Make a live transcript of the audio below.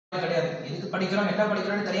எதுக்கு படிக்கிறோம் என்ன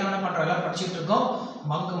படிக்கிறோம்னு தெரியாம என்ன பண்றோம், எல்லாம் படிச்சுட்டு இருக்கோம்.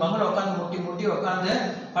 மங்குல உட்காந்து முட்டி உட்காந்து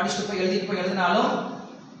படிச்சுட்டு போய் எழுதினாலும்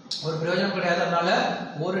ஒரு பிரயோஜனம் கிடையாது. அதனால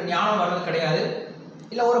ஒரு ஞானம் வர்றது கிடையாது,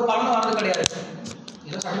 இல்லை ஒரு பலனும் வர்றது கிடையாது.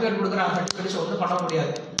 ஏதோ சர்டிஃபிகேட் கொடுக்குறாங்க, சர்டிஃபிகேட் ஒன்றும் பண்ண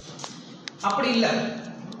முடியாது. அப்படி இல்லை,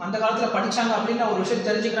 அந்த காலத்தில் படித்தாங்க அப்படின்னா ஒரு விஷயம்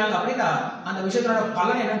தெரிஞ்சுக்கிறாங்க அப்படின்னா அந்த விஷயத்தோட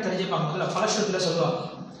பலன் என்னன்னு தெரிஞ்சுப்பாங்க. முதல்ல பலஸ்ருதியில் சொல்லுவாங்க.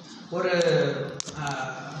 ஒரு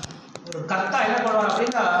கர்த்தா என்ன பண்ணுவார்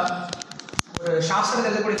அப்படின்னா, ஒரு சாஸ்திரத்தில்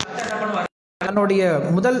இருக்கக்கூடிய கர்த்தா என்ன பண்ணுவார், தன்னுடைய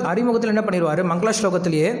முதல் அறிமுகத்தில் என்ன பண்ணிடுவார், மங்கள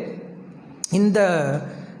ஸ்லோகத்திலேயே இந்த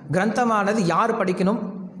கிரந்தமானது யார் படிக்கணும்,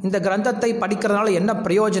 இந்த கிரந்தத்தை படிக்கிறதுனால என்ன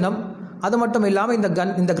பிரயோஜனம், அது மட்டும் இல்லாமல்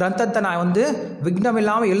இந்த கிரந்தத்தை நான் விக்னம்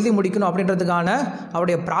இல்லாமல் எழுதி முடிக்கணும் அப்படின்றதுக்கான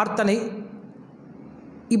அவருடைய பிரார்த்தனை,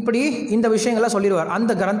 இப்படி இந்த விஷயங்கள்லாம் சொல்லிடுவார்.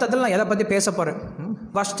 அந்த கிரந்தத்தில் நான் எதை பற்றி பேச போகிறேன்,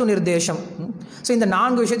 வஸ்து நிர்தேசம். ஸோ இந்த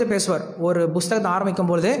 4 விஷயத்தை பேசுவார். ஒரு புஸ்தகத்தை ஆரம்பிக்கும்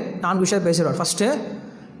பொழுதே 4 விஷயத்தை பேசுவார். ஃபஸ்ட்டு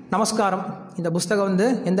நமஸ்காரம், இந்த புஸ்தகம்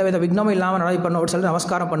எந்த வித விக்னமும் இல்லாமல் நடை பண்ணணும் அப்படின்னு சொல்லி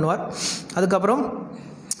நமஸ்காரம் பண்ணுவார். அதுக்கப்புறம்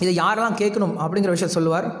இதை யாரெல்லாம் கேட்கணும் அப்படிங்கிற விஷயத்தை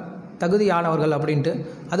சொல்லுவார், தகுதியானவர்கள் அப்படின்ட்டு.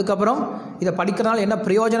 அதுக்கப்புறம் இதை படிக்கிறதுனால என்ன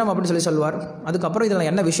பிரயோஜனம் அப்படின்னு சொல்லி சொல்லுவார். அதுக்கப்புறம் இதில்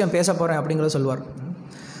என்ன விஷயம் பேச போகிறேன் அப்படிங்கிறத சொல்லுவார்.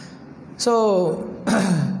 ஸோ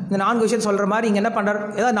இந்த 4 விஷயம் சொல்கிற மாதிரி இங்கே என்ன பண்ணுறார்,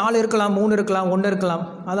 ஏதாவது 4 இருக்கலாம், 3 இருக்கலாம், 1 இருக்கலாம்,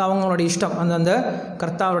 அது அவங்களோட இஷ்டம், அந்த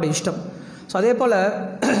கர்த்தாவோட இஷ்டம். ஸோ அதே போல்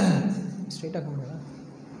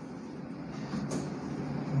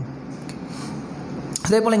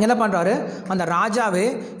அதே போல் இங்கே என்ன பண்ணுறாரு, அந்த ராஜாவே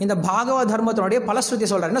இந்த பாகவத தர்மத்தினுடைய பலஸ்ருதியை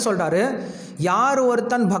சொல்கிறார். என்ன சொல்கிறாரு, யார்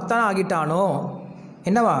ஒருத்தன் பக்தனாக ஆகிட்டானோ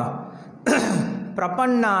என்னவா,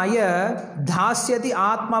 பிரபன்னாய தாஸ்யதி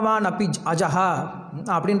ஆத்மவான் அப்பி அஜஹா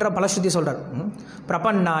அப்படின்ற பலஸ்ருதி சொல்கிறார்.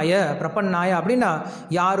 பிரபன்னாய அப்படின்னா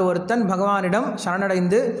யார் ஒருத்தன் பகவானிடம்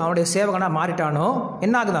சரணடைந்து அவனுடைய சேவகனாக மாறிட்டானோ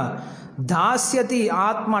என்ன ஆகுதான், தாஸ்யதி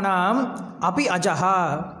ஆத்மனாம் அபி அஜஹா,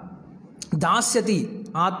 தாஸ்யதி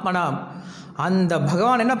ஆத்மனாம், அந்த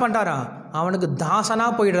பகவான் என்ன பண்ணுறாரா, அவனுக்கு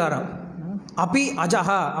தாசனாக போயிடுறாராம். அபி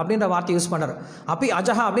அஜஹா அப்படின்ற வார்த்தை யூஸ் பண்ணுறார். அபி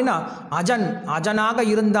அஜஹா அப்படின்னா அஜனாக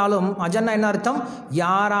இருந்தாலும், அஜன்னா என்ன அர்த்தம்,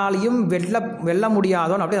 யாராலையும் வெல்ல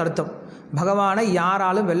முடியாதோன்னு அப்படின்னு அர்த்தம். பகவானை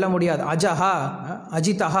யாராலும் வெல்ல முடியாது. அஜஹா,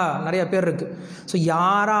 அஜிதஹா நிறைய பேர் இருக்குது. ஸோ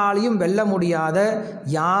யாராலையும் வெல்ல முடியாத,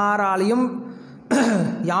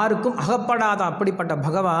 யாருக்கும் அகப்படாத அப்படிப்பட்ட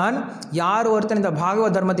பகவான் யார் ஒருத்தன் இந்த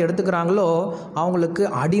பாகவத தர்மத்தை எடுத்துக்கிறாங்களோ அவங்களுக்கு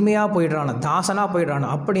அடிமையாக போயிடுறான், தாசனாக போயிடுறான்.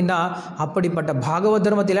 அப்படின்னா அப்படிப்பட்ட பாகவத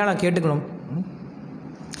தர்மத்திலே நான் கேட்டுக்கணும்,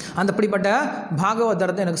 அப்படிப்பட்ட பாகவத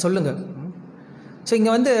தர்மத்தை எனக்கு சொல்லுங்கள். ஸோ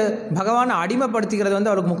இங்கே பகவானை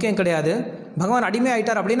அடிமைப்படுத்திக்கிறது அவருக்கு முக்கியம் கிடையாது. பகவான் அடிமை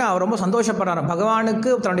ஆகிட்டார் அப்படின்னா அவர் ரொம்ப சந்தோஷப்படுறாரு. பகவானுக்கு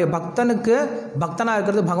தன்னுடைய பக்தனாக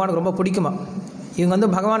இருக்கிறது பகவானுக்கு ரொம்ப பிடிக்குமா. இவங்க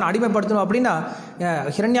பகவான் அடிமைப்படுத்தணும் அப்படின்னா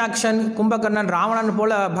ஹிரண்யாக்ஷன், கும்பகர்ணன், ராவணன்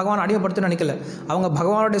போல் பகவான் அடிமைப்படுத்தணும்னு நினைக்கல. அவங்க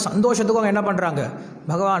பகவானுடைய சந்தோஷத்துக்கும் அவங்க என்ன பண்ணுறாங்க,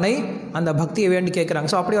 பகவானை அந்த பக்தியை வேண்டி கேட்குறாங்க.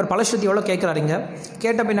 ஸோ அப்படி ஒரு பலஸ்ருதியோடு கேட்குறாருங்க.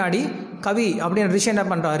 கேட்ட பின்னாடி கவி அப்படின்னு ரிஷி என்ன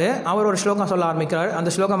பண்ணுறாரு, அவர் ஒரு ஸ்லோகம் சொல்ல ஆரம்பிக்கிறார்.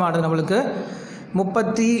 அந்த ஸ்லோகமானது நம்மளுக்கு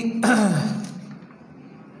 30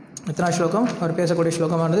 எத்தனை ஸ்லோகம் அவர் பேசக்கூடிய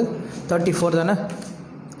ஸ்லோகமானது 34 தானே,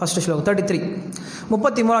 ஃபஸ்ட்டு ஸ்லோகம் 33,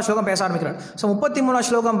 33 ஸ்லோகம் பேச ஆரம்பிக்கிறார். ஸோ 33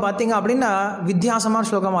 ஸ்லோகம் பார்த்தீங்க அப்படின்னா வித்தியாசமான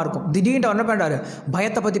ஸ்லோகமாக இருக்கும். திடீர்னு என்ன பண்ணுறாரு,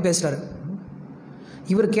 பயத்தை பற்றி பேசுகிறாரு.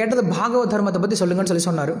 இவர் கேட்டது பாகவத தர்மத்தை பற்றி சொல்லுங்கன்னு சொல்லி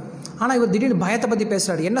சொன்னார். ஆனால் இவர் திடீர்னு பயத்தை பற்றி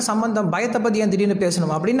பேசுகிறார். என்ன சம்பந்தம், பயத்தை பற்றி ஏன் திடீர்னு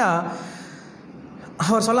பேசணும் அப்படின்னா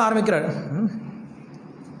அவர் சொல்ல ஆரம்பிக்கிறார்.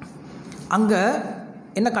 அங்கே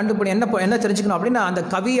என்ன என்ன தெரிஞ்சுக்கணும் அப்படின்னா, அந்த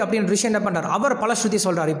கவி அப்படின்னு ரிஷி என்ன பண்ணுறார், அவர் பலஸ்ருதி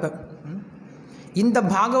சொல்கிறார். இப்போ இந்த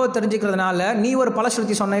பாகவத் தெரிஞ்சுக்கிறதுனால நீ ஒரு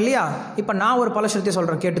பலஸ்ருதி சொன்ன இல்லையா, இப்போ நான் ஒரு பலஸ்ருதி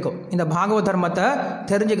சொல்கிறேன் கேட்டுக்கோ. இந்த பாகவத தர்மத்தை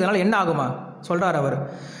தெரிஞ்சுக்கிறதுனால என்ன ஆகுமா சொல்கிறார் அவர்,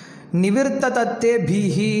 நிவிர்த்த தத்தே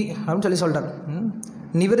பீஹி அப்படின்னு சொல்லி சொல்கிறார்.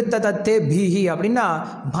 நிவிர்த்த தத்தே பீஹி அப்படின்னா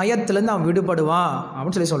பயத்திலேருந்து அவன் விடுபடுவான்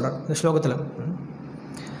அப்படின்னு சொல்லி சொல்கிறார் இந்த ஸ்லோகத்தில்.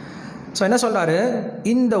 ஸோ என்ன சொல்கிறாரு,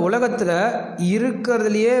 இந்த உலகத்தில்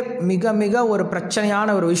இருக்கிறதுலையே மிக மிக ஒரு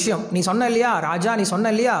பிரச்சனையான ஒரு விஷயம் நீ சொன்ன இல்லையா ராஜா, நீ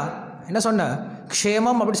சொன்ன இல்லையா, என்ன சொன்ன,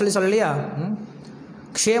 க்ஷேமம் அப்படின்னு சொல்லி இல்லையா,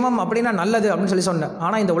 க்ஷேமம் அப்படின்னா நல்லது அப்படின்னு சொல்லி சொன்னேன்.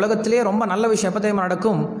 ஆனால் இந்த உலகத்திலே ரொம்ப நல்ல விஷயம் எப்போ தெரியுமா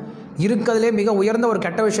நடக்கும், இருக்கிறதுலே மிக உயர்ந்த ஒரு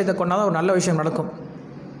கெட்ட விஷயத்தை கொண்டாதான் ஒரு நல்ல விஷயம் நடக்கும்.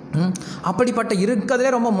 அப்படிப்பட்ட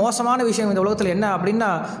இருக்கிறதுலே ரொம்ப மோசமான விஷயம் இந்த உலகத்தில் என்ன அப்படின்னா,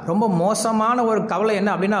 ரொம்ப மோசமான ஒரு கவலை என்ன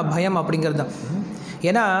அப்படின்னா பயம் அப்படிங்கிறது தான்.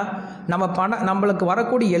 ஏன்னா நம்மளுக்கு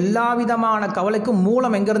வரக்கூடிய எல்லா விதமான கவலைக்கும்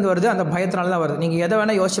மூலம் எங்கேருந்து வருது, அந்த பயத்தினால தான் வருது. நீங்கள் எதை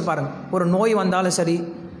வேணால் யோசிச்சு பாருங்கள். ஒரு நோய் வந்தாலும் சரி,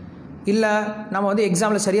 இல்லை நம்ம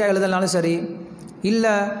எக்ஸாமில் சரியாக எழுதனாலும் சரி,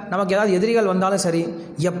 இல்லை நமக்கு ஏதாவது எதிரிகள் வந்தாலும் சரி,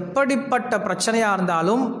 எப்படிப்பட்ட பிரச்சனையாக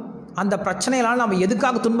இருந்தாலும் அந்த பிரச்சனையால் நம்ம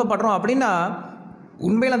எதுக்காக துன்பப்படுறோம் அப்படின்னா,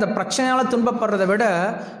 உண்மையில் அந்த பிரச்சனையால் துன்பப்படுறதை விட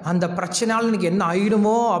அந்த பிரச்சனையால் எனக்கு என்ன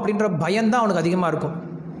ஆகிடுமோ அப்படின்ற பயம்தான் அவனுக்கு அதிகமாக இருக்கும்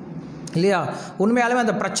இல்லையா. உண்மையாலுமே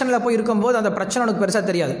அந்த பிரச்சனையில் போய் இருக்கும்போது அந்த பிரச்சனை உனக்கு பெருசாக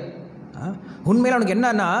தெரியாது. உண்மையில் அவனுக்கு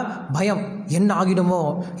என்னன்னா பயம், என்ன ஆகிடுமோ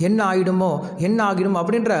என்ன ஆகிடுமோ என்ன ஆகிடுமோ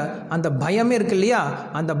அப்படின்ற அந்த பயமே இருக்கு இல்லையா,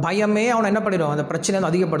 அந்த பயமே அவனை என்ன பண்ணிடும், அந்த பிரச்சனை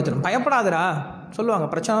வந்து அதிகப்படுத்திடும். பயப்படாதரா சொல்லுவாங்க,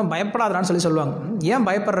 பிரச்சனை பயப்படாதரான்னு சொல்லுவாங்க. ஏன்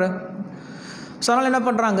பயப்படுற? ஸோ அதனால் என்ன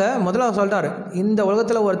பண்ணுறாங்க, முதல்ல அவர் சொல்கிறார், இந்த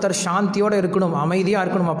உலகத்தில் ஒருத்தர் சாந்தியோடு இருக்கணும், அமைதியாக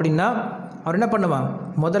இருக்கணும் அப்படின்னா அவர் என்ன பண்ணுவான்,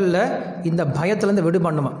 முதல்ல இந்த பயத்துலேருந்து விடு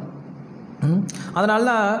பண்ணுவான். அதனால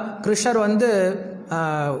தான் கிருஷ்ணர் வந்து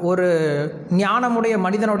ஒரு ஞானமுடைய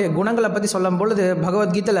மனிதனுடைய குணங்களை பற்றி சொல்லும் பொழுது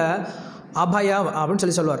பகவத்கீதையில் அபய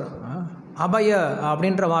அப்படின்னு சொல்லுவார். அபய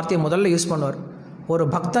அப்படின்ற வார்த்தையை முதல்ல யூஸ் பண்ணுவார். ஒரு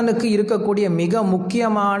பக்தனுக்கு இருக்கக்கூடிய மிக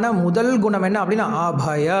முக்கியமான முதல் குணம் என்ன அப்படின்னா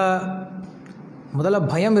அபய. முதல்ல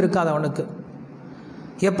பயம் இருக்காது அவனுக்கு.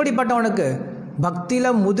 எப்படிப்பட்டவனுக்கு?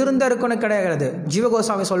 பக்தியில் முதிர்ந்த இருக்கணும் கிடையாது.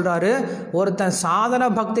 ஜீவகோசாமி சொல்கிறாரு, ஒருத்தன் சாதன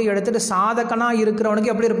பக்தி எடுத்துகிட்டு சாதகனாக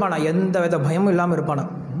இருக்கிறவனுக்கு எப்படி இருப்பானா, எந்த வித பயமும் இல்லாமல் இருப்பானா.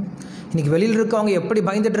 இன்றைக்கி வெளியில் இருக்கவங்க எப்படி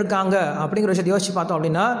பயந்துட்டு இருக்காங்க அப்படிங்கிற விஷயத்தை யோசித்து பார்த்தோம்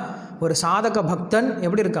அப்படின்னா, ஒரு சாதக பக்தன்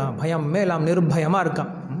எப்படி இருக்கான், பயமே இல்லாமல் நிர்பயமாக இருக்கான்.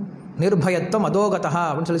 நிர்பயத்துவம் அதோகதா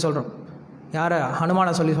அப்படின்னு சொல்கிறோம். யாரை?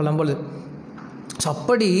 ஹனுமானை சொல்லும்போது. ஸோ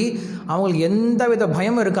அப்படி அவங்களுக்கு எந்த வித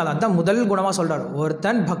பயமும் இருக்காது. அதுதான் முதல் குணமாக சொல்கிறார்.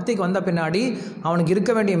 ஒருத்தன் பக்திக்கு வந்த பின்னாடி அவனுக்கு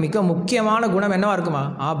இருக்க வேண்டிய மிக முக்கியமான குணம் என்னவா இருக்குமா,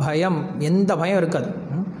 பயம். எந்த பயம் இருக்காது.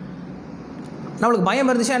 நம்மளுக்கு பயம்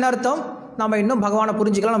இருந்துச்சுன்னா என்ன அர்த்தம், நம்ம இன்னும் பகவானை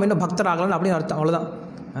புரிஞ்சுக்கலாம், நம்ம இன்னும் பக்தர் ஆகலாம் அப்படின்னு அர்த்தம். அவ்வளோதான்.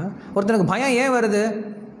 ஒருத்தனுக்கு பயம் ஏன் வருது,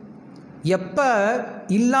 எப்போ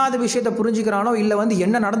இல்லாத விஷயத்தை புரிஞ்சுக்கிறானோ இல்லை வந்து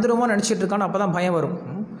என்ன நடந்துருமோ நினச்சிட்டு இருக்கானோ அப்போ தான் பயம் வரும்.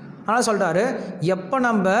 ஆனால் சொல்கிறாரு, எப்போ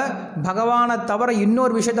நம்ம பகவானை தவிர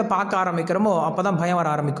இன்னொரு விஷயத்தை பார்க்க ஆரம்பிக்கிறோமோ அப்போ தான் பயம் வர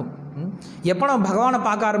ஆரம்பிக்கும். எப்போ நம்ம பகவானை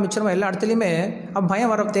பார்க்க ஆரம்பிச்சிடமோ எல்லா இடத்துலையுமே அப்போ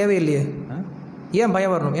பயம் வர தேவையில்லையே. ஏன்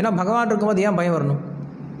பயம் வரணும்? ஏன்னா பகவான் இருக்கும்போது ஏன் பயம் வரணும்?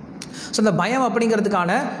 ஸோ இந்த பயம்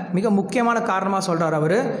அப்படிங்கிறதுக்கான மிக முக்கியமான காரணமாக சொல்கிறார்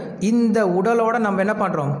அவர். இந்த உடலோட நம்ம என்ன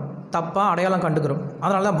பண்ணுறோம், தப்பாக அடையாளம் கண்டுக்கிறோம்.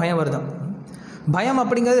 அதனால தான் பயம் வருதான். பயம்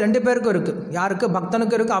அப்படிங்கிறது ரெண்டு பேருக்கும் இருக்குது. யாருக்கு?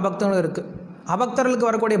 பக்தனுக்கும் இருக்குது, அபக்தனுக்கும் இருக்குது. அபக்தர்களுக்கு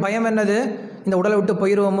வரக்கூடிய பயம் என்னது, இந்த உடலை விட்டு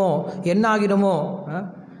போயிடுவோமோ, என்ன ஆகிடுமோ,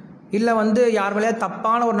 இல்லை வந்து யார் மேலே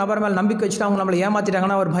தப்பான ஒரு நபர் மேலே நம்பிக்கை வச்சுட்டு அவங்க நம்மளை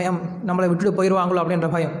ஏமாற்றிட்டாங்கன்னா ஒரு பயம், நம்மளை விட்டுட்டு போயிடுவாங்களோ அப்படின்ற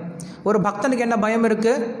பயம். ஒரு பக்தனுக்கு என்ன பயம்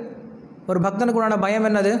இருக்குது? ஒரு பக்தனுக்கு உண்டான பயம்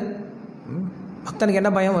என்னது? பக்தனுக்கு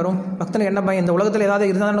என்ன பயம் வரும்? பக்தனுக்கு என்ன பயம்? இந்த உலகத்தில் ஏதாவது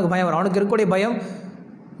இருந்தால் எனக்கு பயம் வரும். அவனுக்கு இருக்கக்கூடிய பயம்,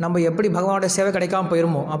 நம்ம எப்படி பகவானுடைய சேவை கிடைக்காம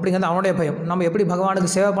போயிருமோ அப்படிங்கிறது அவனுடைய பயம். நம்ம எப்படி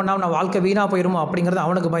பகவானுக்கு சேவை பண்ணாமல் நம்ம வாழ்க்கை வீணாக போயிருமோ அப்படிங்கிறது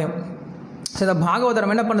அவனுக்கு பயம். ஸோ இந்த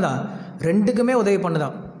பாகவதரம் என்ன பண்ணுதான், ரெண்டுக்குமே உதவி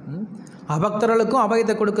பண்ணுதான். அபக்தர்களுக்கும்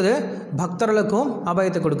அபயத்தை கொடுக்குது, பக்தர்களுக்கும்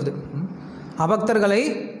அபயத்தை கொடுக்குது. அபக்தர்களை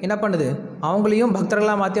என்ன பண்ணுது, அவங்களையும்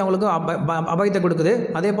பக்தர்களாக மாற்றி அவங்களுக்கும் அபயத்தை கொடுக்குது.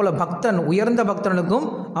 அதே போல் பக்தன், உயர்ந்த பக்தனுக்கும்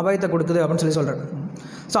அபயத்தை கொடுக்குது அப்படின்னு சொல்கிறார்.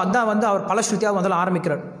 ஸோ அதுதான் வந்து அவர் பலஸ்ருதியாக முதல்ல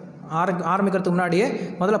ஆரம்பிக்கிறார். ஆரம்பிக்கிறதுக்கு முன்னாடியே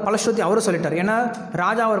முதல்ல பலஸ்ருதி அவரும் சொல்லிட்டார். ஏன்னா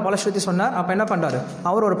ராஜா ஒரு பலஸ்ருதி சொன்னார். அப்போ என்ன பண்ணுறாரு,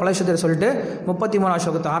 அவர் ஒரு பலஸ்ருதியை சொல்லிட்டு 33ஆம்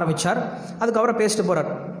ஸ்லோகத்தை ஆரம்பித்தார். அதுக்கப்புறம் பேசிட்டு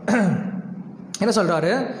போகிறார். என்ன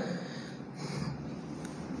சொல்கிறாரு,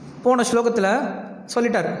 போன ஸ்லோகத்தில்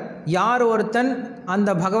சொல்லிட்டார், யார் ஒருத்தன் அந்த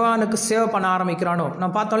பகவானுக்கு சேவை பண்ண ஆரம்பிக்கிறானோ,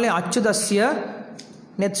 நான் பார்த்தோம் இல்லையா, அச்சுதஸ்ய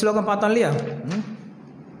நேற்று ஸ்லோகம் பார்த்தோம் இல்லையா,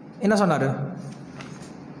 என்ன சொன்னார்,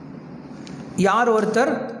 யார்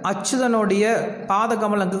ஒருத்தர் அச்சுதனுடைய பாத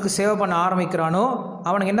கமலங்களுக்கு சேவை பண்ண ஆரம்பிக்கிறானோ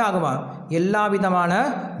அவனுக்கு என்ன ஆகுமா, எல்லா விதமான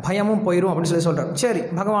பயமும் போயிடும் அப்படின்னு சொல்கிறார். சரி,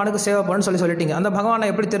 பகவானுக்கு சேவை பண்ணு சொல்லிட்டீங்க. அந்த பகவானை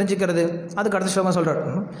எப்படி தெரிஞ்சுக்கிறது, அதுக்கு அடுத்த ஸ்லோகம் சொல்கிறார்.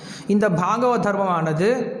 இந்த பாகவத தர்மமானது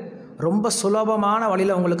ரொம்ப சுலபமான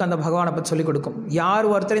வழியில் உங்களுக்கு அந்த பகவானை பற்றி சொல்லிக் கொடுக்கும். யார்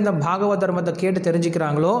ஒருத்தர் இந்த பாகவத தர்மத்தை கேட்டு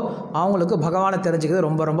தெரிஞ்சுக்கிறாங்களோ அவங்களுக்கு பகவானை தெரிஞ்சுக்கிறது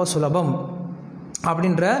ரொம்ப ரொம்ப சுலபம்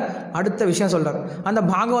அப்படின்ற அடுத்த விஷயம் சொல்கிறார். அந்த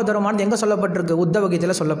பாகவத தர்மமானது எங்கே சொல்லப்பட்டிருக்கு, உத்தவ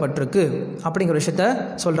கீதையில் சொல்லப்பட்டிருக்கு அப்படிங்கிற விஷயத்த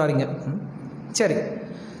சொல்கிறாருங்க. சரி,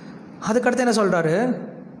 அதுக்கடுத்து என்ன சொல்கிறாரு,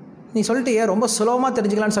 நீ சொல்லிட்டு ரொம்ப சுலபமாக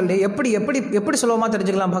தெரிஞ்சுக்கலான்னு சொல்லி எப்படி எப்படி எப்படி சுலபமாக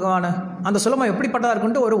தெரிஞ்சுக்கலாம் பகவானை, அந்த சுலபம் எப்படிப்பட்டதாக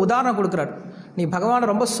இருக்குன்ட்டு ஒரு உதாரணம் கொடுக்குறார். நீ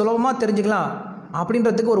பகவானை ரொம்ப சுலபமாக தெரிஞ்சுக்கலாம்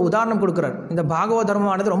அப்படின்றதுக்கு ஒரு உதாரணம் கொடுக்குறார். இந்த பாகவத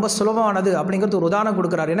தர்மமானது ரொம்ப சுலபமானது அப்படிங்கிறது ஒரு உதாரணம்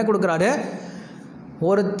கொடுக்குறாரு. என்ன கொடுக்குறாரு,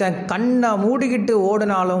 ஒருத்தன் கண்ணை மூடிக்கிட்டு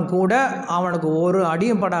ஓடினாலும் கூட அவனுக்கு ஒரு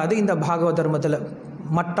அடியும் படாது இந்த பாகவத தர்மத்தில்.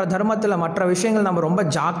 மற்ற தர்மத்தில் மற்ற விஷயங்கள் நம்ம ரொம்ப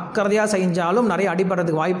ஜாக்கிரதையாக செஞ்சாலும் நிறைய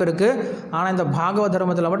அடிபடுறதுக்கு வாய்ப்பு இருக்குது. ஆனால் இந்த பாகவத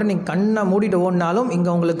தர்மத்தில் மட்டும் நீங்கள் கண்ணை மூடிட்டு ஓடினாலும்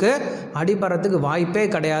இங்கே உங்களுக்கு அடிபடுறதுக்கு வாய்ப்பே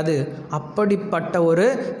கிடையாது. அப்படிப்பட்ட ஒரு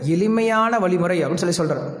எளிமையான வழிமுறை அப்படின்னு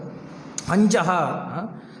சொல்கிறார். அஞ்சஹா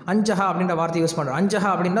அஞ்சஹா அப்படின்ற வார்த்தையை யூஸ் பண்ணுறோம். அஞ்சஹா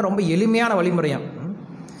அப்படின்னா ரொம்ப எளிமையான வழிமுறையாம்.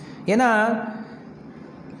 ஏன்னா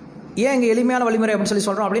ஏன் இங்கே எளிமையான வழிமுறை அப்படின்னு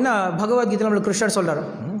சொல்கிறோம் அப்படின்னா, பகவத்கீதை நம்மளுக்கு கிருஷ்ணர் சொல்கிறார்.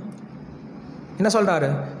 என்ன சொல்கிறாரு,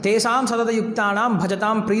 தேசாம் சததயுக்தானாம்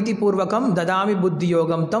பஜதாம் பிரீத்திபூர்வகம் ததாமி புத்தி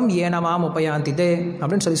யோகம் தம் ஏனமாம் உபயாந்திதே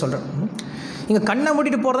அப்படின்னு சொல்கிறார். இங்கே கண்ணை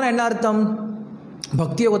மூடிட்டு போகிறதுனா என்ன அர்த்தம்,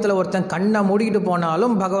 பக்தி யோகத்தில் ஒருத்தன் கண்ணை மூடிட்டு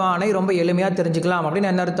போனாலும் பகவானை ரொம்ப எளிமையாக தெரிஞ்சுக்கலாம் அப்படின்னு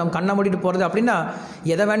என்ன அர்த்தம்? கண்ணை மூடிட்டு போகிறது அப்படின்னா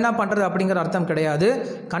எதை வேணால் பண்ணுறது அப்படிங்கிற அர்த்தம் கிடையாது.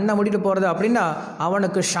 கண்ணை மூடிட்டு போகிறது அப்படின்னா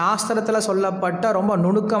அவனுக்கு சாஸ்திரத்தில் சொல்லப்பட்ட ரொம்ப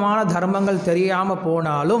நுணுக்கமான தர்மங்கள் தெரியாமல்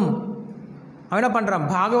போனாலும் அவன் என்ன பண்ணுறான்?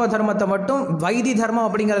 பாகவ தர்மத்தை மட்டும், வைதி தர்மம்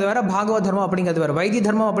அப்படிங்கிறது வேறு, பாகவ தர்மம் அப்படிங்கிறது வேறு. வைதி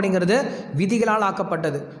தர்மம் அப்படிங்கிறது விதிகளால்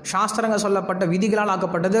ஆக்கப்பட்டது, சாஸ்திரங்கள் சொல்லப்பட்ட விதிகளால்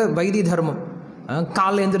ஆக்கப்பட்டது வைதி தர்மம்.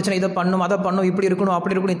 காலையில் எழுந்திரிச்சுன்னா இதை பண்ணும், அதை பண்ணும், இப்படி இருக்கணும்,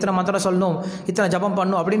 அப்படி இருக்கணும், இத்தனை மந்திரம் சொல்லணும், இத்தனை ஜபம்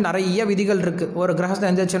பண்ணும் அப்படின்னு நிறைய விதிகள் இருக்குது. ஒரு கிரகஸ்தன்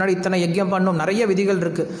எழுந்திரிச்சுனா இத்தனை யஜ்யம் பண்ணும், நிறைய விதிகள்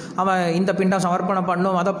இருக்குது. அவன் இந்த பிண்டம் சமர்ப்பணம்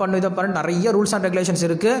பண்ணும், அதை பண்ணும், இதை பண்ணு, நிறைய ரூல்ஸ் அண்ட் ரெகுலேஷன்ஸ்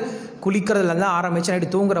இருக்குது. குளிக்கிறதுலேருந்து ஆரம்பிச்சு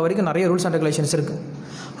நைட்டு தூங்குற வரைக்கும் நிறைய ரூல்ஸ் அண்ட் ரெகுலேஷன்ஸ் இருக்குது.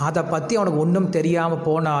 அதை பற்றி அவனுக்கு ஒன்றும் தெரியாமல்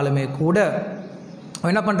போனாலுமே கூட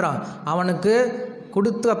அவன் என்ன பண்ணுறான்? அவனுக்கு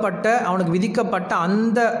கொடுக்கப்பட்ட, அவனுக்கு விதிக்கப்பட்ட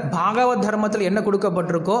அந்த பாகவத் தர்மத்தில் என்ன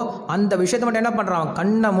கொடுக்கப்பட்டிருக்கோ அந்த விஷயத்தை மட்டும் என்ன பண்ணுறான்?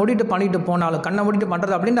 கண்ணை மூடிட்டு பண்ணிட்டு போனாலும், கண்ணை மூடிட்டு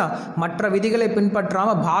பண்ணுறது அப்படின்னா மற்ற விதிகளை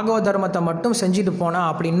பின்பற்றாமல் பாகவத் தர்மத்தை மட்டும் செஞ்சுட்டு போனா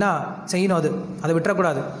அப்படின்னா செய்யணும். அதை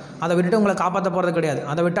விட்டுறக்கூடாது. அதை விட்டுட்டு உங்களை காப்பாற்ற போகிறது கிடையாது.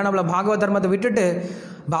 அதை விட்டால் நம்மளை பாகவத் தர்மத்தை விட்டுட்டு,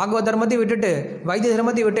 பாகவத் தர்மத்தையும் விட்டுட்டு வைத்திய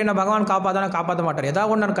தர்மத்தையும் விட்டு என்ன பகவான் காப்பாற்ற மாட்டார்.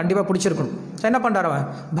 ஏதாவது ஒன்று கண்டிப்பாக பிடிச்சிருக்கணும். ஸோ என்ன பண்ணுறாரு அவன்?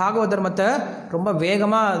 பாகவத் தர்மத்தை ரொம்ப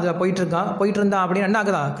வேகமாக அதில் போயிட்டு இருந்தான் அப்படின்னு என்ன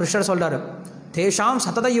ஆகுதான்? கிருஷ்ணர் சொல்கிறார், தேஷாம்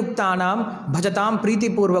சததயுக்தானாம் பஜதாம்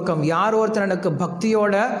பிரீத்திபூர்வகம். யார் ஒருத்தர் எனக்கு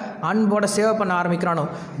பக்தியோட அன்போட சேவை பண்ண ஆரம்பிக்கிறானோ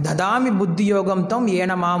ததாமி புத்தி யோகம் தம்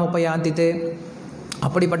ஏனமாம் உபயாந்தித்து.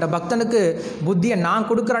 அப்படிப்பட்ட பக்தனுக்கு புத்தியை நான்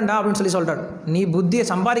கொடுக்குறேன்டா அப்படின்னு சொல்கிறார். நீ புத்தியை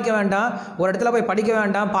சம்பாதிக்க வேண்டாம், ஒரு இடத்துல போய் படிக்க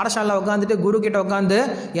வேண்டாம், பாடசாலையில் உட்காந்துட்டு குரு கிட்ட உட்காந்து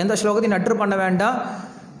எந்த ஸ்லோகத்தையும் நற்று பண்ண வேண்டாம்,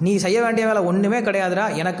 நீ செய்ய வேண்டிய வேலை ஒன்றுமே கிடையாதுடா.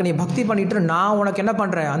 எனக்கு நீ பக்தி பண்ணிட்டு நான் உனக்கு என்ன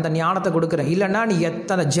பண்ணுறேன்? அந்த ஞானத்தை கொடுக்குறேன். இல்லைன்னா நீ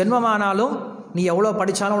எத்தனை ஜென்மமானாலும், நீ எவ்வளோ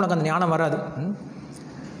படித்தாலும் உனக்கு அந்த ஞானம் வராது.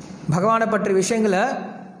 பகவானை பற்றிய விஷயங்களை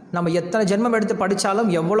நம்ம எத்தனை ஜென்மம் எடுத்து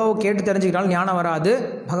படித்தாலும், எவ்வளோ கேட்டு தெரிஞ்சுக்கிட்டாலும் ஞானம் வராது.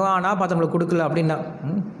 பகவானா பார்த்து நம்மளுக்கு கொடுக்கல அப்படின்னா.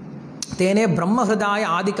 தேனே பிரம்மஹிருதாய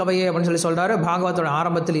ஆதி கவையே அப்படின்னு சொல்கிறாரு பாகவத்தோட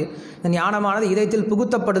ஆரம்பத்திலேயே. இந்த ஞானமானது இதயத்தில்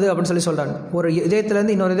புகுத்தப்படுது அப்படின்னு சொல்கிறாங்க. ஒரு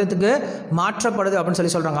இதயத்திலேருந்து இன்னொரு இதயத்துக்கு மாற்றப்படுது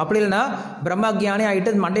அப்படின்னு சொல்கிறாங்க. அப்படி இல்லைன்னா பிரம்மஜானி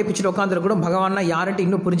ஆகிட்டு மண்டை பிச்சுட்டு உட்காந்துருக்கூடும் பகவான்னா யார்கிட்ட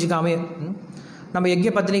இன்னும் புரிஞ்சிக்காமே. நம்ம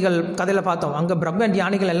யஜ்ய பத்னிகள் கதையில் பார்த்தோம். அங்கே பிரம்ம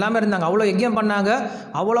ஞானிகள் எல்லாமே இருந்தாங்க. அவ்வளோ யஜ்யம் பண்ணாங்க,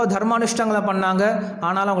 அவ்வளோ தர்மானுஷ்டங்களை பண்ணாங்க.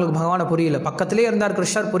 ஆனாலும் அவங்களுக்கு பகவானை புரியல. பக்கத்திலே இருந்தார்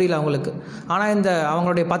கிருஷ்ணர், புரியல அவங்களுக்கு. ஆனால் இந்த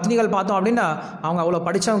அவங்களுடைய பத்னிகள் பார்த்தோம் அப்படின்னா அவங்க அவ்வளோ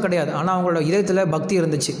படித்தவங்க கிடையாது. ஆனால் அவங்களோட இதயத்தில் பக்தி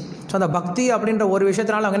இருந்துச்சு. ஸோ அந்த பக்தி அப்படின்ற ஒரு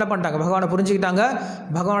விஷயத்தினால அவங்க என்ன பண்ணிட்டாங்க? பகவானை புரிஞ்சுக்கிட்டாங்க,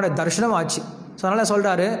 பகவானோட தரிசனம் ஆச்சு. ஸோ அதனால்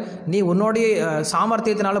சொல்கிறாரு, நீ உன்னுடைய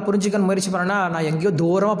சாமர்த்தியத்தினால புரிஞ்சுக்கன்னு முயற்சி பண்ணனா நான் எங்கேயோ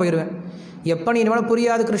தூரமாக போயிடுவேன். எப்போ நீ இனிமேல்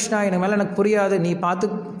புரியாது கிருஷ்ணா, எனக்கு மேலே எனக்கு புரியாது, நீ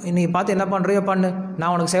பார்த்து என்ன பண்ணுறியோ பண்ணு,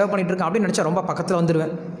 நான் உனக்கு சேவை பண்ணிகிட்ருக்கேன் அப்படின்னு நினச்சா ரொம்ப பக்கத்தில்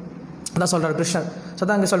வந்துடுவேன். அதான் சொல்கிறார் கிருஷ்ணர். ஸோ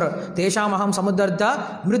தான் இங்கே சொல்கிறார், தேஷாம் அகம் சமுத்தர்த்தா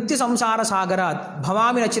மிருத்யு சம்சார சாகராத்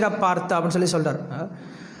பவாமி நச்சிர பார்த்தா அப்படின்னு சொல்கிறார்.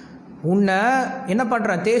 உன்னை என்ன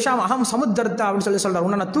பண்ணுறேன்? தேஷாம் அகம் சமுத்தர்த்தா அப்படின்னு சொல்கிறார்.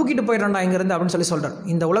 உன்னை நான் தூக்கிட்டு போயிடுறேன்டா இங்கேருந்து அப்படின்னு சொல்கிறார்.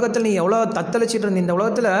 இந்த உலகத்தில் நீ எவ்வளோ தத்தளிச்சிட்டு இருந்த, இந்த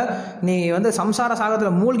உலகத்தில் நீ சம்சார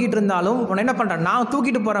சாகரத்தில் மூழ்கிட்டு இருந்தாலும் உன்னை என்ன பண்ணுறேன்? நான்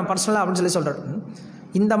தூக்கிட்டு போகிறேன் பர்சனலாக அப்படின்னு சொல்கிறார்.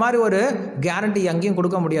 இந்த மாதிரி ஒரு கேரண்டி அங்கேயும்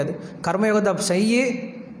கொடுக்க முடியாது. கர்மயோகத்தை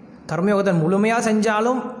கர்மயோகத்தை முழுமையாக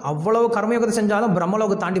செஞ்சாலும், அவ்வளவு கர்மயோகத்தை செஞ்சாலும்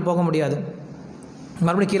பிரம்மலோகத்தை தாண்டி போக முடியாது.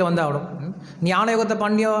 மறுபடியும் கீழே வந்து ஆகணும். ஞான யோகத்தை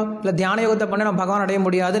பண்ணியோ இல்லை தியான யோகத்தை பண்ணி நம்ம பகவான் அடைய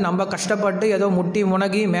முடியாது. நம்ம கஷ்டப்பட்டு ஏதோ முட்டி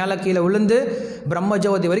முனகி மேலே கீழே விழுந்து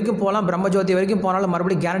பிரம்மஜோதி வரைக்கும் போகலாம். பிரம்மஜோதி வரைக்கும் போனாலும்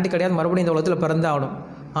மறுபடியும் கேரண்டி கிடையாது, மறுபடியும் இந்த உலகத்தில் பிறந்து ஆகணும்.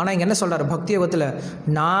 ஆனால் இங்கே என்ன சொல்கிறார்? பக்தி யோகத்தில்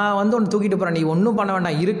நான் ஒன்று தூக்கிட்டு போகிறேன், நீ ஒன்றும் பண்ண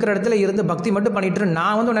வேண்டாம், இருக்கிற இடத்துல இருந்து பக்தி மட்டும் பண்ணிட்டு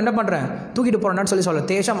நான் ஒன்று என்ன பண்ணுறேன்? தூக்கிட்டு போகிறேன்னு சொல்கிறார்.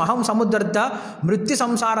 தேசம் அகம் சமுத்திரத்தா மிருத்யு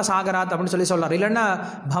சம்சார சாகராத் அப்படின்னு சொல்கிறார். இல்லைன்னா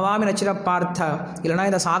பவாமி நச்சிர பார்த்தா, இல்லைனா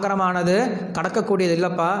இந்த சாகரமானது கடக்கக்கூடியது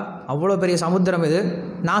இல்லைப்பா, அவ்வளோ பெரிய சமுத்திரம் இது,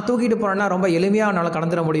 நான் தூக்கிட்டு போகிறேன்னா ரொம்ப எளிமையாக என்னால்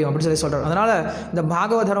கடந்துட முடியும் அப்படின்னு சொல்கிறார். அதனால் இந்த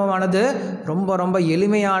பாகவத தர்மமானது ரொம்ப ரொம்ப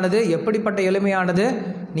எளிமையானது. எப்படிப்பட்ட எளிமையானது?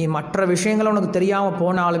 நீ மற்ற விஷயங்களை உனக்கு தெரியாமல்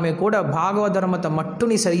போனாலுமே கூட பாகவத தர்மத்தை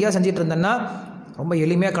மட்டும் நீ சரியாக செஞ்சிட்டு இருந்தேன்னா ரொம்ப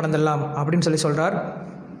எளிமையாக கடந்துடலாம் அப்படின்னு சொல்கிறார்.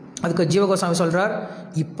 அதுக்கு ஜீவகோசாமி சொல்கிறார்,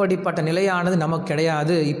 இப்படிப்பட்ட நிலையானது நமக்கு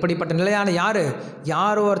கிடையாது. இப்படிப்பட்ட நிலையான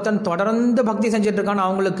யார் ஒருத்தன் தொடர்ந்து பக்தி செஞ்சிட்ருக்கான்னு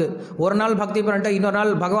அவங்களுக்கு ஒரு நாள் பக்தி பண்ணிட்டு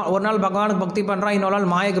ஒரு நாள் பகவானுக்கு பக்தி பண்ணுறான், இன்னொரு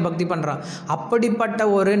நாள் மாயைக்கு பக்தி பண்ணுறான். அப்படிப்பட்ட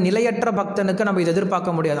ஒரு நிலையற்ற பக்தனுக்கு நம்ம இதை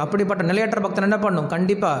எதிர்பார்க்க முடியாது. அப்படிப்பட்ட நிலையற்ற பக்தன் என்ன பண்ணும்?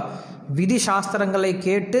 கண்டிப்பாக விதி சாஸ்திரங்களை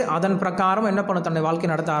கேட்டு அதன் பிரகாரம் என்ன பண்ணும்? தன்னை வாழ்க்கை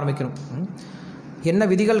நடத்த ஆரம்பிக்கணும். என்ன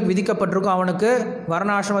விதிகள் விதிக்கப்பட்டிருக்கோ, அவனுக்கு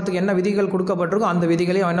வர்ணாசிரமத்துக்கு என்ன விதிகள் கொடுக்கப்பட்டிருக்கோ அந்த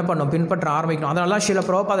விதிகளையும் அவன் என்ன பண்ணும்? பின்பற்ற ஆரம்பிக்கணும். அதனால ஸ்ரீல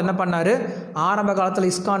பிரபுபாத் என்ன பண்ணார்? ஆரம்ப காலத்தில்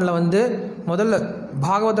இஸ்கானில் முதல்ல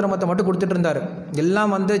பாகவத தர்மத்தை மட்டும் கொடுத்துட்டு இருந்தார்.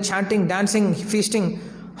 எல்லாம் sanding, dancing, feasting,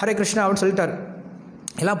 Hare Krishna அப்படின்னு சொல்லிட்டார்.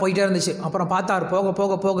 எல்லாம் போயிட்டே இருந்துச்சு. அப்புறம் பார்த்தார், போக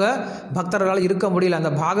போக போக பக்தர்களால் இருக்க முடியல,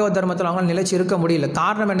 அந்த பாகவத தர்மத்தில் அவங்களால் நிலைச்சி இருக்க முடியல.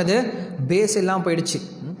 காரணம் என்னது? பேஸ் எல்லாம் போயிடுச்சு.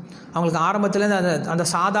 அவங்களுக்கு ஆரம்பத்துலேருந்து அந்த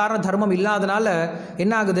சாதாரண தர்மம் இல்லாதனால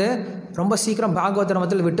என்ன ஆகுது? ரொம்ப சீக்கிரம் பாகவத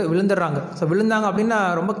தர்மத்தில் விழுந்துடுறாங்க. ஸோ விழுந்தாங்க அப்படின்னா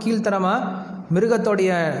ரொம்ப கீழ்த்தரமாக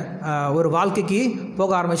மிருகத்தோடைய ஒரு வாழ்க்கைக்கு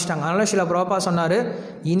போக ஆரம்பிச்சிட்டாங்க. அதனால் சில பிரபா சொன்னார்,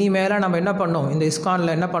 இனிமேல் நம்ம என்ன பண்ணோம், இந்த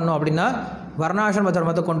இஸ்கானில் என்ன பண்ணோம் அப்படின்னா வர்ணாசிரம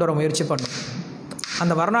தர்மத்தை கொண்டு வர முயற்சி பண்ணோம்.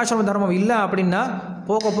 அந்த வர்ணாசிரம தர்மம் இல்லை அப்படின்னா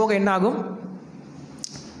போக போக என்ன ஆகும்,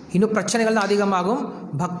 இன்னும் பிரச்சனைகள் தான் அதிகமாகும்.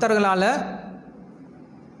 பக்தர்களால்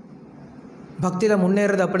பக்தியில்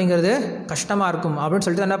முன்னேறது அப்படிங்கிறது கஷ்டமாக இருக்கும் அப்படின்னு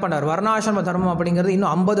சொல்லிட்டு என்ன பண்ணார், வர்ணாசிரம தர்மம் அப்படிங்கிறது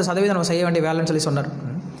இன்னும் 50% நம்ம செய்ய வேண்டிய வேலைன்னு சொல்லி சொன்னார்.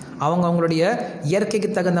 அவங்களுடைய இயற்கைக்கு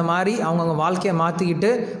தகுந்த மாதிரி அவங்கவுங்க வாழ்க்கையை மாற்றிக்கிட்டு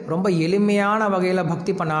ரொம்ப எளிமையான வகையில்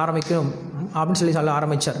பக்தி பண்ண ஆரம்பிக்கணும் அப்படின்னு சொல்ல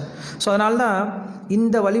ஆரம்பித்தார். ஸோ அதனால தான்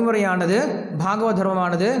இந்த வழிமுறையானது பாகவத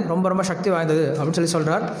தர்மமானது ரொம்ப ரொம்ப சக்தி வாய்ந்தது அப்படின்னு சொல்லி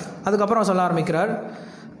சொல்கிறார். அதுக்கப்புறம் சொல்ல ஆரம்பிக்கிறார்,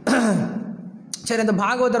 சரி இந்த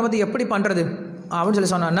பாகவத தர்மத்தை எப்படி பண்ணுறது அப்படின்னு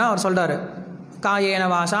சொல்லி சொன்னான்னா அவர் சொல்கிறார், காயேன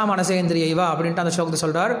வாசா மனசேந்திரியைவா அப்படின்ட்டு அந்த ஸ்லோகத்தை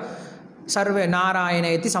சொல்கிறார். சர்வே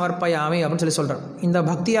நாராயணேத்தி சமர்ப்பயாமி அப்படின்னு சொல்லி சொல்கிறார். இந்த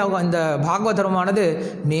பக்தியாக இந்த பாகவத தர்மமானது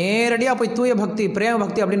நேரடியாக போய் தூய பக்தி பிரேம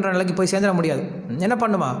பக்தி அப்படின்ற நிலைக்கு போய் சேர்ந்துட முடியாது. என்ன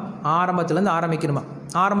பண்ணுமா, ஆரம்பத்துலேருந்து ஆரம்பிக்கணுமா.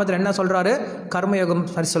 ஆரம்பத்தில் என்ன சொல்கிறாரு, கர்மயோகம்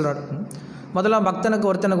சரி சொல்கிறார். முதல்ல பக்தனுக்கு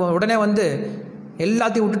ஒருத்தனுக்கு உடனே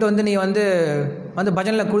எல்லாத்தையும் விட்டுட்டு நீ வந்து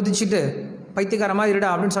பஜனில் குதிச்சுட்டு பைத்தியக்கார மாதிரி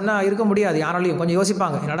இருடா அப்படின்னு சொன்னால் இருக்க முடியாது. யாராலையும் கொஞ்சம்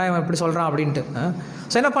யோசிப்பாங்க, என்னடா இவன் இப்படி சொல்கிறான் அப்படின்ட்டு.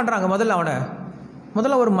 ஸோ என்ன பண்ணுறாங்க,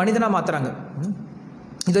 முதல்ல ஒரு மனிதனாக மாற்றுறாங்க.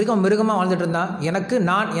 இது வரைக்கும் மிருகமாக வாழ்ந்துட்டு இருந்தான், எனக்கு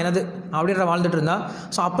நான் எனது அப்படின்ற வாழ்ந்துட்டு இருந்தான்.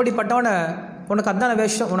 ஸோ அப்படிப்பட்டவனை உனக்கு அதான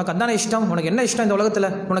வேஷம், உனக்கு அதான இஷ்டம், உனக்கு என்ன இஷ்டம் இந்த உலகத்தில்,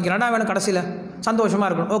 உனக்கு என்னடா வேணும் கடைசியில், சந்தோஷமாக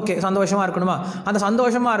இருக்கணும். ஓகே சந்தோஷமாக இருக்கணுமா, அந்த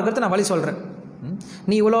சந்தோஷமாக இருக்கிறது நான் வழி சொல்கிறேன்.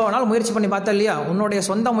 நீ இவ்வளோ நாள் முயற்சி பண்ணி பார்த்த இல்லையா, உன்னுடைய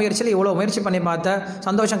சொந்த முயற்சியில் இவ்வளோ முயற்சி பண்ணி பார்த்த,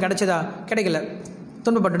 சந்தோஷம் கிடைச்சதா, கிடைக்கல,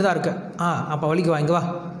 துன்பப்பட்டு தான் இருக்கு. அப்போ வழிக்கு வாங்க வா,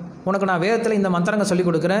 உனக்கு நான் வேதத்தில் இந்த மந்திரங்கள் சொல்லிக்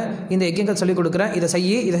கொடுக்குறேன், இந்த யஜ்யங்கள் சொல்லிக் கொடுக்குறேன், இதை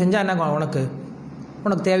இதை செஞ்சால் என்ன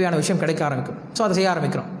உனக்கு தேவையான விஷயம் கிடைக்க ஆரம்பிக்கும். ஸோ அதை செய்ய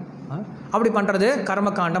ஆரம்பிக்கிறோம். அப்படி பண்ணுறது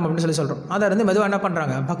கர்மகாண்டம் அப்படின்னு சொல்லி சொல்கிறோம். அதை மெதுவாக என்ன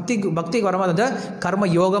பண்ணுறாங்க, பக்திக்கு வரும்போது அந்த கர்ம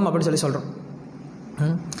யோகம் அப்படின்னு சொல்லி சொல்கிறோம்.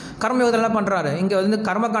 கர்ம யோகத்தில் என்ன பண்ணுறாரு, இங்கே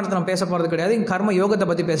கர்மகாண்டத்தை நம்ம பேச போகிறது கிடையாது, இங்கே கர்ம யோகத்தை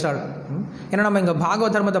பற்றி பேசுகிறாரு. ஏன்னா நம்ம இங்கே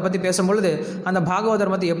பாகவத தர்மத்தை பற்றி பேசும்பொழுது அந்த பாகவத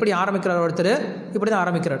தர்மத்தை எப்படி ஆரம்பிக்கிறார், ஒருத்தர் இப்படி தான்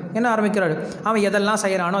ஆரம்பிக்கிறார். என்ன ஆரம்பிக்கிறார், அவன் எதெல்லாம்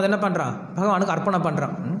செய்கிறானோ அதை என்ன பண்ணுறான், பகவானுக்கு அர்ப்பணம்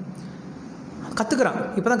பண்ணுறான், கற்றுக்கிறான்.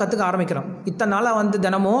 இப்போ தான் கற்றுக்க ஆரம்பிக்கிறான். இத்தனை நாளாக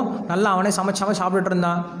தினமும் நல்லா அவனே சமைச்சாமல் சாப்பிட்டுட்டு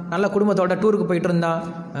இருந்தான், நல்ல குடும்பத்தோட டூருக்கு போயிட்டு இருந்தான்,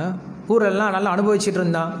 ஊரெல்லாம் நல்லா அனுபவிச்சுட்டு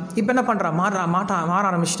இருந்தான். இப்போ என்ன பண்ணுறான், மாற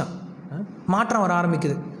ஆரம்பிச்சிட்டான். மாற்றம் வர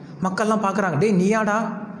ஆரம்பிக்குது. மக்கள்லாம் பார்க்குறாங்க, டேய் நீயாடா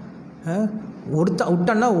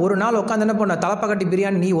விட்டன்னா ஒரு நாள் உட்காந்து என்ன பண்ண, தலைப்பக்கட்டி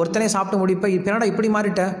பிரியாணி நீ ஒருத்தனே சாப்பிட்டு முடிப்ப, இப்போ என்னடா இப்படி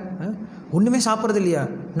மாறிட்ட, ஒன்றுமே சாப்பிட்றது இல்லையா,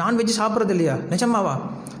 நான்வெஜ் சாப்பிட்றது இல்லையா, நிஜமாவா,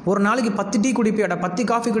 ஒரு நாளைக்கு 10 டீ குடிப்பியாடா, 10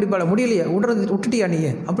 காஃபி குடிப்பாடா, முடியலையா, விட்டுட்டியா நீ,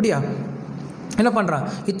 அப்படியா, என்ன பண்ணுறான்,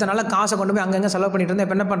 இத்தனை நாளாக காசை கொண்டு போய் அங்கங்கே செலவு பண்ணிட்டு இருந்தால்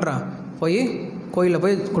இப்போ என்ன பண்ணுறான், போய் கோயிலில்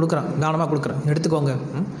போய் கொடுக்குறான், தானமாக கொடுக்குறான், எடுத்துக்கோங்க,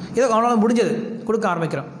 ஏதோ அவனால் முடிஞ்சது கொடுக்க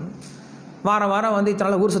ஆரம்பிக்கிறான். வாரம் இத்தனை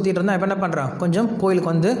நாள் ஊர் சுற்றிட்டு இருந்தால் இப்போ என்ன பண்ணுறான், கொஞ்சம்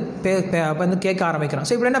கோயிலுக்கு கேட்க ஆரம்பிக்கிறான்.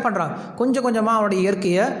 ஸோ இப்படி என்ன பண்ணுறான், கொஞ்சம் கொஞ்சமாக அவனுடைய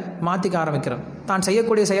இயற்கையை மாற்றிக்க ஆரம்பிக்கிறான். தான்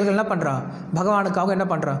செய்யக்கூடிய செயல்கள் என்ன பண்ணுறான், பகவானுக்காக என்ன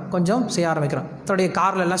பண்ணுறான், கொஞ்சம் செய்ய ஆரம்பிக்கிறான். தன்னுடைய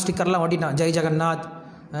காரில் எல்லாம் ஸ்டிக்கர்லாம் ஒட்டிட்டான், ஜெய் ஜெகநாத்,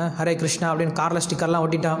 ஹரே கிருஷ்ணா அப்படின்னு காரில் ஸ்டிக்கர்லாம்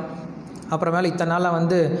ஒட்டிட்டான். அப்புறமேல இத்தனை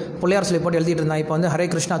நாளாக பிள்ளையார் சொல்லி போட்டு எழுதிட்டு இருந்தான், இப்போ ஹரே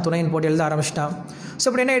கிருஷ்ணா துணைன்னு போட்டு எழுத ஆரம்பிச்சிட்டான். ஸோ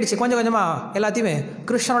இப்படி என்ன ஆயிடுச்சு, கொஞ்சம் கொஞ்சமாக எல்லாத்தையுமே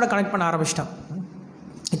கிருஷ்ணனோட கனெக்ட் பண்ண ஆரம்பிச்சிட்டான்.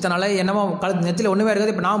 இத்தனை நாள் என்னமோ நெத்தியில் ஒன்றுமே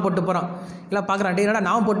இருக்காது, இப்போ நாம போட்டு போகிறான். எல்லாம் பார்க்குறான், டே என்னடா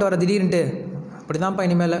நாம போட்டு வர திடீர்னுட்டு, அப்படி தான்ப்பா,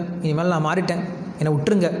 இனிமேல் நான் மாறிட்டேன், என்னை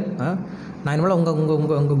விட்டுருங்க, நான் இனிமேல்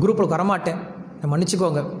உங்கள் குரூப்பில் வரமாட்டேன், நான்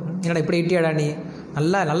மன்னிச்சிக்கோங்க, என்னடா இப்படி இட்டியாடா நீ,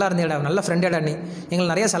 நல்லா இருந்தேடா, நல்ல ஃப்ரெண்டேடா நீ, எங்களை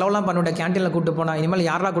நிறைய செலவுலாம் பண்ணிவிட்டேன், கேன்டீனில் கூப்பிட்டு போனால், இனிமேல்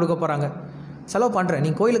யாரெல்லாம் கொடுக்க போகிறாங்க, செலவு பண்ணுறேன்,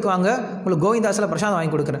 நீ கோயிலுக்கு வாங்க, உங்களுக்கு கோவிந்தாசில் பிரசாதம்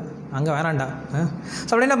வாங்கி கொடுக்குறேன், அங்கே வேணாண்டா.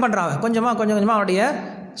 ஸோ அப்படி என்ன பண்ணுறான், கொஞ்சம் கொஞ்சமாக அவனுடைய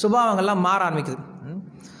சுபாவங்கள்லாம் மாற ஆரம்பிக்குது.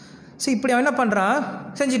 ஸோ இப்படி அவன் என்ன பண்ணுறான்,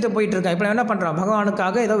 செஞ்சுட்டு போயிட்டுருக்கான். இப்படி அவன் என்ன பண்ணுறான்,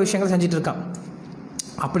 பகவானுக்காக ஏதோ விஷயங்கள் செஞ்சுட்டு இருக்கான்.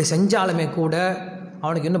 அப்படி செஞ்சாலுமே கூட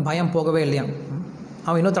அவனுக்கு இன்னும் பயம் போகவே இல்லையா.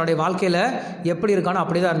 அவன் இன்னும் தன்னுடைய வாழ்க்கையில் எப்படி இருக்கானோ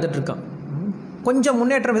அப்படி தான் இருந்துகிட்ருக்கான். கொஞ்சம்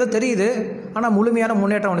முன்னேற்றம் ஏதோ தெரியுது, ஆனால் முழுமையான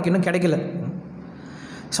முன்னேற்றம் அவனுக்கு இன்னும் கிடைக்கல.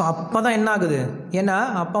 ஸோ அப்போ தான் என்ன ஆகுது, ஏன்னா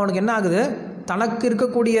அப்போ அவனுக்கு என்ன ஆகுது, தனக்கு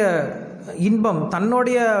இருக்கக்கூடிய இன்பம்,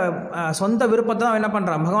 தன்னுடைய சொந்த விருப்பத்தை தான் அவன் என்ன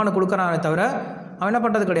பண்ணுறான், பகவானுக்கு கொடுக்குறானே தவிர அவன் என்ன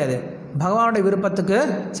பண்ணுறது கிடையாது, பகவானுடைய விருப்பத்துக்கு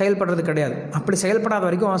செயல்படுறது கிடையாது. அப்படி செயல்படாத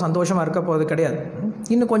வரைக்கும் அவன் சந்தோஷமாக இருக்க போகிறது கிடையாது.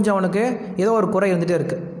 இன்னும் கொஞ்சம் அவனுக்கு ஏதோ ஒரு குறை இருந்துகிட்டே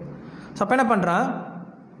இருக்குது. ஸோ அப்போ என்ன பண்ணுறான்,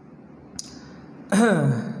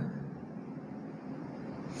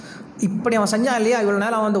 இப்படி அவன் செஞ்சான் இல்லையா, இவ்வளோ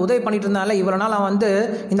நாள் அவன் உதவி பண்ணிட்டு இருந்தான், இவ்வளோ நாள் அவன்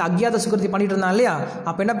இந்த அக்ஞாத சுகிருதி பண்ணிட்டு இருந்தான் இல்லையா,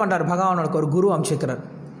 அப்போ என்ன பண்ணுறாரு, பகவானுக்கு ஒரு குரு அமைச்சிருக்கிறார்.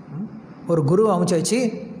 ஒரு குரு அமைச்சு வச்சு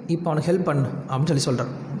இப்போ அவனுக்கு ஹெல்ப் பண்ணு அப்படின்னு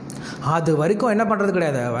சொல்கிறார். அது வரைக்கும் என்ன பண்ணுறது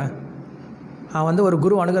கிடையாது, அவன் ஒரு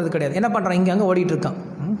குரு அணுகிறது கிடையாது. என்ன பண்ணுறான், இங்கே அங்கே ஓடிட்டு இருக்கான்.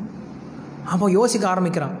 அப்போ யோசிக்க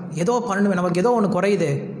ஆரம்பிக்கிறான், ஏதோ பண்ணணுமே, நமக்கு ஏதோ ஒன்று குறையுது,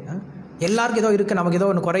 எல்லாருக்கும் ஏதோ இருக்குது, நமக்கு ஏதோ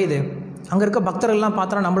ஒன்று குறையுது, அங்கே இருக்க பக்தர்கள்லாம்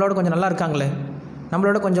பார்த்தோன்னா நம்மளோட கொஞ்சம் நல்லா இருக்காங்களே,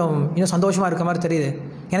 நம்மளோட கொஞ்சம் இன்னும் சந்தோஷமாக இருக்க மாதிரி தெரியுது,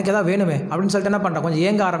 எனக்கு எதாவது வேணுமே அப்படின்னு சொல்லிட்டு என்ன பண்ணுறான், கொஞ்சம்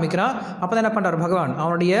ஏங்க ஆரம்பிக்கிறான். அப்போ தான் என்ன பண்ணுறாரு பகவான்,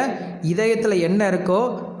 அவனுடைய இதயத்தில் என்ன இருக்கோ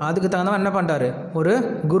அதுக்கு தகுந்தவன் என்ன பண்ணுறாரு, ஒரு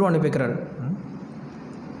குரு அனுப்பி வைக்கிறாரு.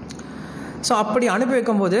 ஸோ அப்படி அனுப்பி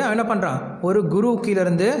வைக்கும்போது அவன் என்ன பண்ணுறான், ஒரு குரு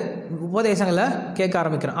கீழேருந்து உபதேசங்களை கேட்க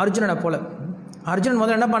ஆரம்பிக்கிறான். அர்ஜுனனை போல். அர்ஜுனன்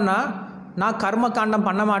முதல்ல என்ன பண்ணால், நான் கர்மகாண்டம்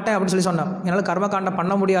பண்ண மாட்டேன் அப்படின்னு சொல்லி சொன்னான். என்னால் கர்மகாண்டம்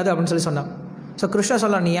பண்ண முடியாது அப்படின்னு சொல்லி சொன்னான். ஸோ கிருஷ்ணா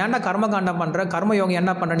சொல்ல, நீ ஏன்டா கர்மகாண்டம் பண்ணுற, கர்மயோகம்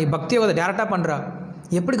என்ன பண்ணுற, நீ பக்தி யோகத்தை டேரெக்டாக பண்ணுறா.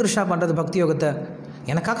 எப்படி கிருஷ்ணா பண்ணுறது பக்தி யோகத்தை,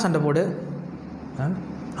 எனக்காக சண்டை போடு.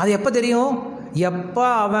 அது எப்போ தெரியும், எப்போ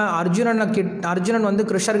அவன் அர்ஜுனன் வந்து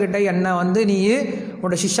கிருஷ்ணர்கிட்ட என்னை வந்து நீ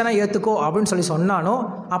உன்னோட சிஷ்யனை ஏற்றுக்கோ அப்படின்னு சொல்லி சொன்னானோ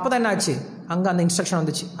அப்போ தான் என்ன ஆச்சு, அங்கே அந்த இன்ஸ்ட்ரக்ஷன்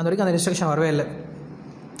வந்துச்சு. அந்த வரைக்கும் அந்த இன்ஸ்ட்ரக்ஷன் வரவே இல்லை.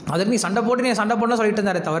 அதுக்கு நீ சண்டை போட்டு நீ சண்டை போடணும் சொல்லிட்டு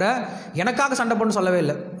இருந்தாரே தவிர எனக்காக சண்டை போடணும்னு சொல்லவே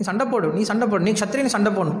இல்லை. நீ சண்டை போடு, நீ சண்டை போடு, நீ சத்திரி நீ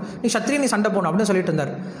சண்டை போடணும், நீ சத்திரி நீ சண்டை போடணும் அப்படின்னு சொல்லிட்டு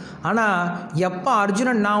இருந்தார். ஆனால் எப்போ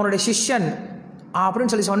அர்ஜுனன் நான் உன்னுடைய சிஷ்யன்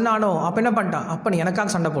அப்படின்னு சொல்லி சொன்னானோ அப்போ என்ன பண்ணிட்டான், அப்போ நீ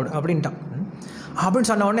எனக்காக சண்டை போடு அப்படின்ட்டான். அப்படின்னு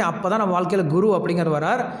சொன்ன உடனே அப்போ தான் நம்ம வாழ்க்கையில் குரு அப்படிங்கிற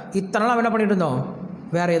வரார். இத்தனை நாள் என்ன பண்ணிட்டு இருந்தோம்,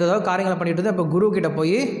 வேறு ஏதோ காரியங்களை பண்ணிட்டு இருந்தோம். இப்போ குரு கிட்டே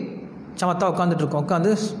போய் சமத்தாக உட்காந்துட்ருக்கோம்.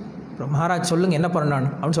 உட்காந்து மகாராஜ் சொல்லுங்கள் என்ன பண்ணணும்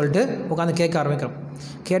அப்படின்னு சொல்லிட்டு உட்காந்து கேட்க ஆரம்பிக்கிறோம்.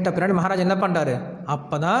 கேட்ட பின்னாடி மகாராஜ் என்ன பண்ணுறாரு,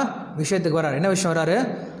 அப்போ தான் விஷயத்துக்கு வராரு. என்ன விஷயம் வராரு,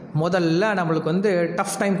 முதல்ல நம்மளுக்கு வந்து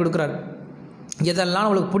டஃப் டைம் கொடுக்குறாரு. எதெல்லாம்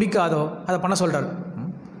நம்மளுக்கு பிடிக்காதோ அதை பண்ண சொல்கிறார்.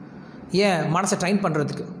 ஏன், மனசை ட்ரைன்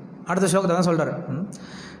பண்ணுறதுக்கு. அடுத்த ஸ்லோகத்தை தான் சொல்கிறார்.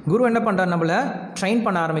 குரு என்ன பண்ணுறார், நம்மளை ட்ரெயின்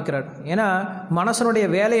பண்ண ஆரம்பிக்கிறார். ஏன்னா மனசனுடைய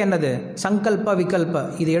வேலை என்னது, சங்கல்ப விகல்ப,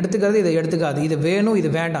 இது எடுத்துக்கிறது இதை எடுத்துக்காது, இது வேணும் இது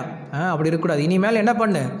வேண்டாம், அப்படி இருக்கக்கூடாது. இனிமேல் என்ன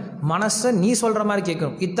பண்ணு, மனசை நீ சொல்கிற மாதிரி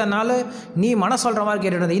கேட்கணும். இத்தனை நாள் நீ மனசு சொல்கிற மாதிரி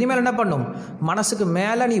கேட்டுருந்தது, இனிமேல் என்ன பண்ணும், மனசுக்கு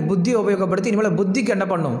மேலே நீ புத்தி உபயோகப்படுத்தி இனிமேல் புத்திக்கு என்ன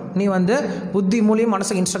பண்ணும், நீ வந்து புத்தி மூலியம்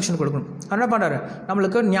மனசுக்கு இன்ஸ்ட்ரக்ஷன் கொடுக்கணும். என்ன பண்ணுறாரு,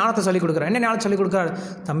 நம்மளுக்கு ஞானத்தை சொல்லிக் கொடுக்குறாரு. என்ன ஞானத்தை சொல்லிக் கொடுக்குறாரு,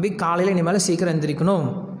 தம்பி காலையில் இனிமேல் சீக்கிரம் எந்திரிக்கணும்,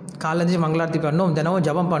 காலையில் எழுந்திரிச்சு மங்களார்த்தி பண்ணணும், தினமும்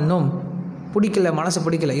ஜபம் பண்ணணும். பிடிக்கல, மனசு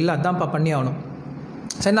பிடிக்கல, இல்லை அதான்ப்பா பண்ணி ஆகணும்.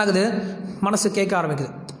 சரி, என்ன ஆகுது, மனசு கேட்க ஆரம்பிக்குது.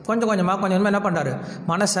 கொஞ்சம் கொஞ்சமாக என்ன பண்ணுறாரு,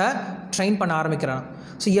 மனசை ட்ரெயின் பண்ண ஆரம்பிக்கிறான்.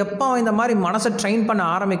 ஸோ எப்போ அவன் இந்த மாதிரி மனசை ட்ரெயின் பண்ண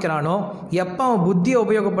ஆரம்பிக்கிறானோ, எப்போ அவன் புத்தியை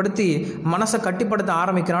உபயோகப்படுத்தி மனசை கட்டுப்படுத்த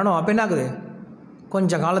ஆரம்பிக்கிறானோ அப்போ என்ன ஆகுது,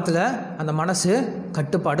 கொஞ்ச காலத்தில் அந்த மனசு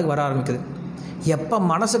கட்டுப்பாட்டுக்கு வர ஆரம்பிக்குது. எப்போ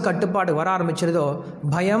மனசு கட்டுப்பாடு வர ஆரம்பிச்சிருதோ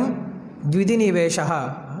பயம் த்விதிநிவேஷா,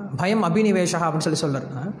 பயம் அபினிவேஷா அப்படின்னு சொல்லி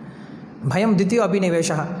சொல்கிறார். பயம் தித்தியோ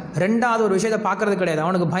அபினிவேஷா, ரெண்டாவது ஒரு விஷயத்தை பார்க்குறது கிடையாது.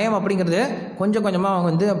 அவனுக்கு பயம் அப்படிங்கிறது கொஞ்சம் கொஞ்சமாக அவன்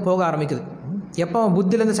வந்து போக ஆரம்பிக்குது. எப்போ அவன்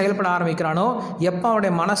புத்திலேருந்து செயல்பட ஆரம்பிக்கிறானோ, எப்போ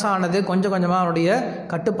அவனுடைய மனசானது கொஞ்சம் கொஞ்சமாக அவனுடைய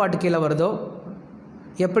கட்டுப்பாட்டு கீழே வருதோ,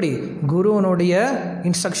 எப்படி குருவனுடைய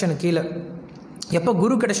இன்ஸ்ட்ரக்ஷன் கீழே, எப்போ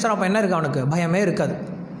குரு கிடைச்சிட்டோ அப்போ என்ன இருக்குது, அவனுக்கு பயமே இருக்காது.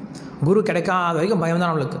 குரு கிடைக்காத வரைக்கும் பயம்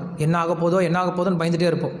தான் நம்மளுக்கு, என்ன ஆக போதோன்னு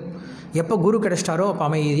பயந்துகிட்டே இருப்போம். எப்போ குரு கிடைச்சிட்டாரோ அப்போ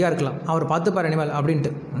அமைதியாக இருக்கலாம், அவர் பார்த்துப்பார் இனிமேல்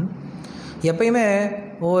அப்படின்ட்டு. எப்பயுமே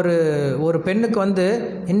ஒரு பெண்ணுக்கு வந்து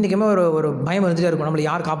என்றைக்குமே ஒரு பயம் இருந்துகிட்டே இருக்கும், நம்மளை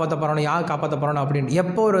யார் காப்பாற்ற போகிறோம் அப்படின்ட்டு.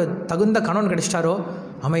 எப்போ ஒரு தகுந்த கணவன் கிடைச்சிட்டாரோ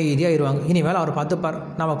அமைதியாக இருவாங்க, இனிமேல் அவர் பார்த்துப்பார்,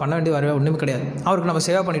 நம்ம பண்ண வேண்டிய வரவே ஒன்றுமே கிடையாது, அவருக்கு நம்ம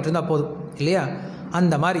சேவை பண்ணிகிட்டு இருந்தால் போதும் இல்லையா.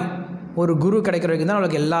 அந்த மாதிரி ஒரு குரு கிடைக்கிற வரைக்கும் தான்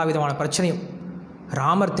நம்மளுக்கு எல்லா விதமான பிரச்சனையும்.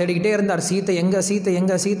 ராமர் தேடிக்கிட்டே இருந்தார், சீத்தை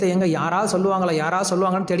எங்கே யாராவது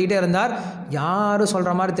சொல்லுவாங்கன்னு தேடிக்கிட்டே இருந்தார். யாரும்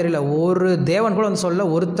சொல்கிற மாதிரி தெரியல, ஒரு தேவன் கூட வந்து சொல்ல,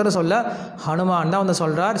 ஒருத்தர் சொல்ல, ஹனுமான் தான் வந்து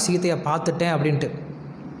சொல்கிறார் சீத்தையை பார்த்துட்டேன் அப்படின்ட்டு.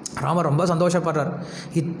 ராமர் ரொம்ப சந்தோஷப்படுறார்.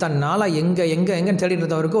 இத்தனை நாளாக எங்கன்னு தேடிட்டு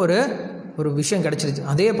இருந்தவருக்கு ஒரு விஷயம் கிடச்சிருச்சு.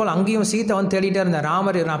 அதே போல் அங்கேயும் சீத்தை வந்து தேடிட்டே இருந்தேன்,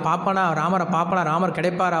 ராமர்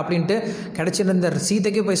கிடைப்பாரா அப்படின்ட்டு. கிடச்சிருந்த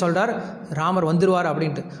சீத்தைக்கு போய் சொல்கிறார் ராமர் வந்துடுவார்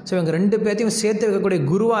அப்படின்ட்டு. ஸோ இவங்க ரெண்டு பேர்த்தையும் சேர்த்து வைக்கக்கூடிய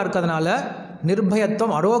குருவாக இருக்கிறதுனால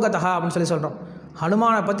நிர்பயத்துவம் அரோகதா அப்படின்னு சொல்லி சொல்கிறோம்.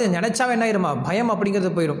 ஹனுமானை பற்றி நினச்சாவே என்ன ஆயிருமா, பயம்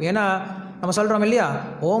அப்படிங்கிறது போயிடும். ஏன்னா நம்ம சொல்கிறோம் இல்லையா,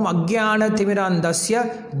 ஓம் அக்ஞான திமிராந்தஸ்ய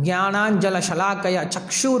ஞானாஞ்சல ஷலாக்கய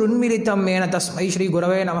சக்ஷுர் உன்மிலித்தம் மேன தஸ்மை ஸ்ரீ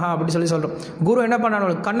குரவே நமஹ அப்படி சொல்லி சொல்கிறோம். குரு என்ன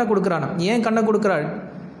பண்ணான், கண்ணை கொடுக்குறான். ஏன் கண்ணை கொடுக்குறாள்,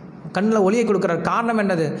 கண்ணில் ஒளியை கொடுக்குறார். காரணம்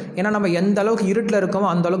என்னது, ஏன்னா நம்ம எந்த அளவுக்கு இருட்டில் இருக்கோமோ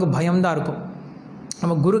அந்த அளவுக்கு பயம்தான் இருக்கும்.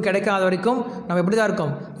 நம்ம குரு கிடைக்காத வரைக்கும் நம்ம எப்படி தான்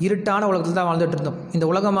இருக்கோம், இருட்டான உலகத்தில் தான் வாழ்ந்துட்டு இருந்தோம். இந்த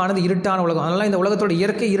உலகமானது இருட்டான உலகம், அதனால் இந்த உலகத்தோட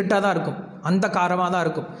இயற்கை இருட்டாக தான் இருக்கும், அந்த காரமாக தான்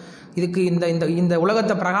இருக்கும். இதுக்கு இந்த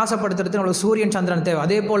உலகத்தை பிரகாசப்படுத்துறதுக்கு நம்மளுக்கு சூரியன் சந்திரன் தேவை.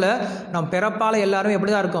 அதே போல் நம்ம பிறப்பால் எல்லாருமே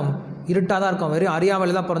எப்படி தான் இருக்கும், இருட்டாக தான் இருக்கும், வெறும்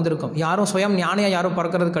அறியாமல் தான் பிறந்திருக்கும். யாரும் சுயம் ஞானியாக யாரும்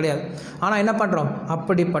பிறக்கிறது கிடையாது. ஆனால் என்ன பண்ணுறோம்,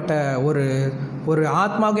 அப்படிப்பட்ட ஒரு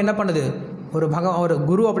ஆத்மாவுக்கு என்ன பண்ணுது, ஒரு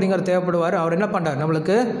குரு அப்படிங்கிற தேவைப்படுவார். அவர் என்ன பண்ணுறார்,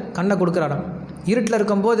 நம்மளுக்கு கண்ணை கொடுக்குறாரு. இருட்டில்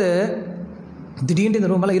இருக்கும்போது திடீர்னு இந்த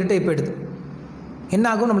ரூமெல்லாம் இருட்டாகி போயிடுது. என்ன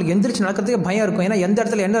ஆகும், நம்மளுக்கு எந்திரிச்சு நடக்கிறதுக்கு பயம் இருக்கும். ஏன்னா எந்த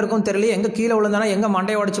இடத்துல என்ன இருக்கும்னு தெரியல, எங்கே கீழே விழுந்தானா, எங்கே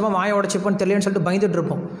மண்டையை உடச்சிப்போம் மாயை உடச்சிப்போன்னு தெரியலன்னு சொல்லிட்டு பயந்துட்டு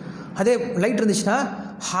இருப்போம். அதே லைட் இருந்துச்சுன்னா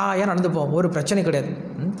ஹாயாக நடந்துப்போம், ஒரு பிரச்சனை கிடையாது.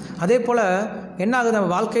 அதே போல் என்ன ஆகுது, நம்ம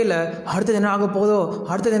வாழ்க்கையில் அடுத்தது என்ன ஆக போதோ,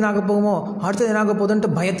 அடுத்தது என்ன ஆக போகுமோ, அடுத்தது என்ன ஆக போதுன்ட்டு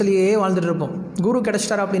பயத்திலேயே வாழ்ந்துட்டு இருப்போம். குரு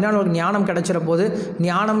கிடச்சிட்டார் அப்படின்னா ஒரு ஞானம் கிடச்சிட போது,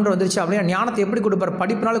 ஞானம்ன்ற வந்துருச்சு அப்படின்னா ஞானத்தை எப்படி கொடுப்பார்?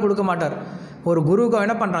 படிப்புனால கொடுக்க மாட்டார். ஒரு குருவுக்கு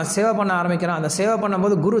என்ன பண்ணுறான், சேவை பண்ண ஆரம்பிக்கிறான். அந்த சேவை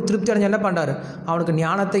பண்ணும்போது குரு திருப்தி அடைஞ்சு என்ன பண்ணுறாரு, அவனுக்கு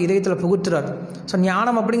ஞானத்தை இதயத்தில் புகுத்துறார். ஸோ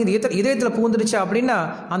ஞானம் அப்படிங்கிறது இதயத்தில் புகுந்துருச்சு அப்படின்னா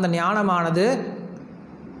அந்த ஞானமானது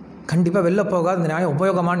கண்டிப்பாக வெளில போகாது. அந்த ஞானம்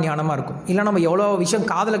உபயோகமான ஞானமாக இருக்கும். இல்லை நம்ம எவ்வளோ விஷயம்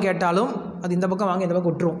காதில் கேட்டாலும் அது இந்த பக்கம் வாங்கி இந்த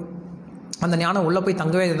பக்கம் விட்டுரும். அந்த ஞானம் உள்ளே போய்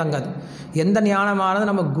தங்கவே தங்காது. எந்த ஞானமானது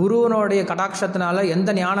நம்ம குருவனுடைய கடாட்சத்தினால, எந்த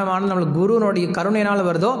ஞானமானது நம்மளுக்கு குருவனுடைய கருணையினால்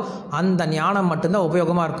வருதோ அந்த ஞானம் மட்டும்தான்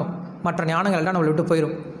உபயோகமாக இருக்கும். மற்ற ஞானங்கள் எல்லாம் நம்மளை விட்டு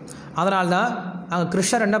போயிடும். அதனால தான் அங்கே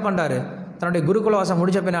கிருஷ்ணர் என்ன பண்ணுறாரு, தன்னுடைய குருகுலவாசம்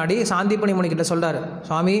முடித்த பின்னாடி சாந்திப்பணி முனிக்கிட்ட சொல்கிறார்,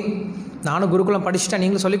 சுவாமி நானும் குருகுலம் படிச்சுட்டேன்,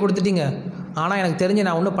 நீங்களும் சொல்லி கொடுத்துட்டீங்க. ஆனால் எனக்கு தெரிஞ்சு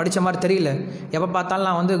நான் ஒன்றும் படித்த மாதிரி தெரியல. எப்போ பார்த்தாலும்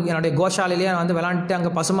நான் வந்து என்னுடைய கோஷாலையிலேயே நான் வந்து விளாண்டுட்டு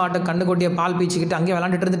அங்கே பசுமாட்டை கண்டு கொட்டிய பால் பீச்சிக்கிட்டு அங்கேயே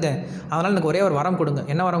விளாண்டுட்டு இருந்துட்டேன். அதனால் எனக்கு ஒரே ஒரு வரம் கொடுங்க.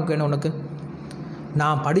 என்ன வரம் வேணும் உனக்கு?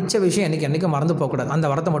 நான் படித்த விஷயம் என்றைக்கும் மறந்து போகக்கூடாது, அந்த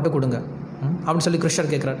வரத்தை மட்டும் கொடுங்க அப்படின்னு சொல்லி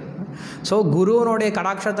கிருஷ்ணர் கேட்குறாரு. ஸோ குருவனுடைய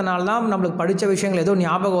கடாட்சத்தினால்தான் நம்மளுக்கு படித்த விஷயங்கள் எதுவும்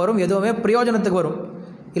ஞாபகம் வரும், எதுவுமே பிரயோஜனத்துக்கு வரும்.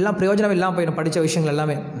 இல்லை பிரயோஜனம் இல்லாமல் போயிடும். படித்த விஷயங்கள்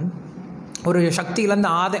எல்லாமே ஒரு சக்தி இழந்த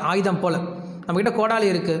ஆயுதம் போல். நம்மக்கிட்ட கோடாலி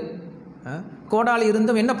இருக்குது. கோடாலி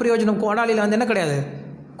இருந்தும் என்ன பிரயோஜனம்? கோடாலியில் வந்து என்ன கிடையாது,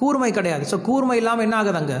 கூர்மை கிடையாது. ஸோ கூர்மை இல்லாமல் என்ன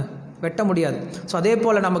ஆகுது, அங்கே வெட்ட முடியாது. ஸோ அதே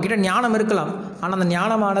போல் நம்மக்கிட்ட ஞானம் இருக்கலாம், ஆனால் அந்த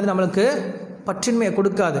ஞானமானது நம்மளுக்கு பற்றின்மையை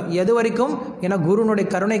கொடுக்காது. எது வரைக்கும் ஏன்னா குருனுடைய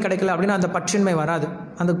கருணை கிடைக்கல அப்படின்னா அந்த பற்றின்மை வராது.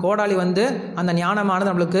 அந்த கோடாலி வந்து அந்த ஞானமானது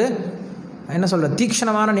நம்மளுக்கு என்ன சொல்கிற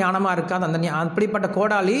தீக்ஷணமான ஞானமாக இருக்காது. அந்த அப்படிப்பட்ட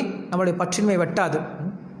கோடாலி நம்மளுடைய பற்றின்மை வெட்டாது.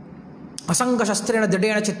 அசங்க சஸ்திரேன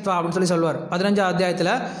திருடேன சித்வா அப்படின்னு சொல்லி சொல்லுவார் 15ஆம் அத்தியாயத்தில்.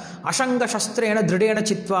 அசங்க சஸ்திரேன திருடேன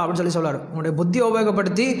சித்வா அப்படின்னு சொல்லி சொல்லுவார். உங்களுடைய புத்தியை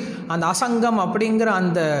உபயோகப்படுத்தி அந்த அசங்கம் அப்படிங்கிற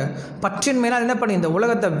அந்த பற்றின்மையினால் என்ன பண்ணி இந்த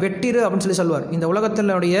உலகத்தை வெட்டிரு அப்படின்னு சொல்லி சொல்லுவார். இந்த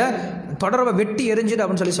உலகத்தினுடைய தொடர்பை வெட்டி எரிஞ்சிடு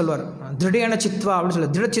அப்படின்னு சொல்லி சொல்லுவார். திருடேன சித்வா அப்படின்னு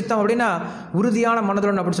சொல்லி, திருட சித்தம் அப்படின்னா உறுதியான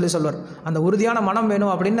மனதுடன் அப்படின்னு சொல்லி சொல்லுவார். அந்த உறுதியான மனம்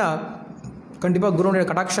வேணும் அப்படின்னா கண்டிப்பாக குருவனுடைய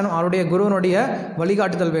கடாட்சம், அவருடைய குருவனுடைய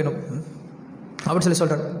வழிகாட்டுதல் வேணும் அப்படின்னு சொல்லி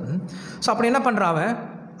சொல்கிறார். ஸோ அப்படி என்ன பண்ணுறான்,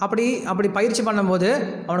 அப்படி பயிற்சி பண்ணும்போது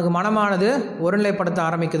அவனுக்கு மனமானது ஒருநிலைப்படுத்த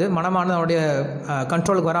ஆரம்பிக்குது. மனமானது அவனுடைய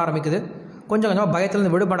கண்ட்ரோலுக்கு வர ஆரம்பிக்குது. கொஞ்சம் கொஞ்சமாக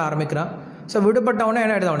பயத்திலேருந்து விடுபட ஆரம்பிக்கிறான். ஸோ விடுபட்டவொடனே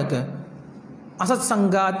என்ன ஆகிடுது, அவனுக்கு அசத்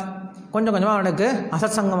சங்காத் கொஞ்சம் கொஞ்சமாக அவனுக்கு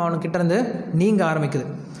அசத் சங்கம் அவனுக்கிட்டேருந்து நீங்க ஆரம்பிக்குது.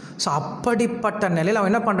 ஸோ அப்படிப்பட்ட நிலையில்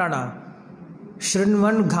அவன் என்ன பண்ணுறானா,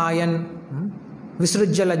 ஸ்ருண்வன் காயன்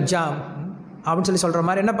விஸ்ருஜ லஜ்ஜா அப்படின்னு சொல்லி சொல்கிற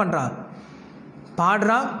மாதிரி என்ன பண்ணுறான்,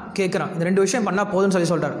 பாடுறான், கேட்குறான். இந்த 2 விஷயம் பண்ணால் போதும்னு சொல்லி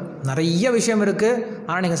சொல்கிறார். நிறைய விஷயம் இருக்குது,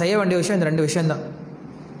 ஆனால் நீங்கள் செய்ய வேண்டிய விஷயம் இந்த 2 விஷயந்தான்.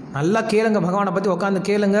 நல்லா கேளுங்க, பகவானை பற்றி உட்காந்து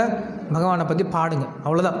கேளுங்க, பகவானை பற்றி பாடுங்க,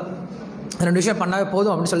 அவ்வளோதான். 2 விஷயம் பண்ணாவே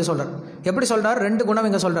போதும் அப்படின்னு சொல்லி சொல்கிறார். எப்படி சொல்கிறார், 2 குணம்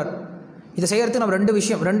இங்கே சொல்கிறார். இதை செய்கிறதுக்கு நம்ம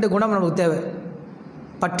 2 குணம் நமக்கு தேவை.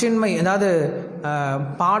 பற்றின்மை, அதாவது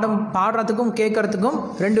பாடுறதுக்கும் கேட்கறதுக்கும்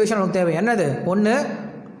 2 விஷயம் நமக்கு தேவை. என்னது, ஒன்று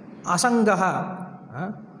அசங்கஹா.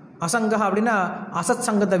 அசங்கஹா அப்படின்னா அசத்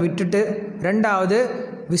சங்கத்தை விட்டுட்டு, 2வது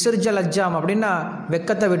விசர்ஜ லஜ்ஜாம் அப்படின்னா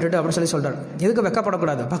வெக்கத்தை விட்டுட்டு அப்படின்னு சொல்லி சொல்கிறார். எதுக்கு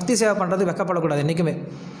வெக்கப்படக்கூடாது, பக்தி சேவை பண்ணுறது வெக்கப்படக்கூடாது என்றைக்குமே.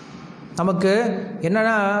 நமக்கு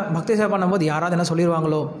என்னென்னா பக்தி சேவை பண்ணும்போது யாராவது என்ன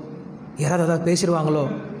சொல்லிடுவாங்களோ, யாராவது ஏதாவது பேசிடுவாங்களோ,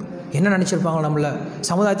 என்ன நினச்சிருப்பாங்களோ, நம்மளை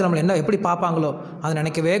சமுதாயத்தில் நம்மளை என்ன எப்படி பார்ப்பாங்களோ, அதை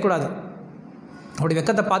நினைக்கவே கூடாது. அப்படி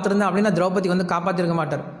வெக்கத்தை பார்த்துருந்தேன் அப்படின்னா திரௌபதி வந்து காப்பாற்றிருக்க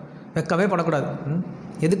மாட்டார். வெக்கமே படக்கூடாது,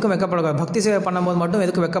 எதுக்கும் வெக்கப்படக்கூடாது. பக்தி சேவை பண்ணும்போது மட்டும்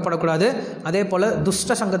எதுக்கும் வெக்கப்படக்கூடாது. அதே போல்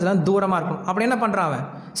துஷ்ட சங்கத்தில் தூரமாக இருக்கும். அப்படி என்ன பண்ணுறான், அவன்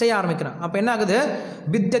செய்ய ஆரம்பிக்கிறான். அப்போ என்ன ஆகுது,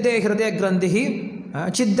 வித்ததே ஹிருதய கிரந்திஹி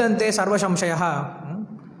சித்தந்தே சர்வசம்சயா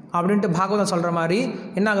அப்படின்ட்டு பாகவதம் சொல்கிற மாதிரி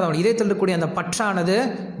என்ன ஆகுது, அவன் இதயத்தில் இருக்கக்கூடிய அந்த பற்றானது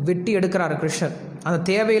வெட்டி எடுக்கிறாரு கிருஷ்ணர். அந்த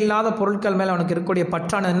தேவையில்லாத பொருட்கள் மேலே அவனுக்கு இருக்கக்கூடிய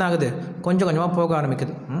பற்றானது என்ன ஆகுது, கொஞ்சம் கொஞ்சமாக போக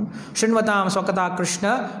ஆரம்பிக்குது. ஸ்ருண்வதாம் ஸ்வகதா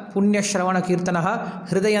கிருஷ்ண புண்ணியஸ்ரவண கீர்த்தனக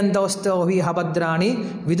ஹிருதயந்தோஸ்தோஹி ஹபத்ராணி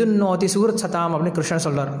விதுன்னோதி சுகிருத்சதாம் அப்படின்னு கிருஷ்ணன்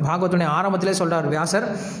சொல்கிறார். பாகவத்துடைய ஆரம்பத்திலே சொல்கிறார் வியாசர்.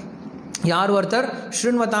 யார் ஒருத்தர்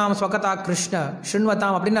ஸ்ருண்வதாம் ஸ்வகதா கிருஷ்ண,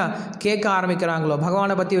 ஸ்ருண்வதாம் அப்படின்னா கேட்க ஆரம்பிக்கிறாங்களோ,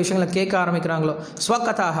 பகவானை பற்றி விஷயங்களை கேட்க ஆரம்பிக்கிறாங்களோ,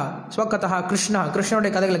 ஸ்வகதா கிருஷ்ணா,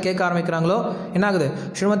 கிருஷ்ணனுடைய கதைகளை கேட்க ஆரம்பிக்கிறாங்களோ என்ன ஆகுது,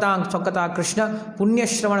 ஸ்ருண்வதாம் ஸ்வகதா கிருஷ்ண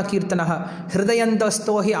புண்ணியஸ்ரவண கீர்த்தனக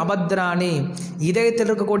ஹிருதயந்தஸ்தோஹி அபத்ராணி, இதயத்தில்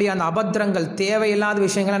இருக்கக்கூடிய அந்த அபத்திரங்கள் தேவையில்லாத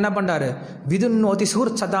விஷயங்கள் என்ன பண்ணுறாரு, விதுன்னோதி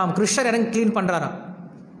சுகிருத்சதாம், கிருஷ்ணர் இறங்கி க்ளீன் பண்ணுறாராம்.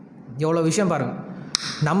 எவ்வளோ விஷயம் பாருங்கள்.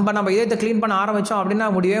 நம்ம இதயத்தை க்ளீன் பண்ண ஆரம்பித்தோம் அப்படின்னா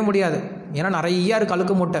முடியவே முடியாது. ஏன்னா நிறையா இருக்குது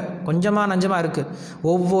அழுக்கு மூட்டை, கொஞ்சமாக நஞ்சமாக இருக்குது.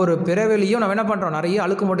 ஒவ்வொரு பிறவிலையும் நம்ம என்ன பண்ணுறோம், நிறைய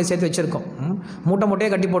அழுக்கு மூட்டை சேர்த்து வச்சுருக்கோம், மூட்டையே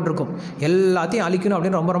கட்டி போட்டிருக்கோம். எல்லாத்தையும் அழிக்கணும்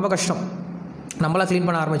அப்படின்னு ரொம்ப ரொம்ப கஷ்டம். நம்மளாம் க்ளீன்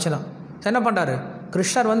பண்ண ஆரம்பிச்சுதான். என்ன பண்ணுறாரு,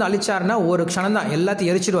 கிருஷ்ணர் வந்து அழிச்சாருன்னா ஒரு க்ஷணம் தான்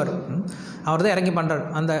எல்லாத்தையும் எரிச்சிடுவார். அவர் தான் இறங்கி பண்ணுறாரு.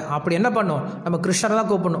 அப்படி என்ன பண்ணணும், நம்ம கிருஷ்ணரை தான்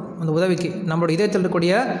கூப்பிடணும் அந்த உதவிக்கு. நம்மளோட இதயத்தில்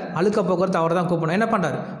இருக்கக்கூடிய அழுக்க போக்குவரத்து அவர் தான் கூப்பிடணும். என்ன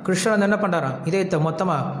பண்ணுறாரு, கிருஷ்ணர் வந்து என்ன பண்ணுறாராம், இதயத்தை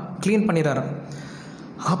மொத்தமாக க்ளீன் பண்ணிடுறாராம்.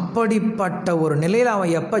 அப்படிப்பட்ட ஒரு நிலையில்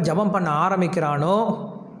அவன் எப்போ ஜபம் பண்ண ஆரம்பிக்கிறானோ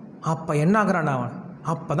அப்போ என்ன ஆகிறான் அவன்,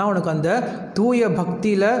 அப்போ தான் அவனுக்கு அந்த தூய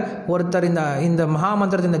பக்தியில் ஒருத்தர் இந்த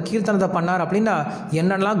மகாமந்திரத்தை இந்த கீர்த்தனத்தை பண்ணார் அப்படின்னா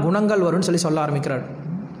என்னெல்லாம் குணங்கள் வரும்னு சொல்ல ஆரம்பிக்கிறார்.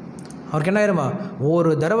 அவருக்கு என்ன ஆயிருமா, ஒரு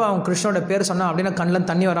தடவை அவன் கிருஷ்ணனோட பேர் சொன்னான் அப்படின்னா கண்ணில்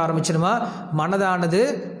தண்ணி வர ஆரம்பிச்சிடுமா, மனதானது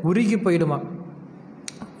உருகி போயிடுமா.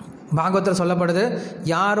 பாகவத்தில் சொல்லப்படுது,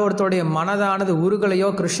 யார் ஒருத்தருடைய மனதானது உருகலையோ,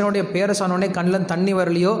 கிருஷ்ணனுடைய பேரை சொன்னோடனே கண்ணில் தண்ணி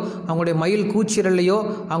வரலையோ, அவங்களுடைய மயில் கூச்சிரலையோ,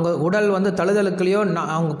 அவங்க உடல் தழுதலுக்கலையோ,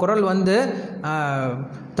 அவங்க குரல்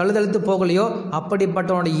தழுதழுத்து போகலையோ,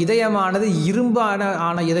 அப்படிப்பட்டவனுடைய இதயமானது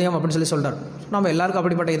ஆன இதயம் அப்படின்னு சொல்கிறார். நம்ம எல்லாருக்கும்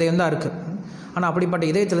அப்படிப்பட்ட இதயம் தான் இருக்குது. ஆனால் அப்படிப்பட்ட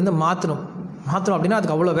இதயத்திலேருந்து மாற்றணும் அப்படின்னா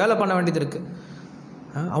அதுக்கு அவ்வளோ வேலை பண்ண வேண்டியது இருக்குது.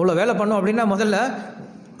 அவ்வளோ வேலை பண்ணோம் அப்படின்னா முதல்ல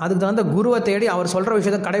அதுக்கு தகுந்த குருவை தேடி அவர் சொல்கிற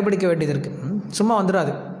விஷயத்தை கடைபிடிக்க வேண்டியது இருக்குது. சும்மா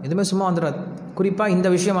வந்துடாது, எதுவுமே சும்மா வந்துடாது. குறிப்பாக இந்த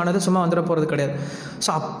விஷயமானது சும்மா வந்துட போகிறது கிடையாது. ஸோ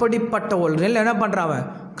அப்படிப்பட்ட ஒரு நிலையில் என்ன பண்ணுறான்,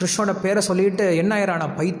 கிருஷ்ணனோட பேரை சொல்லிட்டு என்ன ஆயிடுறானா,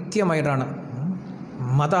 பைத்தியம் ஆயிடுறானா.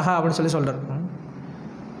 மதஹா அப்படின்னு சொல்கிறார்.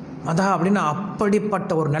 மதஹா அப்படின்னா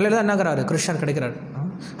அப்படிப்பட்ட ஒரு நிலையில் தான் என்னங்கிறாரு, கிருஷ்ணன் கிடைக்கிறாரு.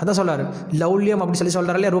 அதான் சொல்கிறார், லௌல்யம் அப்படி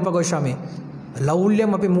சொல்கிறார் இல்லையா ரூப கோஸ்வாமி,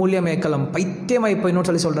 லௌல்யம் அப்படி மூல்யம் ஏக்கலம், பைத்தியமாகி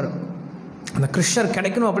போயின்னு சொல்கிறார். அந்த கிருஷ்ணர்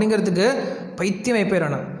கிடைக்கணும் அப்படிங்கிறதுக்கு பைத்தியமாகி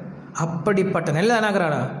போயிடறானா. அப்படிப்பட்ட நிலை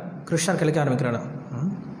என்னாகிறானா, கிருஷ்ணர் கிடைக்க ஆரம்பிக்கிறானா.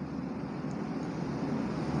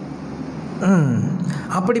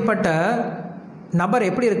 அப்படிப்பட்ட நபர்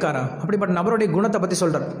எப்படி இருக்காரா, அப்படிப்பட்ட நபருடைய குணத்தை பற்றி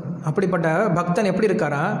சொல்கிறார். அப்படிப்பட்ட பக்தன் எப்படி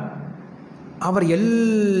இருக்காரா, அவர்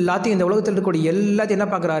எல்லாத்தையும் இந்த உலகத்தில் இருக்கக்கூடிய எல்லாத்தையும் என்ன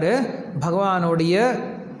பார்க்குறாரு, பகவானுடைய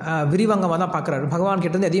விரிவங்கமாக தான் பார்க்குறாரு. பகவான்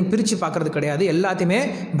கிட்டேருந்து எதையும் பிரித்து பார்க்குறது கிடையாது, எல்லாத்தையுமே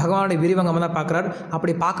பகவானுடைய விரிவங்கமாக தான் பார்க்குறாரு.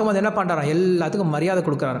 அப்படி பார்க்கும்போது என்ன பண்ணுறாரு, எல்லாத்துக்கும் மரியாதை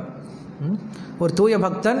கொடுக்குறாரு. ஒரு தூய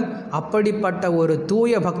பக்தன் அப்படிப்பட்ட ஒரு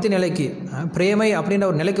தூய பக்தி நிலைக்கு, பிரேமை அப்படின்ற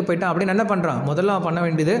ஒரு நிலைக்கு போயிட்டான் அப்படின்னு என்ன பண்ணுறான், முதல்ல பண்ண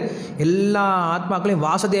வேண்டியது எல்லா ஆத்மாக்களையும்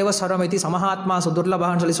வாசுதேவ சர்வமைத்தி சமஹாத்மா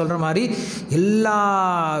சுதுர்லபான்னு சொல்கிற மாதிரி எல்லா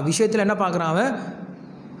விஷயத்தில் என்ன பார்க்குறான், அவன்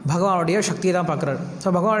பகவானுடைய சக்தியை தான் பார்க்குறாரு. ஸோ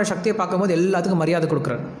பகவானுடைய சக்தியை பார்க்கும்போது எல்லாத்துக்கும் மரியாதை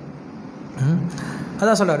கொடுக்குறாரு.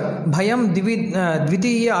 அதான் சொல்கிறார், பயம்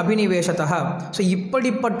த்விதீய அபினிவேஷத்தா. ஸோ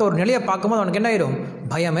இப்படிப்பட்ட ஒரு நிலையை பார்க்கும்போது அவனுக்கு என்ன ஆயிடும்,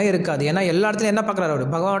 பயமே இருக்காது. ஏன்னா எல்லா இடத்துலையும் என்ன பார்க்குறாரு,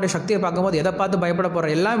 அவர் பகவானுடைய சக்தியை பார்க்கும்போது எதை பார்த்து பயப்பட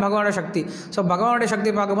போகிறார், எல்லாமே பகவானுடைய சக்தி. ஸோ பகவானுடைய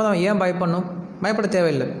சக்தியை பார்க்கும்போது அவன் ஏன் பயப்படணும், பயப்பட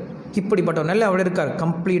தேவையில்லை. இப்படிப்பட்ட ஒரு நிலை அவர் இருக்கார்,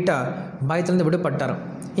 கம்ப்ளீட்டாக பயத்திலேருந்து விடுபட்டார்.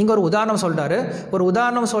 இங்கே ஒரு உதாரணம்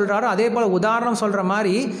சொல்கிறாரு. அதே போல் உதாரணம் சொல்கிற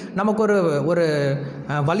மாதிரி நமக்கு ஒரு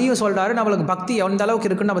வலியும் சொல்கிறாரு, நம்மளுக்கு பக்தி எந்த அளவுக்கு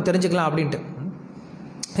இருக்குன்னு நம்ம தெரிஞ்சுக்கலாம் அப்படின்ட்டு.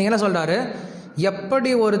 இங்கே என்ன சொல்கிறாரு,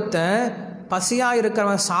 எப்படி ஒருத்தன் பசியாக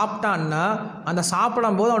இருக்கிறவன் சாப்பிட்டான்னா அந்த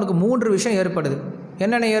சாப்பிடும் போது அவனுக்கு 3 விஷயம் ஏற்படுது.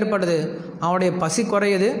 என்னென்ன ஏற்படுது, அவனுடைய பசி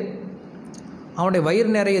குறையுது, அவனுடைய வயிறு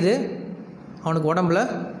நிறையுது, அவனுக்கு உடம்புல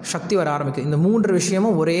சக்தி வர ஆரம்பிக்குது. இந்த 3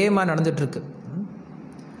 விஷயமும் ஒரே மாதிரி நடந்துகிட்ருக்கு.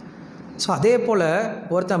 ஸோ அதே போல்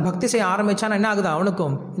ஒருத்தன் பக்தி செய்ய ஆரம்பித்தான்னா என்ன ஆகுது,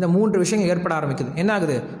 அவனுக்கும் இந்த 3 விஷயங்கள் ஏற்பட ஆரம்பிக்குது. என்ன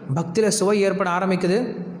ஆகுது, பக்தியில் சுவை ஏற்பட ஆரம்பிக்குது.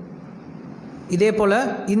 இதே போல்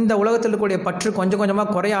இந்த உலகத்தில் இருக்கக்கூடிய பற்று கொஞ்சம்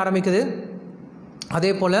கொஞ்சமாக குறைய ஆரம்பிக்குது.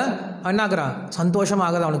 அதே போல் என்ன ஆகுறான்,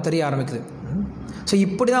 சந்தோஷமாகுது, அவனுக்கு தெரிய ஆரம்பிக்குது. ஸோ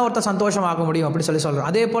இப்படி தான் ஒருத்தர் சந்தோஷமாக முடியும் அப்படி சொல்கிறார்.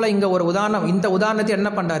 அதே போல் இங்கே ஒரு உதாரணம், இந்த உதாரணத்தை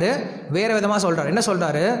என்ன பண்ணுறாரு, வேறு விதமாக சொல்கிறார். என்ன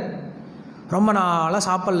சொல்கிறாரு, ரொம்ப நாளாக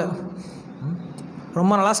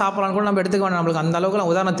சாப்பிட்லான்னு கூட நம்ம எடுத்துக்க வேண்டாம். நம்மளுக்கு அந்த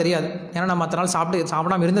அளவுக்குலாம் உதாரணம் தெரியாது, ஏன்னா நம்ம மற்ற நாள்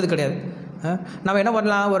சாப்பிடாமல் இருந்தது கிடையாது. நம்ம என்ன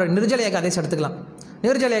பண்ணலாம், ஒரு நிர்ஜல ஏகாதசி எடுத்துக்கலாம்.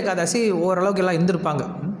 நிர்ஜல ஏகாதசி ஓரளவுக்கு எல்லாம் இருந்திருப்பாங்க.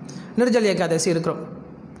 நிர்ஜல ஏகாதசி இருக்கிறோம்,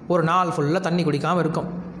 ஒரு நாள் ஃபுல்லாக தண்ணி குடிக்காமல் இருக்கும்.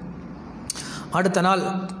 அடுத்த நாள்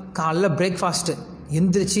காலைல பிரேக்ஃபாஸ்ட்டு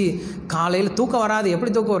எந்திரிச்சு, காலையில் தூக்கம் வராது,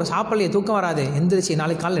 எப்படி தூக்கம் வரும், சாப்பிட்லையே தூக்கம் வராது. எந்திரிச்சு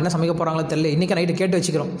நாளைக்கு காலையில் என்ன சமைக்க போகிறாங்களோ தெரியல, இன்றைக்கி நைட்டு கேட்டு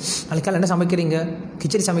வச்சுக்கிறோம். நாளைக்கு காலையில் என்ன சமைக்கிறீங்க,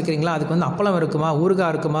 கிச்சடி சமைக்கிறீங்களா, அதுக்கு அப்பளம் இருக்குமா,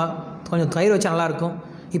 ஊறுகாய் இருக்குமா, கொஞ்சம் தயிர் வச்சா நல்லாயிருக்கும்.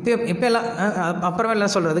 இப்போ எல்லாம் அப்புறமே என்ன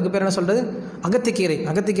சொல்கிறது, அதுக்கு பேர் என்ன சொல்கிறது,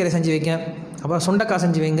 அகத்திக்கீரை செஞ்சு வைங்க, அப்புறம் சுண்டைக்காய்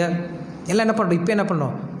செஞ்சு வைங்க. எல்லாம் என்ன பண்ணுறோம், இப்போ என்ன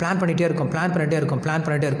பண்ணுறோம், பிளான் பண்ணிகிட்டே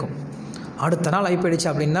இருக்கும். அடுத்த நாள் ஆகி போயிடுச்சு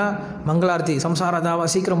அப்படின்னா மங்களார்த்தி, சம்சாரதாவா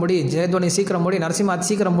சீக்கிரம் முடி, ஜெயத்வனி சீக்கிரம் முடி, நரசிம்மாத்தி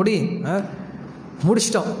சீக்கிரம்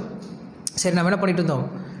முடிச்சிட்டோம். சரி, நம்ம என்ன பண்ணிட்டு இருந்தோம்,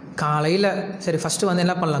 காலையில் சரி ஃபஸ்ட்டு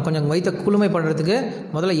என்ன பண்ணலாம், கொஞ்சம் வயிற்றை குளுமை பண்ணுறதுக்கு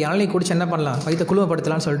முதல்ல இளநீ குடிச்சு என்ன பண்ணலாம், வயிற்றை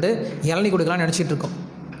குளுமைப்படுத்தலான்னு சொல்லிட்டு இளநீ குடிக்கலாம்னு நினச்சிட்டு இருக்கோம்.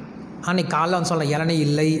 அன்றைக்கி காலைல சொல்லலாம், இளநீ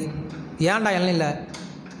இல்லை. ஏன்டா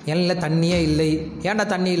இளநீ தண்ணியே இல்லை. ஏன்டா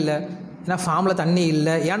தண்ணி இல்லை, ஏன்னா ஃபார்மில் தண்ணி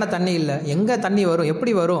இல்லை. ஏன்டா தண்ணி இல்லை, எங்கே தண்ணி வரும்,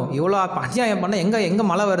 எப்படி வரும், இவ்வளோ அநியாயம் பண்ணால் எங்கே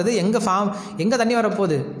மழை வருது, எங்கே தண்ணி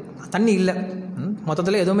வரப்போகுது, தண்ணி இல்லை,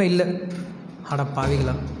 மொத்தத்தில் எதுவுமே இல்லை. அட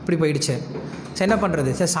பாவிகளா, இப்படி போயிடுச்சு. சரி என்ன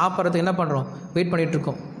பண்ணுறது, சரி சாப்பிட்றதுக்கு என்ன பண்ணுறோம், வெயிட்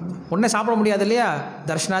பண்ணிகிட்ருக்கோம். ஒன்றே சாப்பிட முடியாது இல்லையா,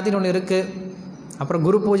 தர்ஷனாத்தின்னு ஒன்று இருக்குது, அப்புறம்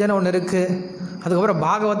குரு பூஜைன்னு ஒன்று இருக்குது, அதுக்கப்புறம்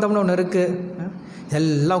பாகவதம்னு ஒன்று இருக்குது.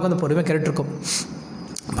 எல்லாம் உட்காந்து பொறுமையாக கேட்டுட்ருக்கோம்.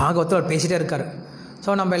 பாகவத்தில் அவர் பேசிகிட்டே இருக்கார்.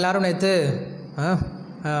 ஸோ நம்ம எல்லோரும் நேற்று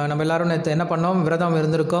நம்ம எல்லோரும் நேற்று என்ன பண்ணோம், விரதம்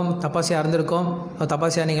இருந்திருக்கோம், தபாசியாக இருந்திருக்கோம்.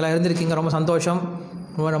 தபாசியாக நீங்களாம் இருந்திருக்கீங்க, ரொம்ப சந்தோஷம்,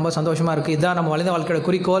 ரொம்ப சந்தோஷமாக இருக்குது. இதுதான் நம்ம வளைந்த வாழ்க்கையோட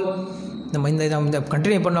குறிக்கோள். நம்ம இந்த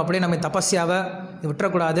கண்டினியூ பண்ணோம். அப்படியே நம்ம தபஸ்யாவை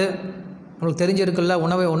விட்டுறக்கூடாது. உங்களுக்கு தெரிஞ்சிருக்குல்ல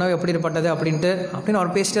உணவு எப்படிப்பட்டது அப்படின்னு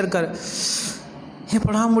அவர் பேசிட்டே இருக்கார்.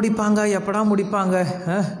 எப்படா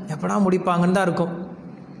முடிப்பாங்கன்னு தான் இருக்கும்.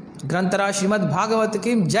 கிரந்தரா ஸ்ரீமத்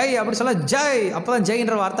பாகவத்துக்கு ஜெய் அப்படி சொல்ல ஜெய், அப்போ தான்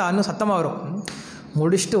ஜெய்ன்ற வார்த்தை இன்னும் சத்தமாக வரும்.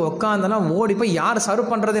 முடிச்சுட்டு உட்காந்தனா ஓடி போய் யார்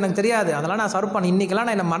சர்வ் பண்ணுறது எனக்கு தெரியாது, அதெல்லாம் நான் சர்வ் பண்ண இன்றைக்கெல்லாம்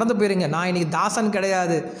நான் என்னை மறந்து போயிருங்க. நான் இன்றைக்கி தாசன்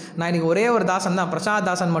கிடையாது, நான் இன்றைக்கி ஒரே ஒரு தாசன் தான், பிரசாத்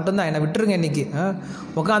தாசன் மட்டும்தான், என்னை விட்டுருங்க. இன்றைக்கி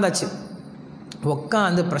உட்காந்தாச்சு.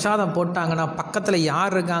 உட்காந்து பிரசாதம் போட்டாங்கன்னா பக்கத்தில்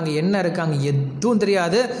யார் இருக்காங்க என்ன இருக்காங்க எதுவும்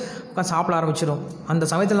தெரியாது, உட்காந்து சாப்பிட ஆரம்பிச்சிடும். அந்த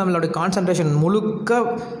சமயத்தில் நம்மளுடைய கான்சன்ட்ரேஷன் முழுக்க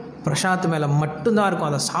பிரசாத் மேலே மட்டும்தான் இருக்கும்.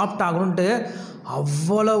 அதை சாப்பிட்டாகணுன்ட்டு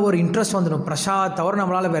அவ்வளோ ஒரு இன்ட்ரெஸ்ட் வந்துடும். பிரசாத் தவிர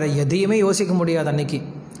நம்மளால் வேறு எதையுமே யோசிக்க முடியாது. அன்றைக்கி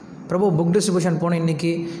பிரபு புக் டிஸ்ட்ரிபியூஷன் போகணும்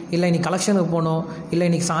இன்றைக்கி, இல்லை இன்றைக்கி கலெக்ஷனுக்கு போகணும், இல்லை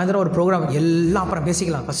இன்றைக்கி சாயந்தரம் ஒரு ப்ரோக்ராம், எல்லாம் அப்புறம்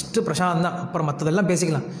பேசிக்கலாம். ஃபஸ்ட்டு பிரசாதம் தான், அப்புறம் மற்றதெல்லாம்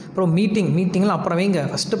பேசிக்கலாம். அப்புறம் மீட்டிங்லாம் அப்புறம் வைங்க,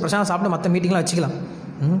 ஃபஸ்ட்டு பிரசாதம் சாப்பிட்டு மற்ற மீட்டிங்லாம் வச்சுக்கலாம்.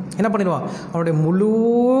 என்ன பண்ணிடுவான், அவனுடைய முழு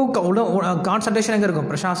கான்சன்ட்ரேஷன் எங்கே இருக்கும்,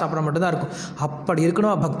 பிரசாதம் சாப்பிட்ற மட்டும்தான் இருக்கும். அப்படி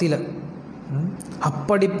இருக்கணுமா பக்தியில்,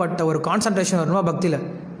 அப்படிப்பட்ட ஒரு கான்சன்ட்ரேஷன் வரணுமா பக்தியில்.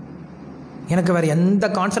 எனக்கு வேறு எந்த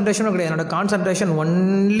கான்சன்ட்ரேஷனும் கிடையாது. என்னோடய கான்சன்ட்ரேஷன்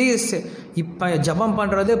ஒன்லி இப்போ ஜபம்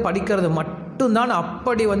பண்ணுறது படிக்கிறது மட்டும்தான்.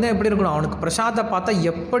 அப்படி எப்படி இருக்கணும், அவனுக்கு பிரசாதத்தை பார்த்தா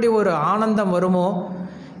எப்படி ஒரு ஆனந்தம் வருமோ,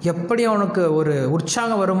 எப்படி அவனுக்கு ஒரு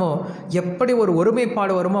உற்சாகம் வருமோ, எப்படி ஒரு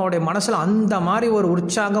ஒருமைப்பாடு வருமோ அவனுடைய மனசில், அந்த மாதிரி ஒரு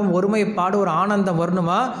உற்சாகம், ஒருமைப்பாடு, ஒரு ஆனந்தம்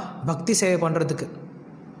வரணுமா பக்தி சேவை பண்ணுறதுக்கு.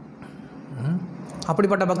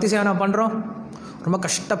 அப்படிப்பட்ட பக்தி சேவை நான் பண்ணுறோம், ரொம்ப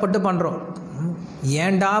கஷ்டப்பட்டு பண்ணுறோம்.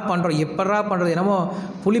 ஏண்டா பண்ணுறோம், எப்படா பண்ணுறது, என்னமோ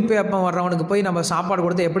புளிப்பேப்பம் வர்றவனுக்கு போய் நம்ம சாப்பாடு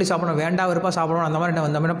கொடுத்து எப்படி சாப்பிடணும், வேண்டா விருப்பம் சாப்பிடணும், அந்த மாதிரி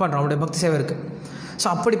நம்ம என்ன பண்ணுறோம், அவனுடைய பக்தி சேவை இருக்குது. ஸோ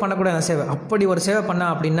அப்படி பண்ணக்கூடிய அந்த சேவை, அப்படி ஒரு சேவை பண்ண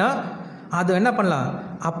அப்படின்னா அது என்ன பண்ணலாம்,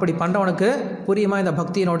 அப்படி பண்ணுறவனுக்கு புரியுமா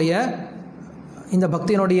இந்த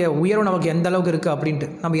பக்தியினுடைய உயர்வு நமக்கு எந்த அளவுக்கு இருக்குது அப்படின்ட்டு,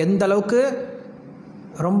 நம்ம எந்த அளவுக்கு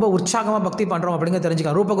ரொம்ப உற்சாகமாக பக்தி பண்ணுறோம் அப்படிங்கிறத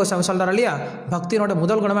தெரிஞ்சுக்கலாம். ரூப கோஸ்வாமி சொல்கிறார் இல்லையா, பக்தியினோட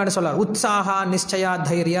முதல் குணமாக என்ன சொல்கிறார், உற்சாகா நிச்சயா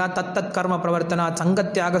தைரியா தத்தத் கர்ம பிரவர்த்தனா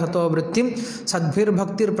சங்கத்தியாக சத்தோபிருத்தி சத்பிர்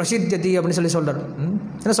பக்திர் பிரசித்தியதி அப்படின்னு சொல்கிறார்.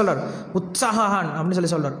 என்ன சொல்கிறார், உற்சாகான்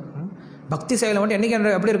அப்படின்னு சொல்கிறார். பக்தி செயலை மட்டும்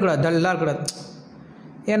என்றைக்கு எப்படி இருக்கக்கூடாது, டல்லாக இருக்கக்கூடாது.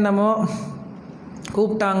 என்னமோ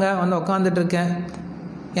கூப்பிட்டாங்க வந்து உட்காந்துட்ருக்கேன்,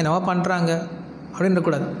 என்னவோ பண்ணுறாங்க அப்படின்னு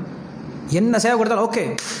இருக்கக்கூடாது. என்ன சேவை கொடுத்தாலும் ஓகே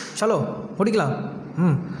சலோ முடிக்கலாம்,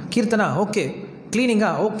 கீர்த்தனா ஓகே, க்ளீனிங்கா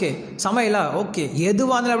ஓகே, சமையலா ஓகே,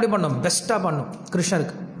 எதுவாக இருந்தாலும் எப்படி பண்ணணும், பெஸ்ட்டாக பண்ணணும்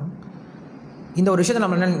கிருஷ்ணருக்கு. இந்த ஒரு விஷயத்தை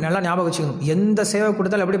நம்ம நல்லா ஞாபகம் வச்சுக்கணும். எந்த சேவை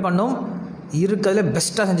கொடுத்தாலும் எப்படி பண்ணணும், இருக்கிறதுல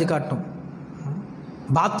பெஸ்ட்டாக செஞ்சு காட்டணும்.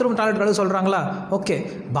 பாத்ரூம் டாய்லெட் கழுவ சொல்கிறாங்களா, ஓகே,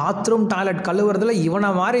 பாத்ரூம் டாய்லெட் கழுவுறதுல இவனை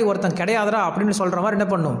மாதிரி ஒருத்தன் கிடையாதரா அப்படின்னு சொல்கிற மாதிரி என்ன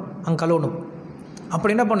பண்ணணும், அங்கே கழுவணும்.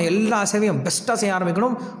 அப்படி என்ன பண்ணணும், எல்லா சேவையும் பெஸ்ட்டாக செய்ய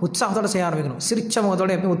ஆரம்பிக்கணும், உற்சாகத்தோடு செய்ய ஆரம்பிக்கணும், சிரிச்ச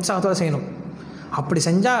முகத்தோடு எப்பயும் உற்சாகத்தோடு செய்யணும். அப்படி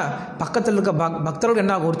செஞ்சால் பக்கத்தில் இருக்க பக்தர்களுக்கு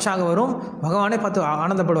என்ன உற்சாகம் வரும், பகவானே பார்த்து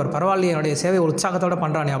ஆனந்தப்படுவார். பரவாயில்லையே என்னுடைய சேவை உற்சாகத்தோடு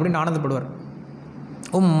பண்ணுறானே அப்படின்னு ஆனந்தப்படுவார்.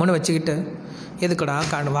 உம்முன்னு வச்சுக்கிட்டு எதுக்குடா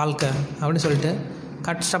வாழ்க்கை அப்படின்னு சொல்லிட்டு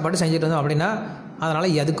கஷ்டப்பட்டு செஞ்சுட்டு இருந்தோம் அப்படின்னா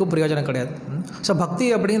அதனால் எதுக்கும் பிரயோஜனம் கிடையாது. ஸோ பக்தி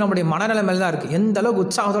அப்படிங்கிற நம்முடைய மனநிலை மேலே தான் இருக்குது. எந்த அளவுக்கு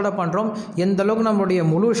உற்சாகத்தோடு பண்ணுறோம், எந்த அளவுக்கு நம்மளுடைய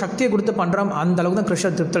முழு சக்தியை கொடுத்து பண்ணுறோம், அந்த அளவுக்கு தான்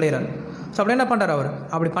கிருஷ்ணர் திருப்தி அடைகிறார். ஸோ அப்படி என்ன பண்ணுறார், அவர்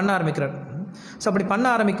அப்படி பண்ண ஆரம்பிக்கிறார். ஸோ அப்படி பண்ண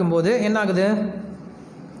ஆரம்பிக்கும் போது என்ன ஆகுது,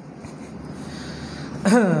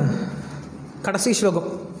 கடைசி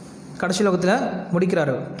ஸ்லோகத்தில்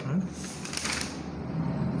முடிக்கிறார்.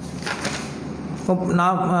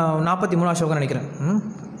 43 ஸ்லோகம் நினைக்கிறேன்,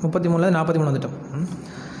 33 43 வந்துட்டோம்.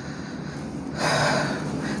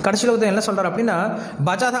 கடைசி ஸ்லோகத்தை என்ன சொல்கிறார் அப்படின்னா,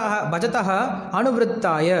 பஜதா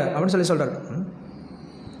அனுவிருத்தாய அப்படின்னு சொல்கிறார்.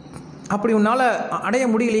 அப்படி உன்னால் அடைய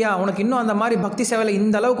முடியலையா, உனக்கு இன்னும் அந்த மாதிரி பக்தி சேவையில்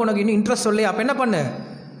இந்த அளவுக்கு உனக்கு இன்னும் இன்ட்ரெஸ்ட் இல்லையா, அப்போ என்ன பண்ணு,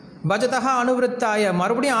 பஜதா அனுவிருத்தாய,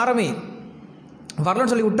 மறுபடியும் ஆரம்பி.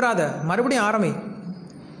 வரலன்னு சொல்லி விட்டுறாத, மறுபடியும் ஆரம்பி.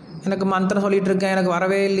 எனக்கு மந்திரம் சொல்லிகிட்டு இருக்கேன், எனக்கு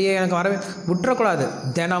வரவே இல்லையே, எனக்கு வரவே விட்டுறக்கூடாது.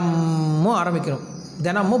 தினமும் ஆரம்பிக்கணும்,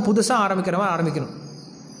 தினமும் புதுசாக ஆரம்பிக்கிற மாதிரி ஆரம்பிக்கணும்.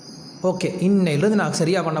 ஓகே, இன்னையிலேருந்து நான்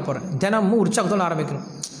சரியாக பண்ண போகிறேன், தினமும் உற்சாகத்தோடு ஆரம்பிக்கணும்.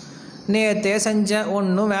 நேற்றே செஞ்சேன்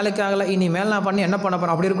ஒன்றும் வேலைக்கு ஆகலை, இனிமேல் நான் பண்ணி என்ன பண்ண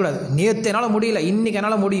போகிறேன் அப்படி இருக்கக்கூடாது. நேற்று என்னால் முடியல, இன்றைக்கி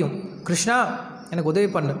என்னால் முடியும், கிருஷ்ணா எனக்கு உதவி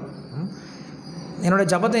பண்ணு, என்னோடய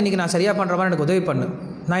ஜபத்தை இன்றைக்கி நான் சரியாக பண்ணுற மாதிரி எனக்கு உதவி பண்ணு,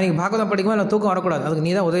 நான் இன்றைக்கி பாகவதம் படிக்கும்போது எனக்கு தூக்கம் வரக்கூடாது, அதுக்கு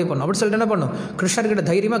நீ தான் உதவி பண்ணணும் அப்படி சொல்லிட்டு என்ன பண்ணும், கிருஷ்ணர்கிட்ட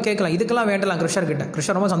தைரியமாக கேட்கலாம். இதுக்கெல்லாம் வேண்டலாம் கிருஷ்ணர்கிட்ட,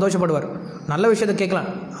 கிருஷ்ணர் ரொம்ப சந்தோஷப்படுவார். நல்ல விஷயத்தை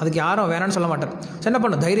கேட்கலாம், அதுக்கு யாரும் வேணான்னு சொல்ல மாட்டார். ஸோ என்ன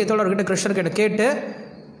பண்ணும், தைரியத்தோடு அவர்கிட்ட கிருஷ்ணர்கிட்ட கேட்டு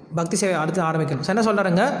பக்தி சேவை அடுத்து ஆரம்பிக்கணும். ஸோ என்ன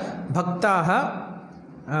சொல்கிறாருங்க, பக்தாக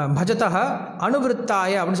பஜதா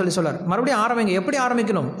அனுவிருத்தாய அப்படின்னு சொல்கிறார். மறுபடியும் ஆரம்பிங்க. எப்படி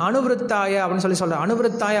ஆரம்பிக்கணும், அனுவிருத்தாய அப்படின்னு சொல்கிறார்.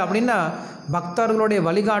 அனுவிருத்தாய அப்படின்னா பக்தர்களுடைய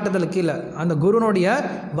வழிகாட்டுதல் கீழே, அந்த குருனுடைய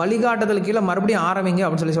வழிகாட்டுதல் கீழே மறுபடியும் ஆரம்பிங்க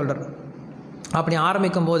அப்படின்னு சொல்கிறார். அப்படி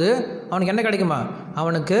ஆரம்பிக்கும் போது அவனுக்கு என்ன கிடைக்குமா?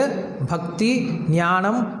 அவனுக்கு பக்தி,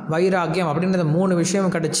 ஞானம், வைராக்கியம் அப்படின்ற 3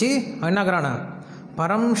 விஷயம் கிடச்சி அவன் என்னாகிறானா?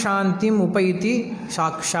 பரம் சாந்திம் உபைத்தி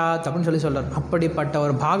சாக்ஷாத் அப்படின்னு சொல்கிறார். அப்படிப்பட்ட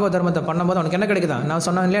ஒரு பாகவத தர்மத்தை பண்ணும்போது அவனுக்கு என்ன கிடைக்குதா? நான்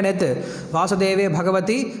சொன்னேன் இல்லையா நேற்று, வாசுதேவே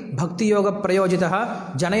பகவதி பக்தி யோக பிரயோஜிதா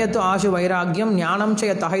ஜனயத்து ஆசு வைராக்கியம் ஞானம்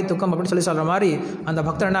செய்ய தகை துக்கம் அப்படின்னு சொல்கிற மாதிரி அந்த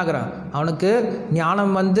பக்தன் என்னாகிறான்? அவனுக்கு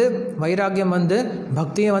ஞானம் வந்து, வைராக்கியம் வந்து,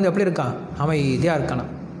 பக்தியும் வந்து எப்படி இருக்கான்? அமைதியாக இருக்கானா,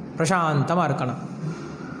 பிரசாந்தமாக இருக்கானா.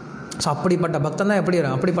 ஸோ அப்படிப்பட்ட பக்தன் தான் எப்படி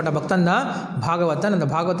இருக்கும்? அப்படிப்பட்ட பக்தன் தான் பாகவத்தன். அந்த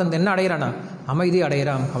பாகவத்தன் என்ன அடைகிறானா? அமைதி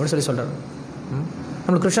அடைகிறான் அப்படின்னு சொல்கிறார்.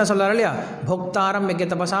 நம்மளுக்கு கிருஷ்ணா சொல்கிறார் இல்லையா, போக்தாரம் யஜ்ய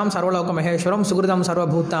தபசாம் சர்வலோக மகேஸ்வரம் சுகிருதம்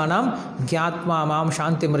சர்வபூத்தானாம் கியாத்மா மாம்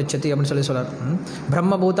சாந்தி மிருச்சதி அப்படின்னு சொல்கிறார்.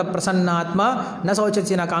 பிரம்மபூத பிரசன்னாத்மா ந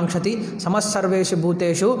சோச்சதி ந காங்ஷதி சமசர்வேஷு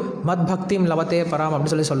பூத்தேஷு மத் பக்திம் லவத்தே பராம்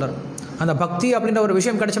அப்படின்னு சொல்கிறார். அந்த பக்தி அப்படின்ற ஒரு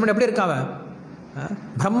விஷயம் கிடைச்ச எப்படி இருக்காவ?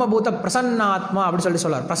 பிரம்மபூத பிரசன்னாத்மா அப்படின்னு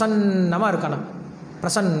சொல்கிறார். பிரசன்னமாக இருக்கானா,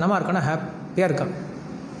 பிரசன்னமாக இருக்கானா, ஹாப்பியாக இருக்கான்,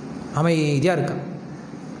 அமைதியாக இருக்கான்,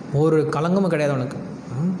 ஒரு கலங்கமும் கிடையாது அவனுக்கு.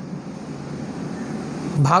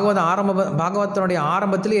 பாகவதனுடைய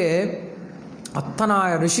ஆரம்பத்திலேயே அத்தனை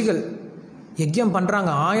ரிஷிகள் யஜ்யம் பண்ணுறாங்க.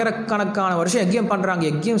 ஆயிரக்கணக்கான வருஷம் யஜ்யம் பண்ணுறாங்க.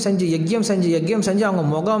 யஜ்யம் செஞ்சு அவங்க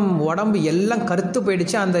முகம் உடம்பு எல்லாம் கருத்து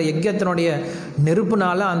போயிடுச்சு. அந்த யஜ்யத்தினுடைய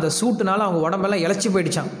நெருப்புனால, அந்த சூட்டுனால அவங்க உடம்பெல்லாம் இழைச்சி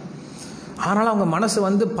போயிடுச்சான். அதனால் அவங்க மனசு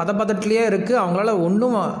வந்து பதப்பதட்டிலே இருக்குது. அவங்களால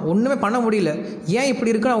ஒன்றுமே பண்ண முடியல. ஏன்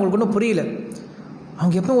இப்படி இருக்குன்னு அவங்களுக்கு ஒன்றும் புரியல.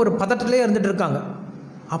 அவங்க எப்போ ஒரு பதட்டிலே இருந்துகிட்டு இருக்காங்க.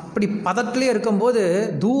 அப்படி பதட்டிலே இருக்கும்போது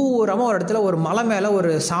தூரமாக ஒரு இடத்துல ஒரு மலை மேலே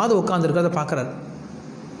ஒரு சாது உட்காந்துருக்கிறத பார்க்குறாரு.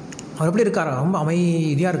 அவர் எப்படி இருக்காரா? ரொம்ப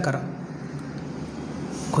அமைதியாக இருக்காரா.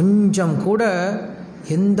 கொஞ்சம் கூட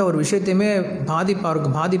எந்த ஒரு விஷயத்தையுமே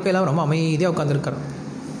அவருக்கு பாதிப்பே இல்லாமல் ரொம்ப அமைதியாக உட்காந்துருக்காரு.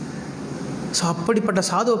 ஸோ அப்படிப்பட்ட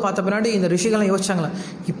சாதுவை பார்த்த பின்னாடி இந்த ரிஷிகள்லாம் யோசிச்சாங்களா,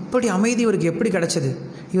 இப்படி அமைதி இவருக்கு எப்படி கிடச்சிது,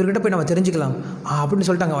 இவர்கிட்ட போய் நம்ம தெரிஞ்சுக்கலாம் அப்படின்னு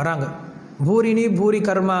சொல்லிட்டு அங்கே வராங்க. பூரிணி பூரி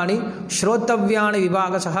கர்மாணி ஸ்ரோத்தவ்யானி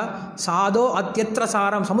விபாகசா சாதோ அத்தியத்திர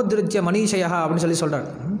சாரம் சமுத்திருத்திய மனிஷயா அப்படின்னு சொல்கிறார்.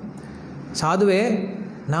 சாதுவே,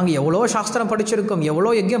 நாங்கள் எவ்வளோ சாஸ்திரம் படிச்சிருக்கோம்,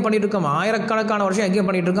 எவ்வளோ யஜ்யம் பண்ணிகிட்ருக்கோம், ஆயிரக்கணக்கான வருஷம் யஜ்யம்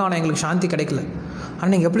பண்ணிகிட்ருக்கோம், ஆனால் எங்களுக்கு சாந்தி கிடைக்கல.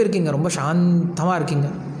 ஆனால் நீங்கள் எப்படி இருக்கீங்க? ரொம்ப சாந்தமாக இருக்கீங்க,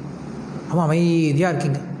 ரொம்ப அமைதியாக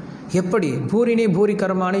இருக்கீங்க. எப்படி? பூரிணி பூரி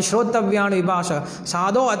கர்மாணி ஸ்ரோத்தவ்யானி விபாஷ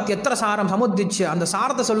சாதோ அத்தியத்திர சாரம் சமுத்திச்சு, அந்த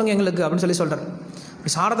சாரத்தை சொல்லுங்கள் எங்களுக்கு அப்படின்னு சொல்கிறார்.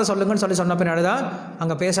 இப்படி சாரத்தை சொல்லுங்கன்னு சொன்ன பின்னாடி தான்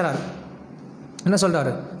அங்கே பேசுகிறார். என்ன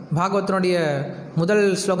சொல்கிறாரு? பாகவத்தினுடைய முதல்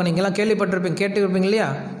ஸ்லோகம் நீங்கள்லாம் கேட்டுருப்பீங்க இல்லையா,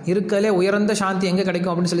 இருக்கிறதுலே உயர்ந்த சாந்தி எங்கே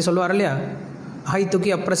கிடைக்கும் அப்படின்னு சொல்லுவார் இல்லையா, ஹை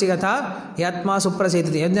துக்கி அப்ரசிகதா யாத்மா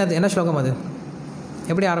சுப்ரசிததி. என்ன ஸ்லோகம் அது?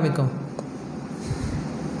 எப்படி ஆரம்பிக்கும்?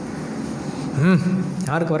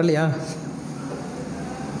 யாருக்கு வரலையா?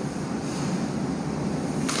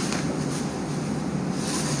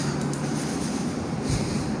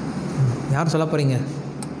 யார் சொல்ல போகிறீங்க?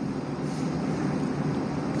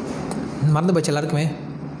 மறந்து போச்சு எல்லாருக்குமே.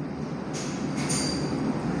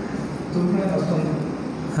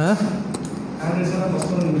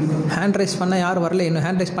 ஹேண்ட் ரைஸ் பண்ண யாரும் வரல இன்னும்.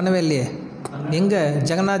 ஹேண்ட் ரைஸ் பண்ணவே இல்லையே. எங்கே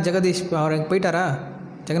ஜெகநாத் ஜெகதீஷ் அவர் போயிட்டாரா?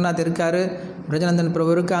 ஜெகநாத் இருக்கார், பிரஜநந்தன்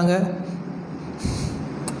பிரபு இருக்காங்க,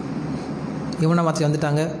 யமுனா மாத்தி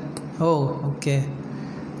வந்துட்டாங்க. ஓ ஓகே,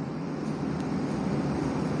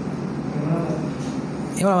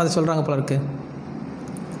 யமுனா மாத்தி சொல்கிறாங்க போல இருக்கு.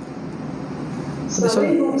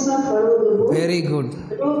 Very good,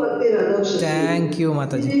 thank you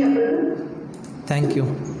Mataji, thank you.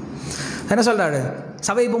 என்ன சொல்கிறாரு?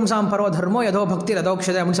 சவை பும்சாம் பரவ தர்மோ யதோ பக்தி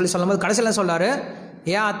ரதோக்ஷதை அப்படின்னு சொல்லும்போது கடைசியில் சொல்கிறாரு,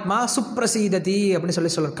 ஏ ஆத்மா சுப்ரசீததி அப்படின்னு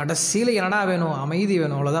சொல்கிறார். கடைசியில் என்னடா வேணும்? அமைதி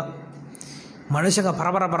வேணும், அவ்வளோதான். மனுஷங்க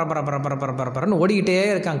பரபரன்னு ஓடிக்கிட்டே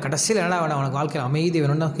இருக்காங்க. கடைசியில் என்னடா வேணும்? அவனுக்கு வாழ்க்கையில் அமைதி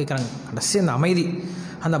வேணும்னு தான் கேட்குறாங்க. கடைசி அந்த அமைதி,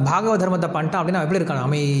 அந்த பாகவ தர்மத்தை பண்ணிட்டான் அப்படின்னா எப்படி இருக்கான?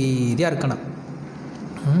 அமைதியாக இருக்கணும்.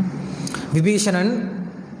 விபீஷணன்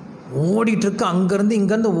ஓடிட்டுருக்கு, அங்கேருந்து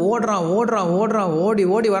இங்கேருந்து ஓடுறான்,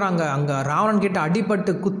 ஓடி வராங்க. அங்கே ராவணன் கிட்ட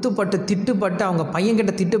அடிபட்டு குத்துப்பட்டு திட்டுப்பட்டு அவங்க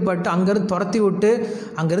பையன்கிட்ட திட்டுப்பட்டு அங்கேருந்து துரத்தி விட்டு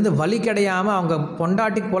அங்கேருந்து வலி கிடையாமல் அவங்க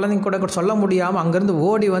பொண்டாட்டி குழந்தைங்க கூட சொல்ல முடியாமல் அங்கேருந்து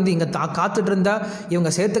ஓடி வந்து இங்கே காத்துட்டு இருந்தா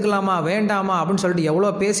இவங்க சேர்த்துக்கலாமா வேண்டாமா அப்படின்னு சொல்லிட்டு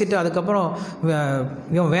எவ்வளோ பேசிட்டு அதுக்கப்புறம்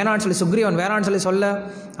இவன் வேணான்னு சொல்லி சுக்ரீவன் வேணான்னு சொல்ல,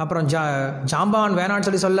 அப்புறம் ஜாம்பவான்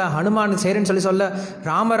வேணான்னு சொல்ல, ஹனுமான் சரின்னு சொல்ல,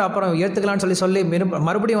 ராமர் அப்புறம் ஏற்றுக்கலான்னு சொல்லி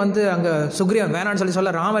மறுபடியும் வந்து அங்கே சுக்ரீவன் வேணான்னு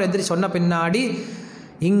சொல்ல, ராமர் எதிரி சொன்ன பின்னாடி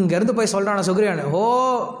இங்கேருந்து போய் சொல்கிறான் சுக்ரீவன், ஓ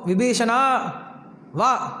விபீஷணா வா,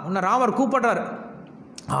 உன்னை ராமர் கூப்பிடுறார்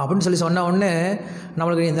அப்படின்னு சொன்ன உடனே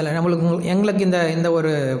எங்களுக்கு இந்த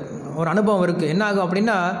ஒரு அனுபவம் இருக்குது. என்ன ஆகும்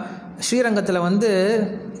அப்படின்னா, ஸ்ரீரங்கத்தில் வந்து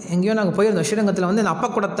எங்கேயோ நாங்கள் போயிருந்தோம். ஸ்ரீரங்கத்தில் வந்து இந்த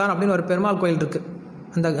அப்பக்குடத்தான் அப்படின்னு ஒரு பெருமாள் கோயில் இருக்குது.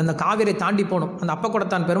 அந்த காவிரி தாண்டி போகணும். அந்த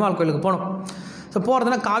அப்பக்குடத்தான் பெருமாள் கோயிலுக்கு போகணும். ஸோ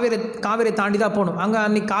போகிறதுனா காவிரி தாண்டி தான் போகணும். அங்கே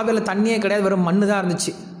அன்றைக்கி காவிரியில் தண்ணியே கிடையாது, வெறும் மண்ணு தான்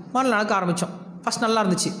இருந்துச்சு. மண்ணில் நடக்க ஆரம்பித்தோம். ஃபஸ்ட் நல்லா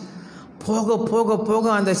இருந்துச்சு. போக போக போக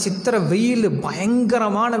அந்த சித்திரை வெயில்,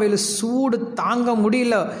 பயங்கரமான வெயில், சூடு தாங்க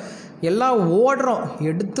முடியல. எல்லாம் ஓடுறோம்,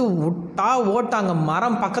 எடுத்து விட்டா ஓட்டாங்க.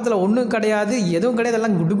 மரம் பக்கத்தில் ஒன்றும் கிடையாது, எதுவும் கிடையாது,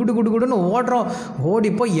 எல்லாம் குடு குடு குடு குடுன்னு ஓடுறோம்.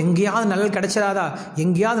 ஓடிப்போய் எங்கேயாவது நிழல் கிடச்சிடாதா,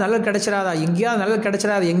 எங்கேயாவது நிழல் கிடச்சிடாதா, எங்கேயாவது நிழல்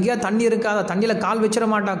கிடச்சிடாதா, எங்கேயாவது தண்ணி இருக்காதா, தண்ணியில் கால்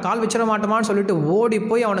வச்சிட மாட்டோமான்னு சொல்லிட்டு ஓடி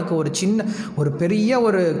போய் அவனுக்கு ஒரு பெரிய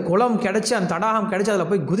ஒரு குளம் கிடச்சி, அந்த தடாகம் கிடச்சி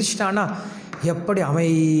அதில் போய் குதிச்சிட்டான்னா எப்படி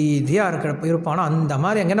அமைதியாக இருப்பானோ அந்த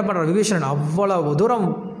மாதிரி அங்கே என்ன பண்ணுறான் விபீஷணன். அவ்வளோ தூரம்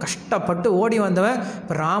கஷ்டப்பட்டு ஓடி வந்தவன்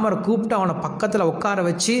இப்போ ராமரை கூப்பிட்டு அவனை பக்கத்தில் உட்கார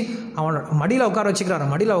வச்சு அவனை மடியில் உட்கார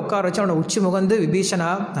வச்சுக்கிறாரு. மடியில் உட்கார வச்சு அவனை உச்சி முகந்து,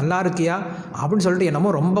 விபீஷணா நல்லா இருக்கியா அப்படின்னு சொல்லிட்டு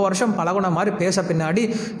என்னமோ ரொம்ப வருஷம் பழகுன மாதிரி பேச பின்னாடி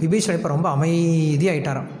விபீஷணன் இப்போ ரொம்ப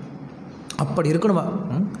அமைதியாகிட்டாரான். அப்படி இருக்கணுமா?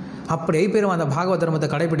 அப்படி ஆகி போயிடும். அந்த பாகவத தர்மத்தை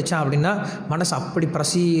கடைபிடிச்சான் அப்படின்னா மனசு அப்படி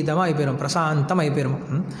பிரசீதமாக ஆகி போயிடும், பிரசாந்தமாக ஆகி போயிடும்.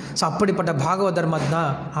 ஸோ அப்படிப்பட்ட பாகவத தர்மம்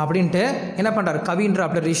தான் அப்படின்ட்டு என்ன பண்ணுறார் கவின்ற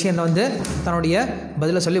அப்படி ரிஷியனை தன்னுடைய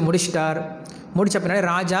பதிலை சொல்லி முடிச்சிட்டார். முடித்த பின்னாடி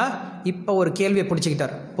ராஜா இப்போ ஒரு கேள்வியை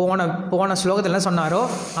பிடிச்சிக்கிட்டார். போன ஸ்லோகத்தில் என்ன சொன்னாரோ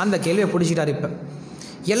அந்த கேள்வியை பிடிச்சிக்கிட்டார். இப்போ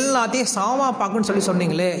எல்லாத்தையும் சமமாக பார்க்கணுன்னு சொல்லி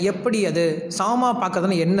சொன்னீங்களே, எப்படி அது சமமாக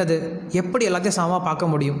பார்க்கறதுன்னு என்னது, எப்படி எல்லாத்தையும் சமமாக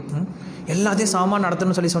பார்க்க முடியும், எல்லாத்தையும் சமமாக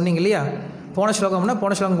நடத்தணும்னு சொல்லி சொன்னீங்க இல்லையா? போன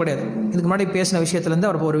ஸ்லோகம் கிடையாது, இதுக்கு முன்னாடி பேசின விஷயத்துலேருந்து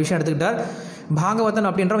அவர் ஒரு விஷயம் எடுத்துக்கிட்டார். பாகவதன்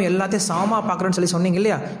அப்படின்றவங்க எல்லாத்தையும் சமமாக பார்க்குறேன்னு சொல்லி சொன்னீங்க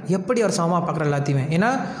இல்லையா? எப்படி அவர் சமமாக பார்க்குற எல்லாத்தையுமே? ஏன்னா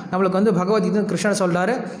நம்மளுக்கு பகவத்கீதை கிருஷ்ணர்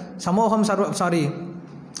சொல்கிறாரு, சமோகம்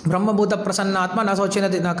பிரம்மபூத பிரசன்னாத்மா நான்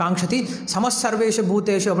சோச்சினது நான் காங்ஷதி சமசர்வேஷு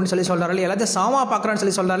பூத்தேஷு அப்படின்னு சொல்லி சொல்கிறார் இல்லையா? எல்லாத்தையும் சாமா பார்க்குறான்னு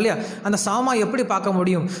சொல்லி சொல்கிறார் இல்லையா? அந்த சாமா எப்படி பார்க்க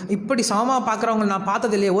முடியும்? இப்படி சாமா பார்க்குறவங்க நான்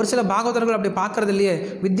பார்த்தது இல்லையே. ஒரு சில பாகவதர்கள் அப்படி பார்க்குறது இல்லையே,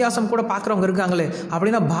 வித்தியாசம் கூட பார்க்குறவங்க இருக்காங்களே.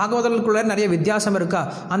 அப்படின்னா பாகவதர்களுக்குள்ள நிறைய வித்தியாசம் இருக்கா?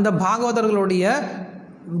 அந்த பாகவதர்களுடைய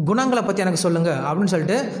குணங்களை பற்றி எனக்கு சொல்லுங்கள் அப்படின்னு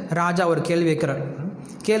சொல்லிட்டு ராஜா ஒரு கேள்வி வைக்கிறார்.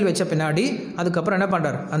 கேள்வி வச்ச பின்னாடி அதுக்கப்புறம் என்ன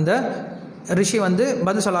பண்ணுறார், அந்த ரிஷி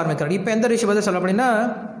பதில் சொல்ல ஆரம்பிக்கிறார். இப்போ எந்த ரிஷி பதில் சொல்ல அப்படின்னா,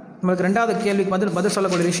 நம்மளுக்கு ரெண்டாவது கேள்விக்கு பதில்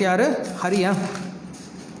சொல்லக்கூடிய ரிஷி யாரு? ஹரியா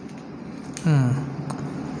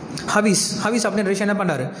ஹவிஸ் அப்படின்னு ரிஷி என்ன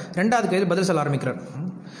பண்ணார், ரெண்டாவது கேள்வி பதில் சொல்ல ஆரம்பிக்கிறார்.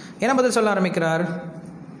 என்ன பதில் சொல்ல ஆரம்பிக்கிறார்?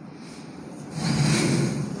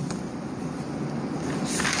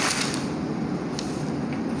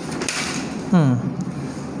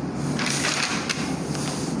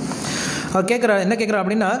 அவர் கேட்குறார், என்ன கேட்குறார்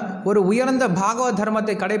அப்படின்னா, ஒரு உயர்ந்த பாகவத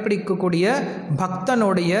தர்மத்தை கடைபிடிக்கக்கூடிய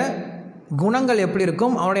பக்தனுடைய குணங்கள் எப்படி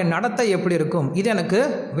இருக்கும், அவனுடைய நடத்தை எப்படி இருக்கும், இது எனக்கு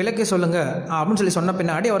விளக்கி சொல்லுங்கள் அப்படின்னு சொல்லி சொன்ன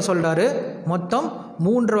பின்னாடி அவர் சொல்கிறாரு, மொத்தம்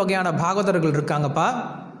 3 வகையான பாகவதர்கள் இருக்காங்கப்பா.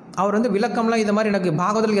 அவர் விளக்கம்லாம் இது மாதிரி எனக்கு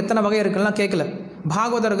பாகவதர்கள் எத்தனை வகை இருக்குலாம் கேட்கல,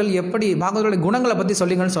 பாகவதர்கள் எப்படி பாகவதர்களுடைய குணங்களை பற்றி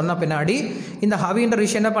சொல்லுங்கன்னு சொன்ன பின்னாடி இந்த ஹவின்ற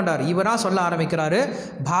ரிஷி என்ன பண்ணுறார், இவராக சொல்ல ஆரம்பிக்கிறாரு,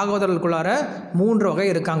 பாகவதர்களுக்குள்ளார 3 வகை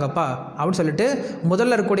இருக்காங்கப்பா அப்படின்னு சொல்லிட்டு,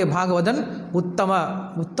 முதல்ல இருக்கக்கூடிய பாகவதன்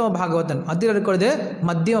உத்தம பாகவதன், அதில் இருக்கிறது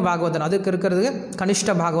மத்தியம பாகவதன், அதுக்கு இருக்கிறது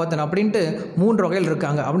கனிஷ்ட பாகவதன் அப்படின்ட்டு 3 வகையில்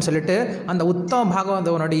இருக்காங்க அப்படின்னு சொல்லிட்டு அந்த உத்தம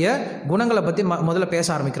பாகவதனுடைய குணங்களை பற்றி முதல்ல பேச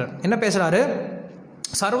ஆரம்பிக்கிறார். என்ன பேசுகிறாரு,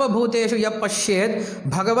 சர்வபூதேஷு ய பஷ்யேத்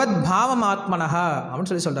பகவத் பாவமாத்மனஹா அப்படின்னு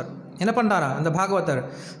சொல்லி சொல்கிறார். என்ன பண்ணுறாரா அந்த பாகவதர்,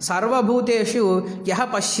 சர்வபூதேஷு யஹ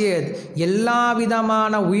பஷ்யேத், எல்லா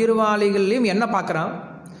விதமான உயிர்வாளிகள்லையும் என்ன பார்க்குறான்,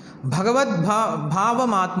 பகவத்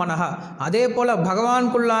பாவம் ஆத்மனஹா, அதே போல்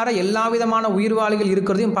பகவான்குள்ளார எல்லா விதமான உயிர்வாளிகள்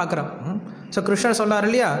இருக்கிறதையும் பார்க்குறான். ஸோ கிருஷ்ணர் சொல்கிறார்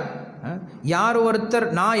இல்லையா, யார் ஒருத்தர்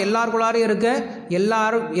நான் எல்லாருக்குள்ளாரையும் இருக்கேன்,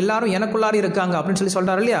 எல்லாரும் எனக்குள்ளாரையும் இருக்காங்க அப்படின்னு சொல்லி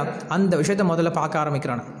சொல்கிறார் இல்லையா, அந்த விஷயத்தை முதல்ல பார்க்க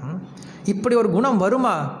ஆரம்பிக்கிறான். இப்படி ஒரு குணம்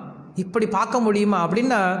வருமா, இப்படி பார்க்க முடியுமா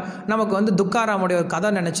அப்படின்னா நமக்கு துக்காராமுடைய ஒரு கதை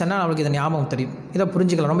நினச்சேன்னா நம்மளுக்கு இதை ஞாபகம் தெரியும். இதை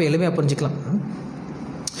புரிஞ்சுக்கலாம், ரொம்ப எளிமையாக புரிஞ்சுக்கலாம்.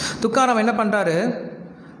 துக்காராம் என்ன பண்ணுறாரு,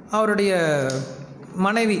 அவருடைய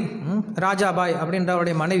மனைவி ராஜாபாய் அப்படின்ற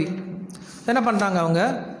அவருடைய மனைவி என்ன பண்ணுறாங்க, அவங்க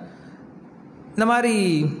இந்த மாதிரி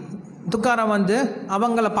துக்காராம்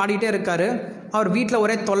அவங்கள பாடிட்டே இருக்காரு. அவர் வீட்டில்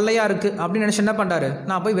ஒரே தொல்லையாக இருக்குது அப்படின்னு நினச்சி என்ன பண்ணுறாரு,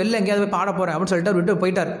 நான் போய் வெளில எங்கேயாவது போய் பாட போகிறேன் அப்படின்னு சொல்லிட்டு விட்டு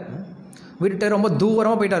போயிட்டார். விட்டு ரொம்ப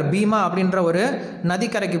தூரமாக போயிட்டார். பீமா அப்படின்ற ஒரு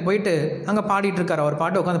நதிக்கரைக்கு போயிட்டு அங்கே பாடிட்டுருக்கார். அவர்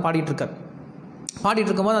பாட்டு உட்காந்து பாடிட்டுருக்கார். பாடிட்டு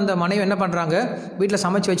இருக்கும்போது அந்த மனைவி என்ன பண்ணுறாங்க, வீட்டில்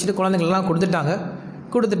சமைச்சு வச்சுட்டு குழந்தைங்களெல்லாம்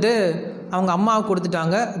கொடுத்துட்டு அவங்க அம்மாவை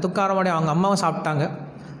கொடுத்துட்டாங்க. துக்காரமுடைய அவங்க அம்மாவும் சாப்பிட்டாங்க.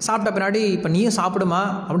 சாப்பிட்ட பின்னாடி இப்போ நீயும் சாப்பிடுமா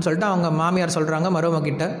அப்படின்னு சொல்லிட்டு அவங்க மாமியார் சொல்கிறாங்க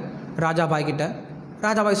மருமகிட்ட, ராஜாபாய் கிட்ட.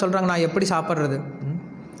 ராஜாபாய் சொல்கிறாங்க, நான் எப்படி சாப்பிட்றது,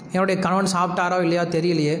 என்னுடைய கணவன் சாப்பிட்டாரோ இல்லையா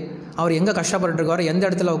தெரியலையே, அவர் எங்கே கஷ்டப்பட்டுருக்காரோ, எந்த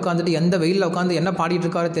இடத்துல உட்காந்துட்டு எந்த வெயிலில் உட்காந்து என்ன பாடிட்டு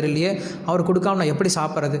இருக்காரோ தெரியலையே, அவர் கொடுக்காம நான் எப்படி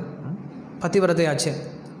சாப்பிட்றது, பத்திவிரதையாச்சு.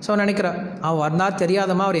 ஸோ நினைக்கிறேன், அவன் வந்தால்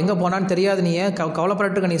தெரியாதம்மா, அவர் எங்கே போனான்னு தெரியாது, நீ ஏன்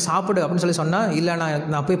கவலைப்பட்டுருக்க, நீ சாப்பிடு அப்படின்னு சொல்லி சொன்னால், இல்லை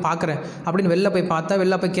நான் போய் பார்க்குறேன் அப்படின்னு வெளில போய் பார்த்தா,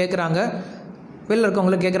 வெளில போய் கேட்குறாங்க, வெளில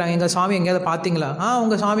இருக்கவங்களும் கேட்குறாங்க, எங்கள் சாமி எங்கேயாவது பார்த்தீங்களா?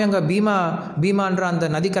 உங்கள் சாமி அங்கே பீமான்ற அந்த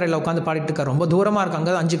நதிக்கரையில் உட்காந்து பாடிட்டு இருக்கார், ரொம்ப தூரமாக இருக்கு,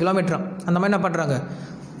 அங்கே 5 கிலோமீட்டர். அந்த மாதிரி என்ன பண்ணுறாங்க,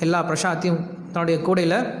 எல்லா பிரசாத்தையும் தன்னுடைய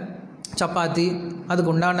கூடையில் சப்பாத்தி,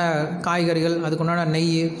 அதுக்கு உண்டான காய்கறிகள், அதுக்கு உண்டான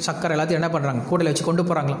நெய், சர்க்கரை எல்லாத்தையும் என்ன பண்ணுறாங்க கூடையில் வச்சு கொண்டு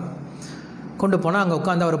போகிறாங்களாம். கொண்டு போனால் அங்கே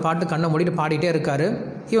உட்காந்து அவர் பாட்டு கண்ணை மூடிட்டு பாடிட்டே இருக்கார்.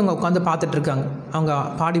 இவங்க உட்காந்து பார்த்துட்ருக்காங்க, அவங்க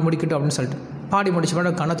பாடி முடிக்கட்டும் அப்படின்னு சொல்லிட்டு. பாடி முடிச்ச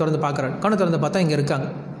பிறகு கண்ணை திறந்து பார்க்குறாரு. கண்ணை திறந்து பார்த்தா இங்கே இருக்காங்க.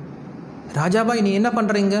 ராஜாபாய், நீ என்ன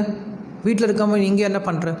பண்ணுறீங்க? வீட்டில் இருக்கவங்க இங்கே என்ன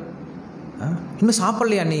பண்ணுற? இன்னும்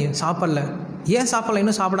சாப்பிட்லையா? நீ சாப்பிட்ல? ஏன் சாப்பிட்ல?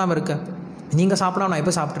 இன்னும் சாப்பிடாமல் இருக்க? நீங்கள் சாப்பிடாம நான்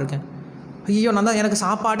எப்போ சாப்பிட்ருக்கேன்? ஐயோ, நான் தான் எனக்கு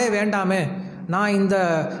சாப்பாடே வேண்டாமே, நான் இந்த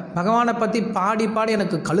பகவானை பற்றி பாடி பாடி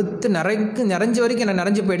எனக்கு கழுத்து நிறைஞ்ச வரைக்கும் எனக்கு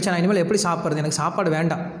நிறைஞ்சு போயிடுச்சு, நான் இனிமேல் எப்படி சாப்பிட்றது? எனக்கு சாப்பாடு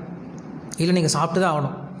வேண்டாம். இல்லை, நீங்கள் சாப்பிட்டு தான்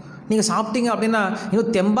ஆகணும். நீங்கள் சாப்பிட்டீங்க அப்படின்னா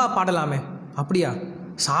இன்னும் தெம்பாக பாடலாமே. அப்படியா?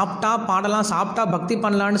 சாப்பிட்டா பாடலாம், சாப்பிட்டா பக்தி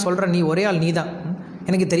பண்ணலான்னு சொல்கிற நீ ஒரே ஆள் நீ தான்.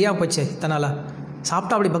 எனக்கு தெரியாமல் போச்சு இத்தனால.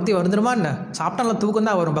 சாப்பிட்டா அப்படி பக்தி வந்துடுமா என்ன? சாப்பிட்டா நல்லா தூக்கம்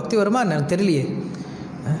தான் வரும், பக்தி வருமா என்ன? எனக்கு தெரியலையே.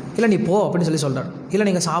 இல்லை, நீ போ அப்படின்னு சொல்லி சொல்கிறார். இல்லை,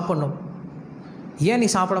 நீங்கள் சாப்பிட்ணும். ஏன் நீ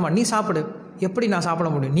சாப்பிடமா? நீ சாப்பிடு. எப்படி நான் சாப்பிட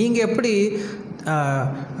முடியும்? நீங்கள் எப்படி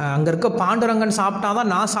அங்கே இருக்க பாண்டுரங்கன் சாப்பிட்டா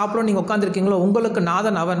தான் நான் சாப்பிடணும் நீங்கள் உட்காந்துருக்கீங்களோ, உங்களுக்கு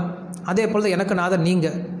நாதன் அவன், அதே போல் தான் எனக்கு நாதன்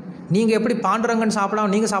நீங்கள் எப்படி பாண்டுரங்கன்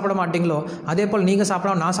சாப்பிடாம நீங்கள் சாப்பிட மாட்டீங்களோ, அதே போல் நீங்கள்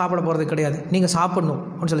சாப்பிடாம நான் சாப்பிட போகிறது கிடையாது. நீங்கள் சாப்பிடணும்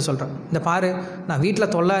அப்படின்னு சொல்கிறேன். இந்த பாரு, நான்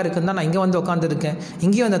வீட்டில் தொல்லை இருக்குன்னு தான் நான் இங்கே வந்து உட்காந்துருக்கேன்,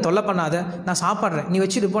 இங்கேயும் அந்த தொல்லை பண்ணாத, நான் சாப்பிட்றேன், நீ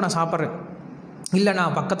வச்சுட்டு போ, நான் சாப்பிட்றேன். இல்லை,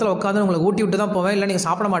 நான் பக்கத்தில் உட்காந்து உங்களுக்கு ஊட்டி விட்டு தான் போவேன், இல்லை நீங்கள்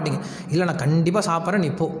சாப்பிட மாட்டீங்க. இல்லை, நான் கண்டிப்பாக சாப்பிட்றேன்,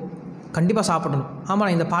 நீ போ, கண்டிப்பாக சாப்பிடணும். ஆமாம்,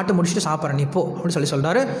 நான் இந்த பாட்டு முடிச்சுட்டு சாப்பிட்றேன், நீ போ அப்படின்னு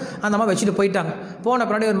சொல்கிறாரு. அந்த அம்மா வச்சுட்டு போயிட்டாங்க. போன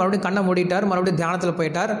பின்னாடி ஒரு மறுபடியும் கண்ணை மூடிட்டார், மறுபடியும் தியானத்தில்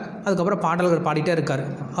போயிட்டார். அதுக்கப்புறம் பாடல்கள் பாடிட்டே இருக்கார்.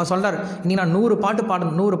 அவர் சொல்கிறார், இன்றைக்கி நான் 100 பாட்டு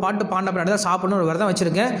பாடணும், 100 பாட்டு பாடின பின்னாடி தான் சாப்பிடணும், ஒரு விரதம்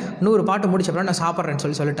வச்சுருக்கேன், 100 பாட்டு முடிச்ச பின்னாடி நான்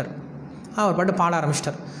சாப்பிட்றேன்னு சொல்லிட்டார். அவர் பாட்டு பாட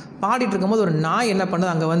ஆரம்பிச்சிட்டார். பாடிட்டு இருக்கும்போது ஒரு நாய் என்ன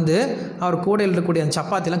பண்ணுது, அங்கே வந்து அவர் கூடையில் இருக்கக்கூடிய அந்த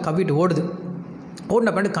சப்பாத்திலாம் கவ்விட்டு ஓடுது.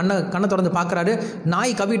 ஓடின பின்னாடி கண்ணை திறந்து பார்க்குறாரு.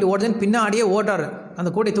 நாய் கவ்விட்டு ஓடுதுன்னு பின்னாடியே ஓடுறாரு, அந்த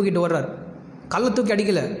கூடையை தூக்கிட்டு ஓடுறாரு. கல்லை தூக்கி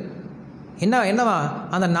அடிக்கலை. என்னவா,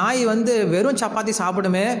 அந்த நாய் வந்து வெறும் சப்பாத்தி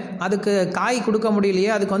சாப்பிடுமே, அதுக்கு காய் கொடுக்க முடியலையே,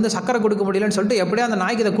 அதுக்கு வந்து சக்கரை கொடுக்க முடியலன்னு சொல்லிட்டு எப்படியா அந்த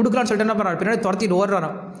நாய்க்கு இதை கொடுக்கலான்னு சொல்லிட்டு என்ன பண்ணுறாரு, பின்னாடி துரத்திட்டு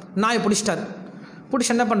ஓடுறாராம். நாயை பிடிச்சிட்டார்.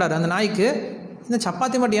 பிடிச்சி என்ன பண்ணுறாரு, அந்த நாய்க்கு இந்த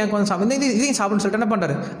சப்பாத்தி மட்டும் ஏன் கொஞ்சம் சாப்பிடு, இதையும் சாப்பிடுன்னு சொல்லிட்டு என்ன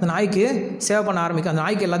பண்ணுறாரு, அந்த நாய்க்கு சேவை பண்ண ஆரம்பிக்கும். அந்த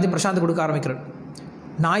நாய்க்கு எல்லாத்தையும் பிரசாந்த் கொடுக்க ஆரம்பிக்கிறார்.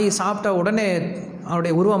 நாய் சாப்பிட்ட உடனே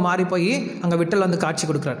அவருடைய உருவம் மாறி போய் அங்கே விட்டல் வந்து காட்சி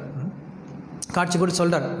கொடுக்குறார். காட்சி கொடுத்து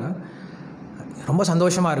சொல்கிறார், ரொம்ப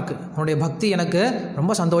சந்தோஷமாக இருக்குது, உன்னுடைய பக்தி எனக்கு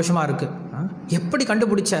ரொம்ப சந்தோஷமாக இருக்குது, எப்படி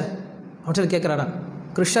கண்டுபிடிச்ச அப்படின்னு சொல்லி கேட்குறாரா.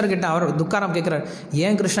 கிருஷ்ணர்கிட்ட அவர் துக்காராம் கேட்குறாரு,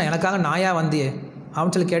 ஏன் கிருஷ்ணா எனக்காக நாயாக வந்தியே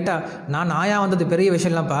அப்படின்னு சொல்லி கேட்டால், நான் நாயாக வந்தது பெரிய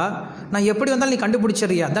விஷயம் இல்லைப்பா, நான் எப்படி வந்தாலும் நீ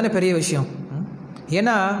கண்டுபிடிச்சிடுறியா, அதுதானே பெரிய விஷயம்.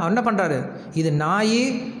 ஏன்னா அவர் என்ன பண்ணுறாரு, இது நாய்,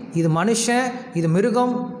 இது மனுஷன், இது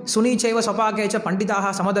மிருகம், சுனீச்சைவ சொபாக்கேச்ச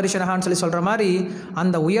பண்டிதாக சமதர்ஷனகான்னு சொல்லி சொல்கிற மாதிரி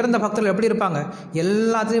அந்த உயர்ந்த பக்தர்கள் எப்படி இருப்பாங்க,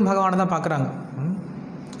 எல்லாத்தையும் பகவானை தான் பார்க்குறாங்க.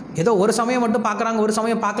 ஏதோ ஒரு சமயம் மட்டும் பார்க்குறாங்க, ஒரு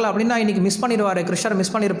சமயம் பார்க்கல அப்படின்னா இன்றைக்கி மிஸ் பண்ணிடுவார், கிருஷ்ணர்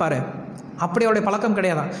மிஸ் பண்ணியிருப்பார். அப்படி அவருடைய பழக்கம்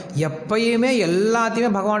கிடையாதான். எப்பயுமே எல்லாத்தையுமே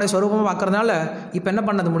பகவானுடைய ஸ்வரூபமாக பார்க்குறதுனால இப்போ என்ன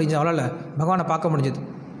பண்ணது முடிஞ்சது, அவளால் பகவானை பார்க்க முடிஞ்சது.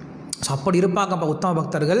 ஸோ அப்படி இருப்பாங்க உத்தம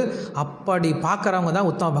பக்தர்கள். அப்படி பார்க்குறவங்க தான்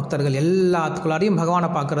உத்தம பக்தர்கள். எல்லாத்துக்குள்ளாரையும் பகவானை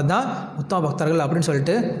பார்க்குறது தான் உத்தம பக்தர்கள் அப்படின்னு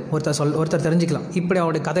சொல்லிட்டு ஒருத்தர் தெரிஞ்சுக்கலாம். இப்படி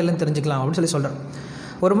அவருடைய கதையிலேருந்து தெரிஞ்சுக்கலாம் அப்படின்னு சொல்கிறார்.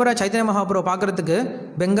 ஒரு முறை சைத்தன்ய மகாபிரபு பார்க்குறதுக்கு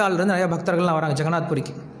பெங்காலிலேருந்து நிறையா பக்தர்கள்லாம் வராங்க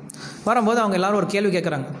ஜெகநாத்புரிக்கு. வரும்போது அவங்க எல்லோரும் ஒரு கேள்வி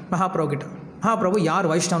கேட்குறாங்க மகாபிரபு கிட்ட. மகாபிரபு யார்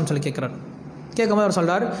வைஷ்ணவன்னு சொல்லி கேட்குறாரு. கேட்கும்போது அவர்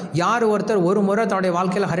சொல்கிறார், யார் ஒருத்தர் ஒரு முறை தன்னுடைய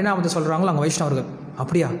வாழ்க்கையில் ஹரிநாமத்தை சொல்கிறாங்களோ அவங்க வைஷ்ணவர்கள்.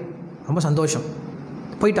 அப்படியா, ரொம்ப சந்தோஷம்.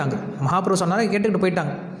 போயிட்டாங்க. மகாபிரபு சொன்னாங்க, கேட்டுக்கிட்டு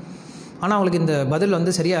போயிட்டாங்க. ஆனால் அவங்களுக்கு இந்த பதில்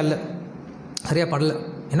வந்து சரியாக படலை.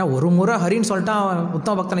 ஏன்னா ஒரு முறை ஹரின்னு சொல்லிட்டா அவன்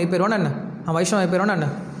உத்தம பக்தனை போயிடுவானா என்ன, அவன் வைஷ்ணவ போயிடுவானா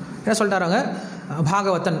என்ன சொல்லிட்டாராங்க,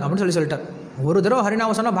 பாகவதன் அப்படின்னு சொல்லிட்டார். ஒரு தடவை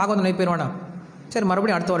ஹரிநாமம் சொன்னால் பாகவதன் போயிடுவானா. சரி,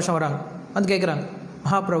 மறுபடியும் அடுத்த வருஷம் வராங்க, வந்து கேட்குறாங்க,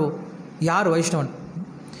 மகாபிரபு யார் வைஷ்ணவன்?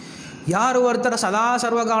 யார் ஒருத்தர் சதா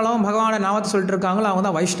சர்வகாலம் பகவானை நாமத்தை சொல்லிட்டு இருக்காங்களோ அவங்க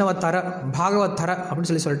தான் வைஷ்ணவ தர பாகவத் தர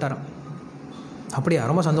அப்படின்னு சொல்லிட்டாராம். அப்படியா,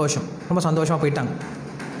 ரொம்ப சந்தோஷம், ரொம்ப சந்தோஷமாக போயிட்டாங்க.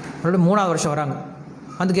 மறுபடியும் 3வது வருஷம் வராங்க,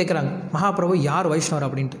 வந்து கேட்குறாங்க, மகாபிரபு யார் வைஷ்ணவர்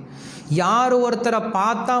அப்படின்ட்டு. யார் ஒருத்தரை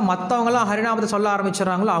பார்த்தா மற்றவங்களாம் ஹரிநாமத்தை சொல்ல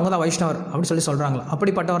ஆரம்பிச்சிடறாங்களோ அவங்க தான் வைஷ்ணவர் அப்படின்னு சொல்கிறாங்களா.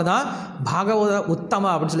 அப்படிப்பட்டவர் தான் பாகவத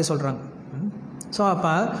உத்தம அப்படின்னு சொல்கிறாங்க. ஸோ அப்போ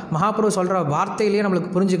மகாபிரபு சொல்கிற வார்த்தையிலேயே நம்மளுக்கு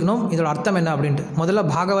புரிஞ்சுக்கணும் இதோட அர்த்தம் என்ன அப்படின்ட்டு. முதல்ல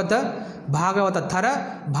பாகவத தர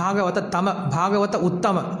பாகவத தம பாகவத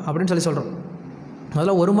உத்தம அப்படின்னு சொல்கிறோம்.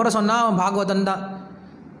 முதல்ல ஒரு முறை சொன்னால் அவன் பாகவதன் தான்.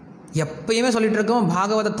 எப்பயுமே சொல்லிகிட்டு இருக்கோம்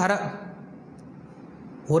பாகவத தர.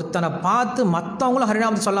 ஒருத்தனை பார்த்து மற்றவங்களும்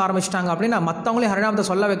ஹரிநாமத்தை சொல்ல ஆரம்பிச்சிட்டாங்க அப்படின்னா, மற்றவங்களையும் ஹரிநாமத்தை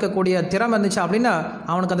சொல்ல வைக்கக்கூடிய திறமை இருந்துச்சு அப்படின்னா,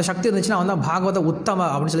 அவனுக்கு அந்த சக்தி இருந்துச்சுன்னா அவன் தான் பாகவத உத்தம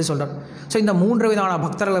அப்படின்னு சொல்கிறார். ஸோ இந்த 3 விதமான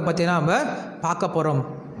பக்தர்களை பற்றி நம்ம பார்க்க போகிறோம்.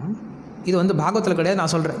 இது வந்து பாகவத்தில் கிடையாது,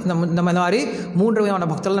 நான் சொல்கிறேன். இந்த மாதிரி 3 விதமான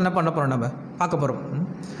பக்தர்கள் என்ன பண்ண போகிறோம், நம்ம பார்க்க போகிறோம்.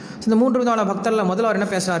 இந்த 3 விதமான பக்தரில் முதல்ல அவர் என்ன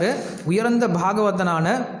பேசுகிறாரு, உயர்ந்த பாகவதனான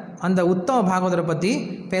அந்த உத்தம பாகவதரை பற்றி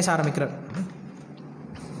பேச ஆரம்பிக்கிறார்.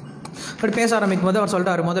 அப்படி பேச ஆரம்பிக்கும் போது அவர்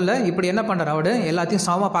சொல்கிறார், முதல்ல இப்படி என்ன பண்ணுறார், அவர் எல்லாத்தையும்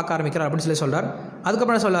சமமாக பார்க்க ஆரம்பிக்கிறார் அப்படின்னு சொல்கிறார்.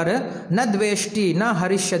 அதுக்கப்புறம் சொல்கிறார், ந துவேஷ்டி ந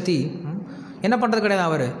ஹரிஷதி, என்ன பண்ணுறது கிடையாது.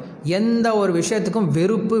 அவர் எந்த ஒரு விஷயத்துக்கும்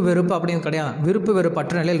வெறுப்பு அப்படின்னு கிடையாது.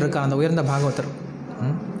 வெறுப்பற்ற நிலையில் இருக்கார் அந்த உயர்ந்த பாகவதர்.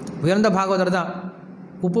 உயர்ந்த பாகவதர் தான்.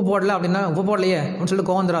 உப்பு போடல அப்படின்னா உப்பு போடலையே அப்படின்னு சொல்லிட்டு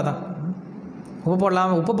கோவம் வந்துடாதான்.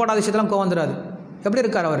 உப்பு போடாத விஷயத்தெல்லாம் கோவம் வந்துடாது. எப்படி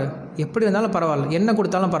இருக்கார் அவர்? எப்படி இருந்தாலும் பரவாயில்ல, என்ன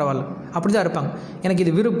கொடுத்தாலும் பரவாயில்ல, அப்படி தான் இருப்பாங்க. எனக்கு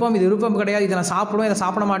இது விருப்பம் கிடையாது, இதை நான் சாப்பிடுவேன், இதை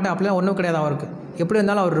சாப்பிட மாட்டேன் அப்படிலாம் ஒன்றும் கிடையாது அவருக்கு. எப்படி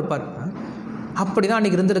இருந்தாலும் அவர் இருப்பார். அப்படி தான்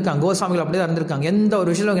அன்றைக்கி இருந்திருக்காங்க. கோஸ்வாமிகள் அப்படி தான் இருந்திருக்காங்க. எந்த ஒரு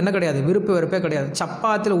விஷயம் என்ன கிடையாது, வெறுப்பே கிடையாது.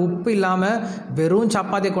 சப்பாத்தியில் உப்பு இல்லாமல் வெறும்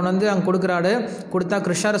சப்பாத்தியை கொண்டு வந்து அங்கே கொடுத்தா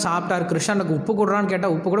கிருஷ்ணர் சாப்பிட்டார். கிருஷ்ணனுக்கு உப்பு கொடுறான்னு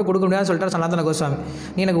கேட்டால் உப்பு கூட கொடுக்க முடியாதுன்னு சொல்லிட்டார் சனாதன கோஸ்வாமி.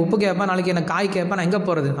 நீ எனக்கு உப்பு கேட்பேன், நாளைக்கு எனக்கு காய் கேட்பேன், நான் எங்கே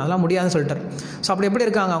போகிறது, அதெல்லாம் முடியாதுன்னு சொல்லிட்டார். ஸோ அப்படி எப்படி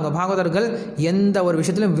இருக்காங்க அவங்க பாகவதர்கள்? எந்த ஒரு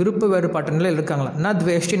விஷயத்திலும் வேறுபாட்ட நிலையில் இருக்காங்களா. ந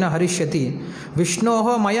துவேஷ்டி ந ஹரிஷ்யதி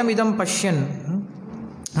விஷ்ணோஹோ மயமிதம் பஷ்யன்.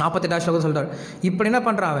 48 ஸ்லோகம் சொல்கிறார். இப்படி என்ன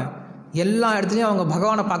பண்ணுறான் அவன்? எல்லா இடத்துலையும் அவங்க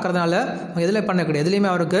பகவானை பார்க்கறதுனால அவங்க எதில் பண்ண கிடையாது, எதுலேயுமே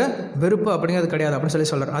அவருக்கு வெறுப்பு அப்படிங்கிறது கிடையாது அப்படின்னு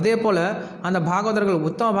சொல்கிறார். அதே போல் அந்த பாகவதர்கள்,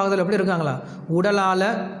 உத்தம பாகவதர்கள் எப்படி இருக்காங்களா? உடலால்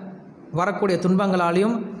வரக்கூடிய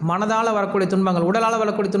துன்பங்களாலையும் மனதால் வரக்கூடிய துன்பங்கள். உடலால்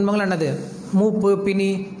வரக்கூடிய துன்பங்கள் என்னது? மூப்பு,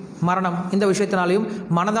 பிணி, மரணம். இந்த விஷயத்தினாலையும்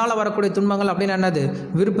மனதால் வரக்கூடிய துன்பங்கள் அப்படின்னு என்னது?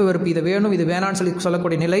 வெறுப்பு, இது வேணும் இது வேணான்னு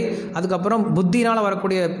சொல்லக்கூடிய நிலை. அதுக்கப்புறம் புத்தினால்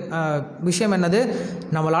வரக்கூடிய விஷயம் என்னது?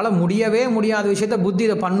 நம்மளால் முடியவே முடியாத விஷயத்த புத்தி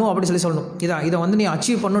இதை பண்ணும் அப்படின்னு சொல்லணும். இதை வந்து நீ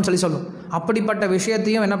அச்சீவ் பண்ணணும்னு சொல்லணும். அப்படிப்பட்ட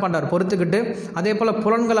விஷயத்தையும் என்ன பண்ணுறார்? பொறுத்துக்கிட்டு, அதே போல்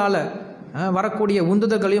புலன்களால் வரக்கூடிய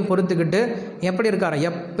உந்துதல்களையும் பொறுத்துக்கிட்டு எப்படி இருக்கார்?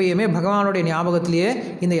 எப்பயுமே பகவானுடைய ஞாபகத்திலேயே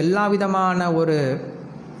இந்த எல்லா விதமான ஒரு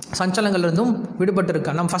சஞ்சலங்கள்லேருந்தும் விடுபட்டு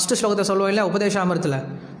இருக்கா. நம்ம ஃபஸ்ட்டு ஸ்லோகத்தை சொல்லுவோம் இல்லை, உபதேசாமிரத்தில்.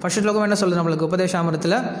 ஃபஸ்ட்டு ஸ்லோகம் என்ன சொல்லுது நம்மளுக்கு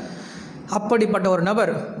உபதேசாமிரத்தில்? அப்படிப்பட்ட ஒரு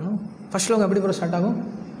நபர். ஃபஸ்ட் ஸ்லோகம் எப்படி போகிற ஸ்டார்ட் ஆகும்?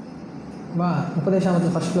 வா,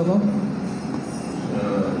 உபதேசாமிரத்தில் ஃபஸ்ட் ஸ்லோகம்.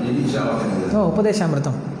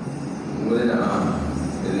 உபதேசாமிரதம்.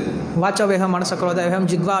 வாச்சவேகம் மனசக்ரோதவேகம்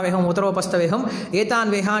ஜிக்வாவேகம் உத்தரோபஸ்தவேகம்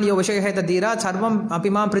ஏதான் வேகான் யோ விஷய தீரா சர்வம்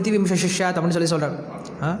அபிமா பிருத்திவிம் சிஷ்யாத் அப்படின்னு சொல்கிறார்.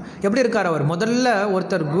 எப்படி இருக்கார் அவர்? முதல்ல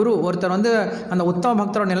ஒருத்தர் வந்து அந்த உத்தம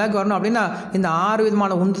பக்தரோட நிலைக்கு வரணும் அப்படின்னா இந்த 6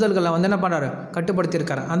 விதமான உந்துதல்களை வந்து என்ன பண்ணுறாரு?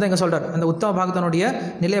 கட்டுப்படுத்தியிருக்காரு. அந்த இங்கே சொல்கிறார். அந்த உத்தம பக்தனுடைய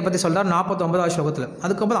நிலையை பற்றி சொல்கிறார் 49வது ஸ்லோகத்தில்.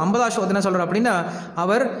 அதுக்கப்புறம் 50வது ஸ்லோகத்தில் என்ன சொல்கிறார் அப்படின்னா,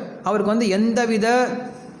 அவருக்கு வந்து எந்தவித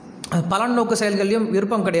பலன் நோக்கு செயல்களையும்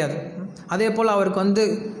விருப்பம் கிடையாது. அதே போல் அவருக்கு வந்து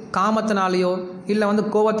காமத்தினாலேயோ இல்லை வந்து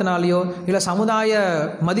கோபத்தினாலேயோ இல்லை சமுதாய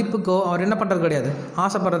மதிப்புக்கோ அவர் என்ன பண்ணுறது கிடையாது,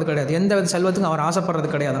 ஆசைப்படுறது கிடையாது. எந்த வித செல்வத்துக்கும் அவர் ஆசைப்படுறது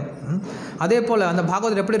கிடையாது. அதே போல் அந்த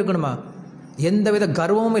பாகவதர் எப்படி இருக்கணுமா? எந்தவித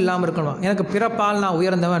கர்வமும் இல்லாமல் இருக்கணும். எனக்கு பிறப்பால் நான்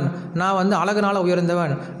உயர்ந்தவன், நான் வந்து அழகுனால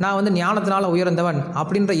உயர்ந்தவன், நான் வந்து ஞானத்தினால உயர்ந்தவன்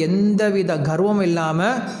அப்படின்ற எந்தவித கர்வமும்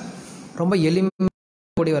இல்லாமல் ரொம்ப எளிமை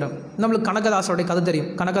கூடி வரும். நம்மளுக்கு கனகதாசருடைய கதை தெரியும்.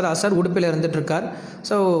 கனகதாசர் உடுப்பில் இருந்துகிட்ருக்கார்.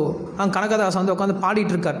 ஸோ அங்கே கனகதாசர் வந்து உட்காந்து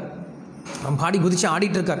பாடிட்டுருக்கார். பாடி குதித்து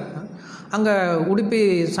ஆடிட்டுருக்கார். அங்கே உடுப்பி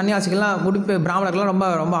சன்னியாசிகள்லாம், உடுப்பி பிராமணர்கள்லாம் ரொம்ப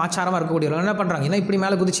ரொம்ப ஆச்சாரமாக இருக்கக்கூடியவர்கள் என்ன பண்ணுறாங்க? ஏன்னா இப்படி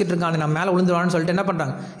மேலே குதிச்சிட்டு இருக்காங்க, நம்ம மேலே விழுந்துருவான்னு சொல்லிட்டு என்ன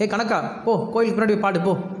பண்ணுறாங்க? கணக்கா போ, கோயிலுக்கு பின்னாடி பாடு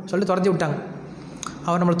போ சொல்லிட்டு துரத்தி விட்டாங்க.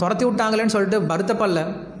 அவர் நம்மளை துரத்தி விட்டாங்களேன்னு சொல்லிட்டு வருத்தப்படல.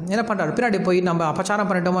 என்ன பண்ணுறாரு? பின்னாடி போய் நம்ம அபச்சாரம்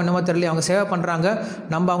பண்ணிட்டோமோ என்னமோ தெரியல, அவங்க சேவை பண்ணுறாங்க,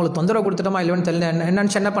 நம்ம அவங்களுக்கு தொந்தரவு கொடுத்துட்டோமா இல்லைன்னு தெரியல,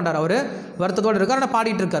 என்னன்னு என்ன பண்ணுறாரு? அவர் வருத்தத்தோடு இருக்கார், ஆனால்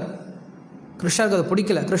பாடிட்டு இருக்கார். கிருஷ்ணருக்கு அது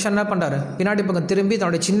பிடிக்கல. கிருஷ்ணன் என்ன பண்ணுறாரு? பின்னாடி பக்கம் திரும்பி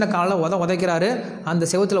தன்னுடைய சின்ன காலில் உதைக்கிறாரு. அந்த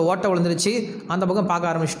செவத்தில் ஓட்டை விழுந்துருச்சு. அந்த பக்கம் பார்க்க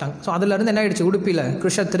ஆரம்பிச்சிட்டாங்க. ஸோ அதிலேருந்து என்ன ஆகிடுச்சு? உடுப்பியில்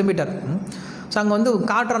கிருஷ்ணர் திரும்பிட்டார். ஸோ அங்கே வந்து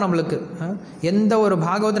காட்டுறோம் நம்மளுக்கு எந்த ஒரு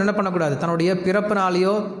பாகவதன் என்ன பண்ணக்கூடாது? தன்னுடைய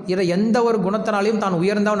பிறப்பினாலேயோ இல்லை எந்த ஒரு குணத்தினாலையும் தான்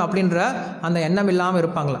உயர்ந்தவன் அப்படின்ற அந்த எண்ணம் இல்லாமல்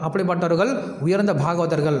இருப்பாங்களா. அப்படிப்பட்டவர்கள் உயர்ந்த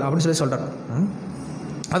பாகவதர்கள் அப்படின்னு சொல்லி சொல்கிறார்.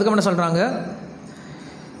 அதுக்கப்புறம் என்ன சொல்கிறாங்க?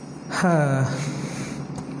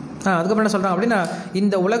 அதுக்கப்புறம் என்ன சொல்கிறாங்க அப்படின்னா,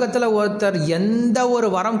 இந்த உலகத்தில் ஒருத்தர் எந்த ஒரு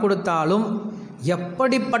வரம் கொடுத்தாலும்,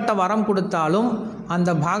 எப்படிப்பட்ட வரம் கொடுத்தாலும்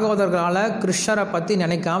அந்த பாகவதர்களால் கிருஷ்ணரை பற்றி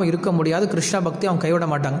நினைக்காமல் இருக்க முடியாது. கிருஷ்ண பக்தி அவங்க கைவிட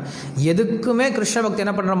மாட்டாங்க. எதுக்குமே கிருஷ்ண பக்தி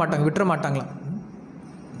என்ன பண்ண மாட்டாங்க, விட்டுற மாட்டாங்களாம்.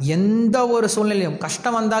 எந்த ஒரு சூழ்நிலையும்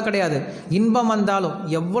கஷ்டம் வந்தால் கிடையாது, இன்பம் வந்தாலும்,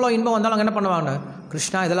 எவ்வளோ இன்பம் வந்தாலும் அவங்க என்ன பண்ணுவாங்க?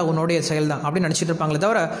 கிருஷ்ணா இதெல்லாம் உன்னுடைய செயல் தான் அப்படின்னு நினச்சிட்டு இருப்பாங்களே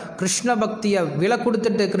தவிர கிருஷ்ண பக்தியை விலை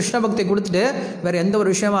கொடுத்துட்டு, கிருஷ்ண பக்தியை கொடுத்துட்டு வேறு எந்த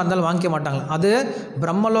ஒரு விஷயமா இருந்தாலும் வாங்கிக்க மாட்டாங்க. அது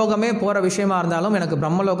பிரம்மலோகமே போகிற விஷயமா இருந்தாலும் எனக்கு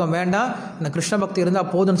பிரம்மலோகம் வேண்டாம், எனக்கு கிருஷ்ண பக்தி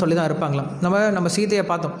இருந்தால் போதுன்னு சொல்லி தான் இருப்பாங்களாம். நம்ம சீதையை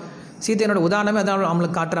பார்த்தோம். சீதையனோட உதாரணமே அதான்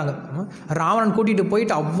நம்மளுக்கு காட்டுறாங்க. ராவணன் கூட்டிகிட்டு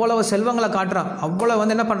போயிட்டு அவ்வளவு செல்வங்களை காட்டுறான். அவ்வளோ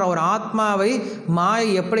வந்து என்ன பண்ணுறான்? ஒரு ஆத்மாவை மாய்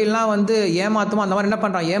எப்படிலாம் வந்து ஏமாற்றுமோ அந்த மாதிரி என்ன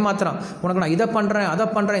பண்ணுறான்? ஏமாத்துறான். உனக்கு நான் இதை பண்ணுறேன், அதை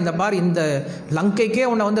பண்ணுறேன், இந்த பார் இந்த லங்கைக்கே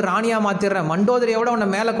உன்னை வந்து ராணியாக மாற்றிடுறேன், மண்டோதரியோட உன்னை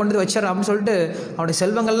மேலே கொண்டு வந்து வச்சிடறேன் அப்படின்னு சொல்லிட்டு அவனுடைய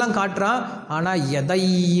செல்வங்கள்லாம் காட்டுறான். ஆனால்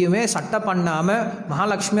எதையுமே சட்டை பண்ணாமல்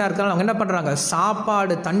மகாலட்சுமியாக இருக்காங்க. அவங்க என்ன பண்ணுறாங்க?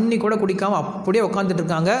 சாப்பாடு தண்ணி கூட குடிக்காமல் அப்படியே உட்காந்துட்டு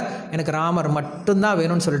இருக்காங்க. எனக்கு ராமர் மட்டும்தான்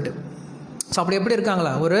வேணும்னு சொல்லிட்டு. ஸோ அப்படி எப்படி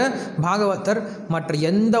இருக்காங்களா? ஒரு பாகவதர் மற்ற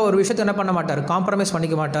எந்த ஒரு விஷயத்துக்கும் என்ன பண்ண மாட்டார், காம்ப்ரமைஸ்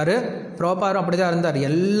பண்ணிக்க மாட்டார். ப்ரோப்பாரும் அப்படி தான் இருந்தார்.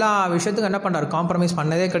 எல்லா விஷயத்துக்கும் என்ன பண்ணார், காம்ப்ரமைஸ்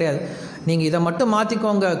பண்ணதே கிடையாது. நீங்கள் இதை மட்டும்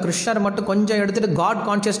மாற்றிக்கோங்க, கிருஷ்ணர் மட்டும் கொஞ்சம் எடுத்துகிட்டு காட்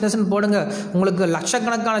கான்ஷியஸ்னஸ்ன்னு போடுங்க, உங்களுக்கு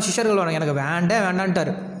லட்சக்கணக்கான சிஷ்யர்கள் வேணும். எனக்கு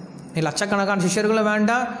வேண்டான்ட்டார். நீ லட்சக்கணக்கான சிஷ்யர்களும்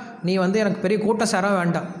வேண்டாம், நீ எனக்கு பெரிய கூட்டம் சேர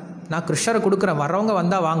வேண்டாம், நான் கிருஷ்ணரை கொடுக்குறேன், வர்றவங்க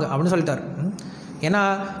வந்தால் வாங்க அப்படின்னு சொல்லிட்டார். ஏன்னா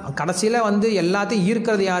கடைசியில் எல்லாத்தையும்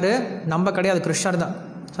ஈர்க்கிறது யார்? நம்ம கிடையாது, கிருஷ்ணர் தான்.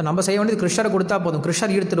 ஸோ நம்ம செய்ய வேண்டியது கிருஷ்ணரை கொடுத்தா போதும்,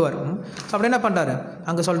 கிருஷ்ணர் ஈர்த்துடுவார். ஸோ அப்படி என்ன பண்ணுறாரு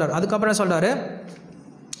அங்கே சொல்கிறார். அதுக்கப்புறம் சொல்கிறாரு,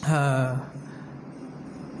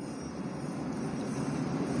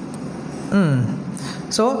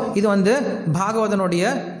 ஸோ இது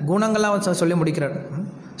பாகவதனுடைய குணங்கள்லாம் சொல்லி முடிக்கிறார்.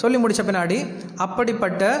 சொல்லி முடித்த பின்னாடி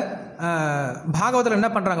அப்படிப்பட்ட பாகவதர்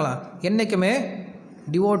என்ன பண்ணுறாங்களா, என்றைக்குமே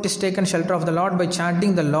devotees taken shelter of the Lord by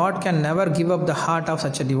chanting the Lord can never give up the heart of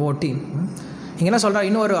such a devotee. இங்கே என்ன சொல்கிறார்,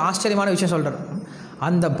 இன்னும் ஒரு ஆச்சரியமான விஷயம் சொல்கிறார்.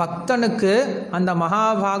 அந்த பக்தனுக்கு, அந்த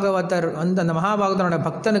மகாபாகவதர் அந்த மகாபாகவதனோட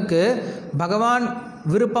பக்தனுக்கு பகவான்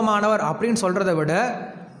விருப்பமானவர் அப்படின்னு சொல்கிறத விட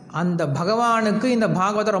அந்த பகவானுக்கு இந்த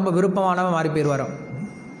பாகவதர் ரொம்ப விருப்பமானவர் மாறி போயிடுவார்.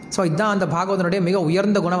 ஸோ இதுதான் அந்த பாகவதனுடைய மிக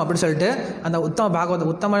உயர்ந்த குணம் அப்படின்னு சொல்லிட்டு அந்த உத்தம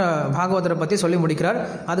பாகவதரை பற்றி சொல்லி முடிக்கிறார்.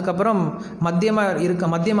 அதுக்கப்புறம்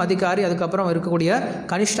மத்தியம அதிகாரி, அதுக்கப்புறம் இருக்கக்கூடிய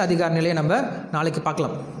கனிஷ்ட அதிகாரி நிலையை நம்ம நாளைக்கு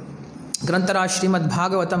பார்க்கலாம். கிரந்தராஜ் ஸ்ரீமத்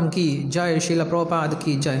பாகவதம் கி ஜெய், ஸ்ரீல பிரபுபாத்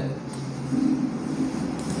கி ஜெய்.